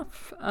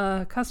enough.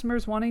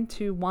 Customers wanting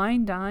to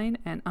wine, dine,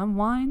 and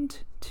unwind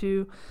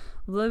to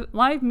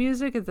live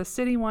music at the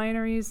city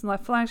wineries,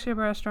 flagship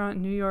restaurant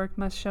in New York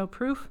must show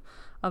proof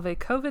of a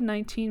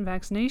COVID-19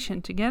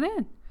 vaccination to get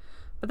in.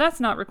 But that's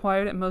not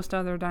required at most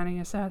other dining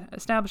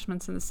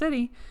establishments in the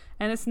city,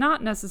 and it's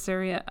not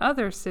necessary at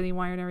other city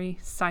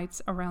winery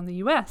sites around the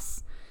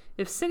U.S.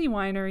 If City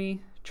Winery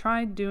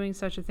tried doing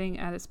such a thing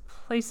at its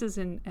places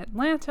in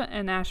Atlanta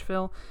and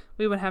Nashville,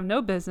 we would have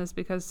no business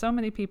because so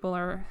many people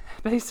are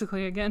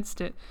basically against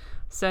it,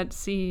 said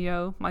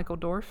CEO Michael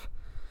Dorf.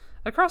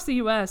 Across the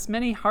U.S.,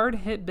 many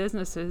hard-hit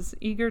businesses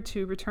eager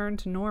to return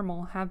to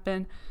normal have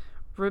been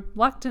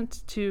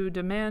reluctant to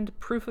demand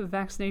proof of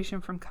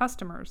vaccination from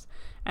customers,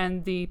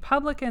 and the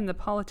public and the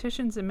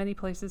politicians in many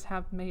places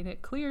have made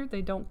it clear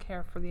they don't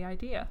care for the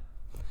idea.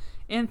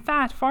 In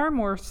fact, far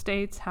more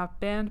states have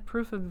banned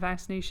proof of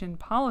vaccination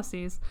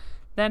policies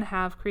than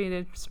have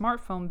created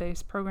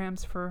smartphone-based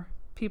programs for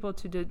people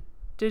to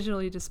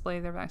digitally display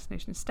their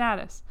vaccination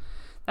status.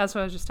 That's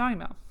what I was just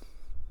talking about.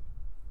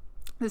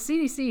 The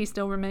CDC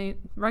still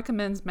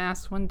recommends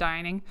masks when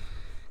dining.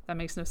 That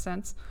makes no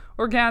sense.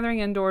 Or gathering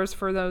indoors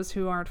for those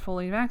who aren't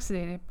fully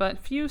vaccinated. But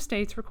few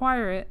states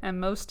require it, and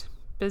most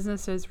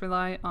businesses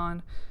rely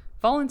on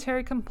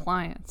voluntary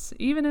compliance,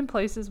 even in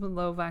places with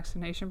low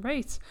vaccination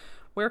rates,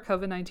 where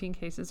COVID-19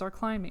 cases are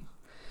climbing.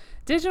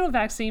 Digital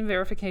vaccine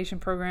verification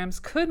programs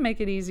could make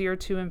it easier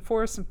to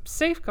enforce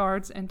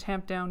safeguards and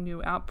tamp down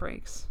new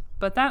outbreaks.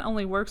 But that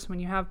only works when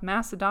you have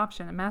mass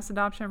adoption, and mass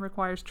adoption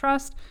requires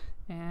trust,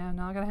 and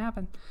not going to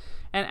happen.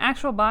 And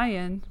actual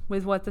buy-in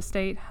with what the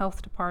state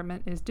health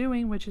department is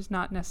doing, which is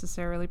not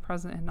necessarily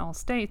present in all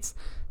states,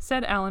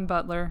 said Alan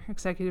Butler,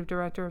 executive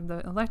director of the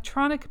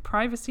Electronic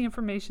Privacy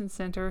Information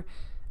Center,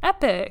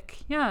 EPIC,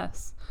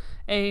 yes,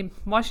 a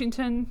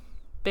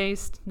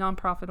Washington-based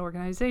nonprofit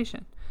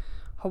organization.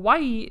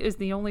 Hawaii is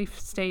the only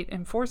state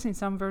enforcing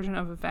some version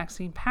of a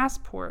vaccine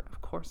passport.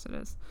 Of course it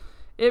is.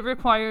 It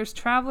requires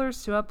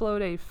travelers to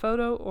upload a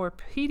photo or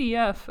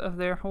PDF of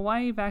their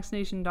Hawaii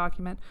vaccination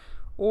document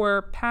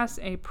or pass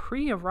a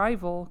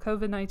pre-arrival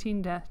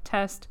COVID-19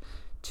 test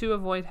to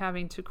avoid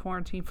having to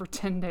quarantine for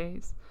 10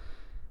 days.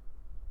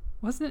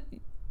 Wasn't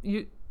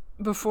it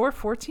before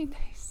 14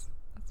 days?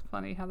 That's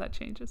funny how that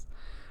changes.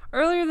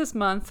 Earlier this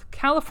month,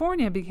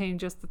 California became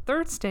just the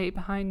third state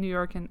behind New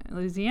York and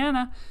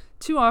Louisiana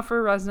to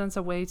offer residents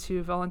a way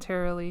to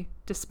voluntarily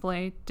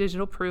display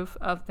digital proof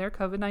of their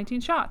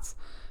COVID-19 shots.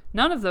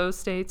 None of those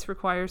states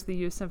requires the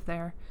use of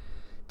their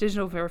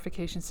digital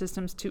verification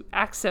systems to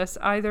access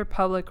either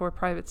public or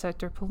private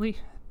sector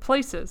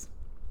places.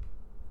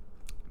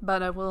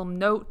 But I will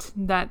note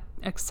that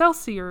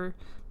Excelsior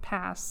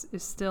Pass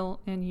is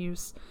still in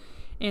use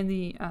in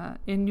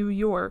New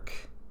York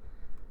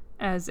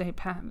as a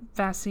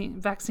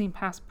vaccine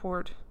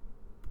passport.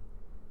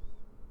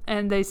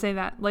 And they say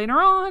that later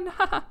on,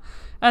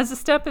 as a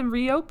step in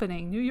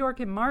reopening. New York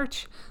in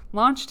March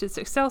launched its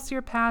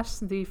Excelsior Pass,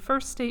 the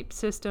first state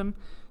system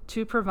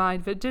to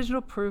provide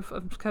digital proof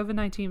of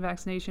COVID-19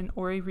 vaccination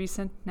or a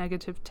recent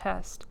negative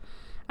test.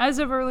 As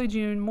of early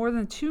June, more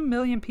than 2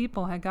 million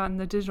people had gotten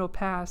the digital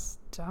pass.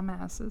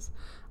 Dumbasses.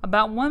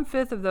 About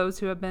 1/5 of those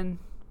who have been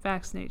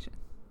vaccinated.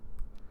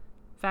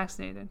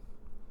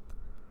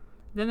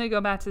 Then they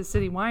go back to the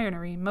city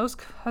winery. Most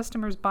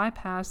customers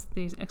bypass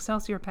the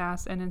Excelsior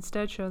Pass and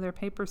instead show their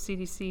paper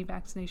CDC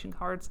vaccination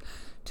cards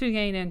to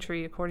gain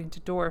entry, according to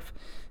Dorff,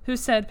 who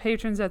said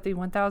patrons at the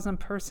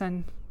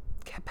 1,000-person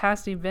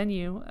capacity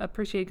venue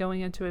appreciate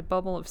going into a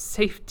bubble of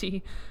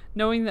safety,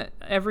 knowing that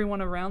everyone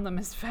around them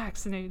is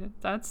vaccinated.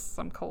 That's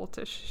some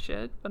cultish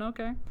shit, but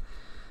okay.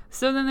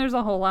 So then there's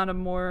a whole lot of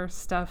more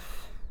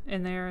stuff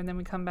in there, and then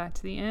we come back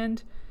to the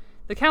end.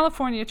 The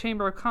California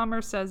Chamber of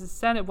Commerce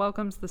said it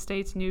welcomes the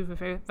state's new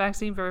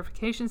vaccine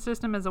verification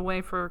system as a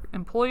way for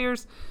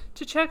employers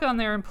to check on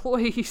their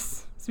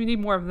employees. So we need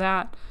more of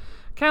that.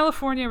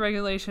 California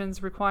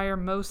regulations require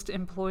most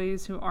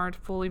employees who aren't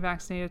fully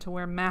vaccinated to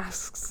wear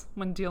masks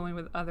when dealing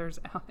with others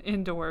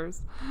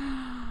indoors.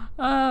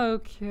 Oh,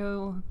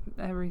 kill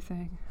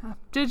everything.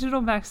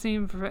 Digital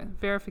vaccine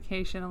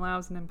verification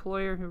allows an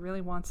employer who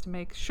really wants to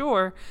make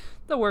sure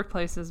the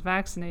workplace is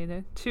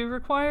vaccinated to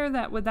require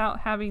that without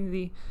having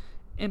the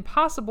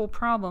impossible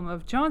problem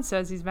of John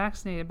says he's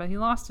vaccinated, but he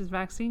lost his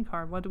vaccine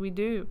card. What do we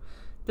do?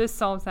 This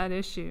solves that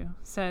issue,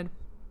 said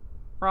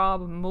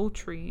Rob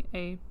Moultrie,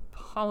 a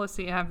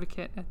policy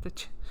advocate at the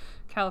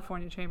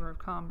California Chamber of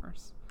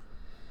Commerce.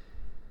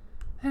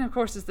 And of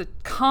course, it's the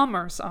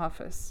Commerce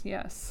Office,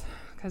 yes,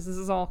 because this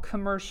is all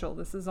commercial.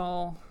 This is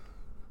all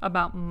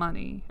about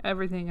money.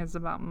 Everything is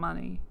about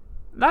money.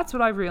 That's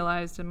what I've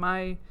realized in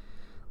my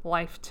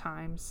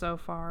lifetime so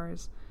far,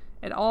 is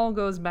it all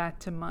goes back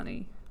to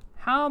money.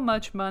 How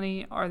much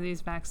money are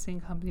these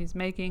vaccine companies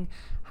making?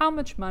 How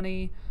much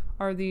money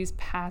are these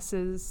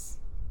passes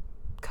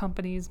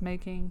companies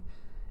making?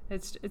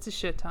 It's a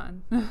shit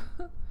ton.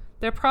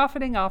 They're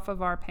profiting off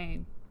of our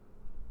pain.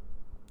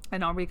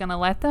 And are we going to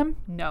let them?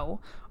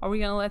 No. Are we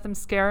going to let them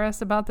scare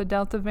us about the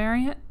Delta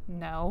variant?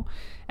 No.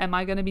 Am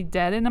I going to be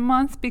dead in a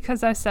month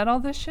because I said all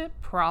this shit?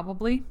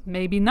 Probably.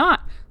 Maybe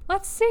not.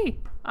 Let's see.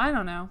 I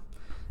don't know.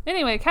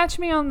 Anyway, catch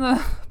me on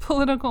the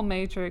Political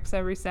Matrix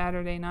every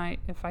Saturday night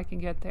if I can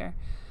get there.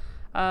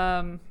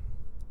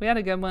 We had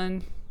a good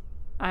one.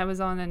 I was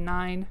on a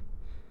 9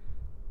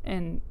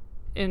 in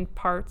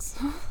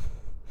parts.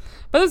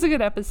 But it was a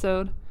good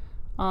episode.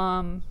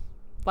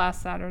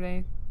 Last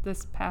Saturday,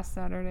 this past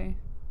Saturday.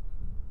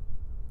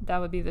 That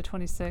would be the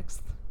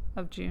 26th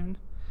of June.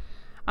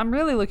 I'm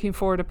really looking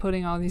forward to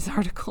putting all these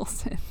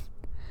articles in,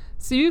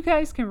 so you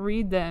guys can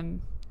read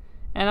them.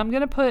 And I'm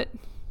going to put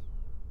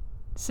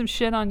some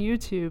shit on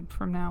YouTube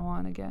from now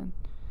on again.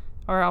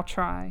 Or I'll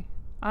try.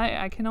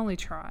 I can only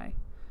try.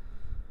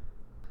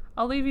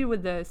 I'll leave you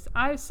with this.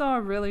 I saw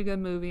a really good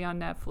movie on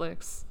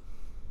Netflix.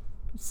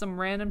 Some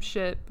random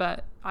shit,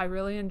 but I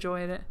really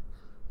enjoyed it.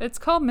 It's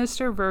called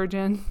Mr.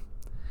 Virgin.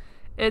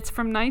 It's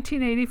from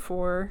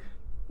 1984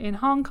 in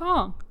Hong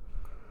Kong.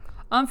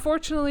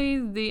 Unfortunately,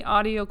 the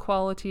audio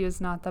quality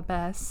is not the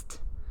best.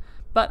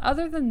 But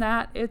other than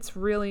that, it's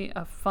really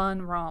a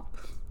fun romp.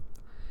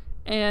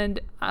 And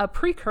a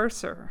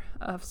precursor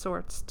of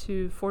sorts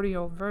to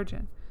 40-Year-Old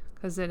Virgin,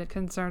 because it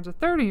concerns a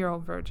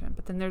 30-year-old virgin.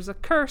 But then there's a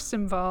curse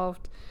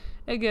involved.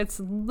 It gets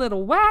a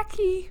little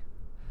wacky.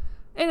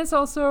 And it's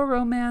also a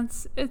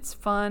romance. It's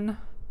fun.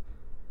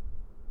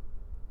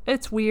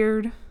 It's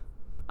weird.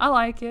 I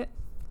like it.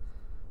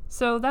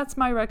 So that's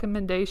my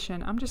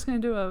recommendation. I'm just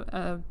going to do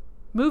a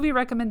movie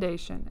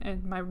recommendation.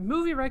 And my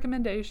movie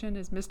recommendation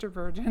is Mr.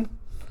 Virgin.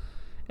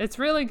 It's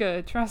really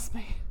good. Trust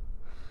me.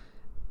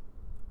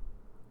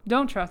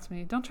 Don't trust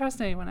me. Don't trust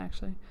anyone,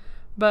 actually.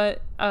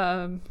 But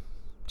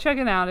check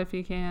it out if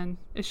you can.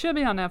 It should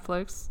be on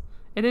Netflix.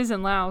 It is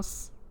in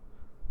Laos,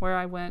 where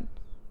I went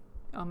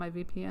on my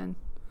VPN.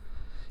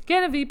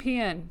 Get a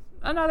VPN.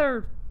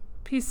 Another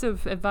piece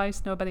of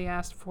advice nobody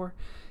asked for.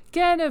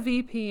 Get a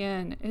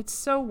VPN. It's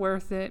so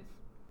worth it.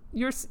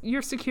 Your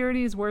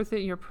security is worth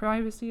it. Your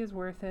privacy is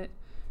worth it.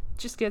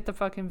 Just get the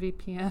fucking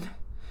VPN.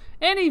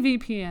 Any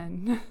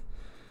VPN.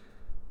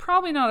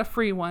 Probably not a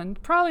free one.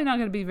 Probably not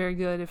going to be very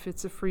good if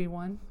it's a free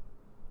one.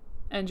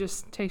 And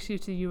just takes you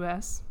to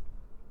US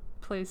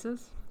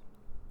places.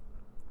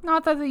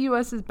 Not that the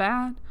US is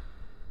bad.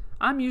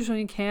 I'm usually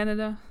in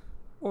Canada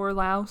or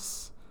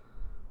Laos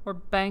or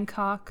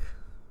Bangkok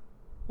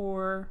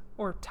or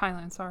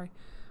Thailand, sorry.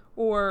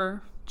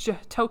 Or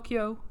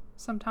Tokyo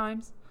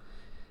sometimes.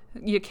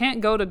 You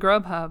can't go to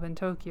Grubhub in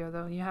Tokyo,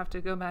 though. You have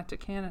to go back to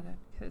Canada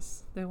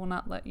because they will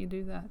not let you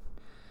do that.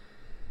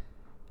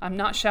 I'm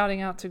not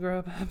shouting out to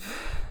Grubhub.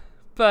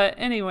 But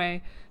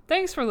anyway,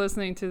 thanks for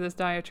listening to this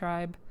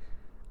diatribe.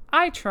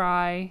 I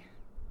try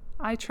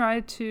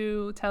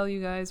to tell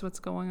you guys what's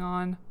going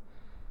on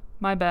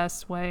my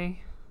best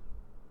way.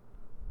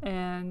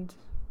 And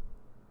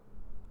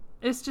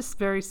it's just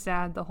very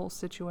sad, the whole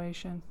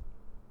situation.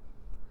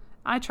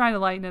 I try to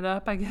lighten it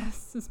up, I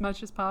guess, as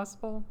much as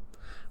possible.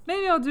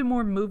 Maybe I'll do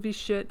more movie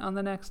shit on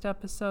the next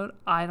episode.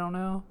 I don't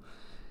know.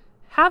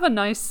 Have a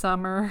nice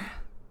summer.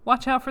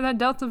 Watch out for that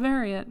Delta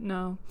variant.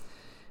 No.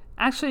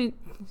 Actually,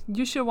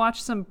 you should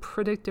watch some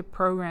predictive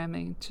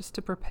programming just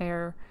to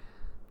prepare.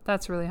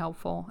 That's really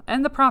helpful.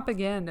 And the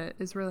propaganda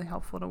is really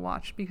helpful to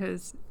watch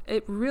because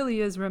it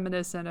really is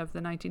reminiscent of the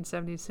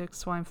 1976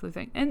 swine flu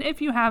thing. And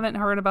if you haven't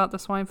heard about the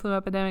swine flu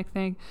epidemic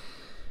thing,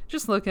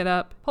 just look it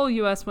up. Whole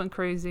U.S. went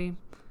crazy.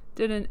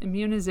 Did an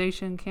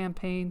immunization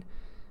campaign.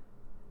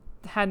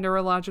 Had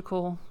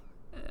neurological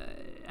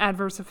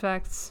adverse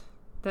effects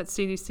that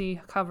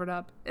CDC covered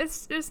up.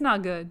 It's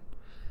not good.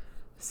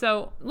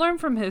 So learn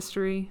from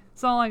history.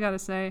 That's all I gotta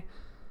say.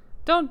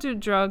 Don't do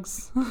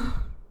drugs.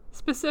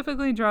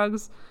 Specifically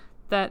drugs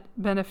that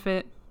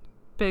benefit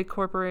big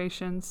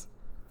corporations.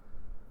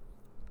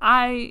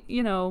 I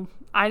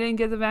didn't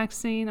get the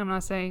vaccine. I'm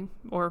not saying,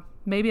 or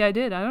maybe I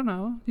did. I don't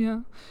know.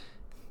 Yeah.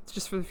 It's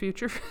just for the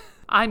future.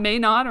 I may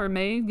not or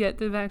may get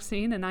the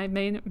vaccine, and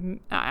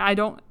I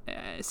don't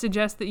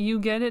suggest that you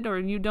get it or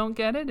you don't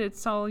get it.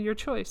 It's all your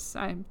choice.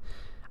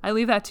 I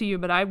leave that to you,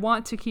 but I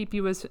want to keep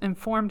you as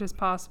informed as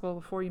possible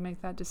before you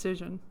make that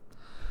decision.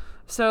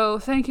 So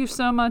thank you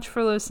so much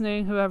for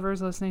listening,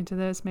 whoever's listening to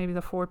this, maybe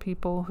the 4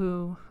 people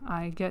who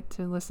I get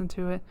to listen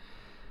to it.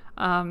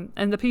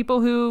 And the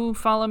people who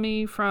follow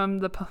me from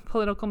the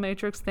political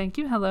matrix, thank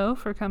you. Hello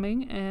for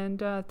coming, and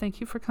thank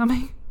you for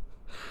coming.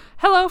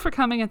 Hello for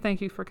coming, and thank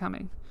you for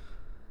coming.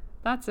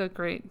 That's a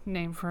great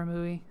name for a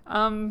movie.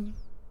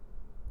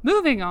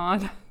 Moving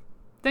on.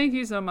 Thank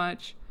you so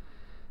much.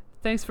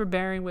 Thanks for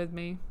bearing with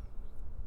me.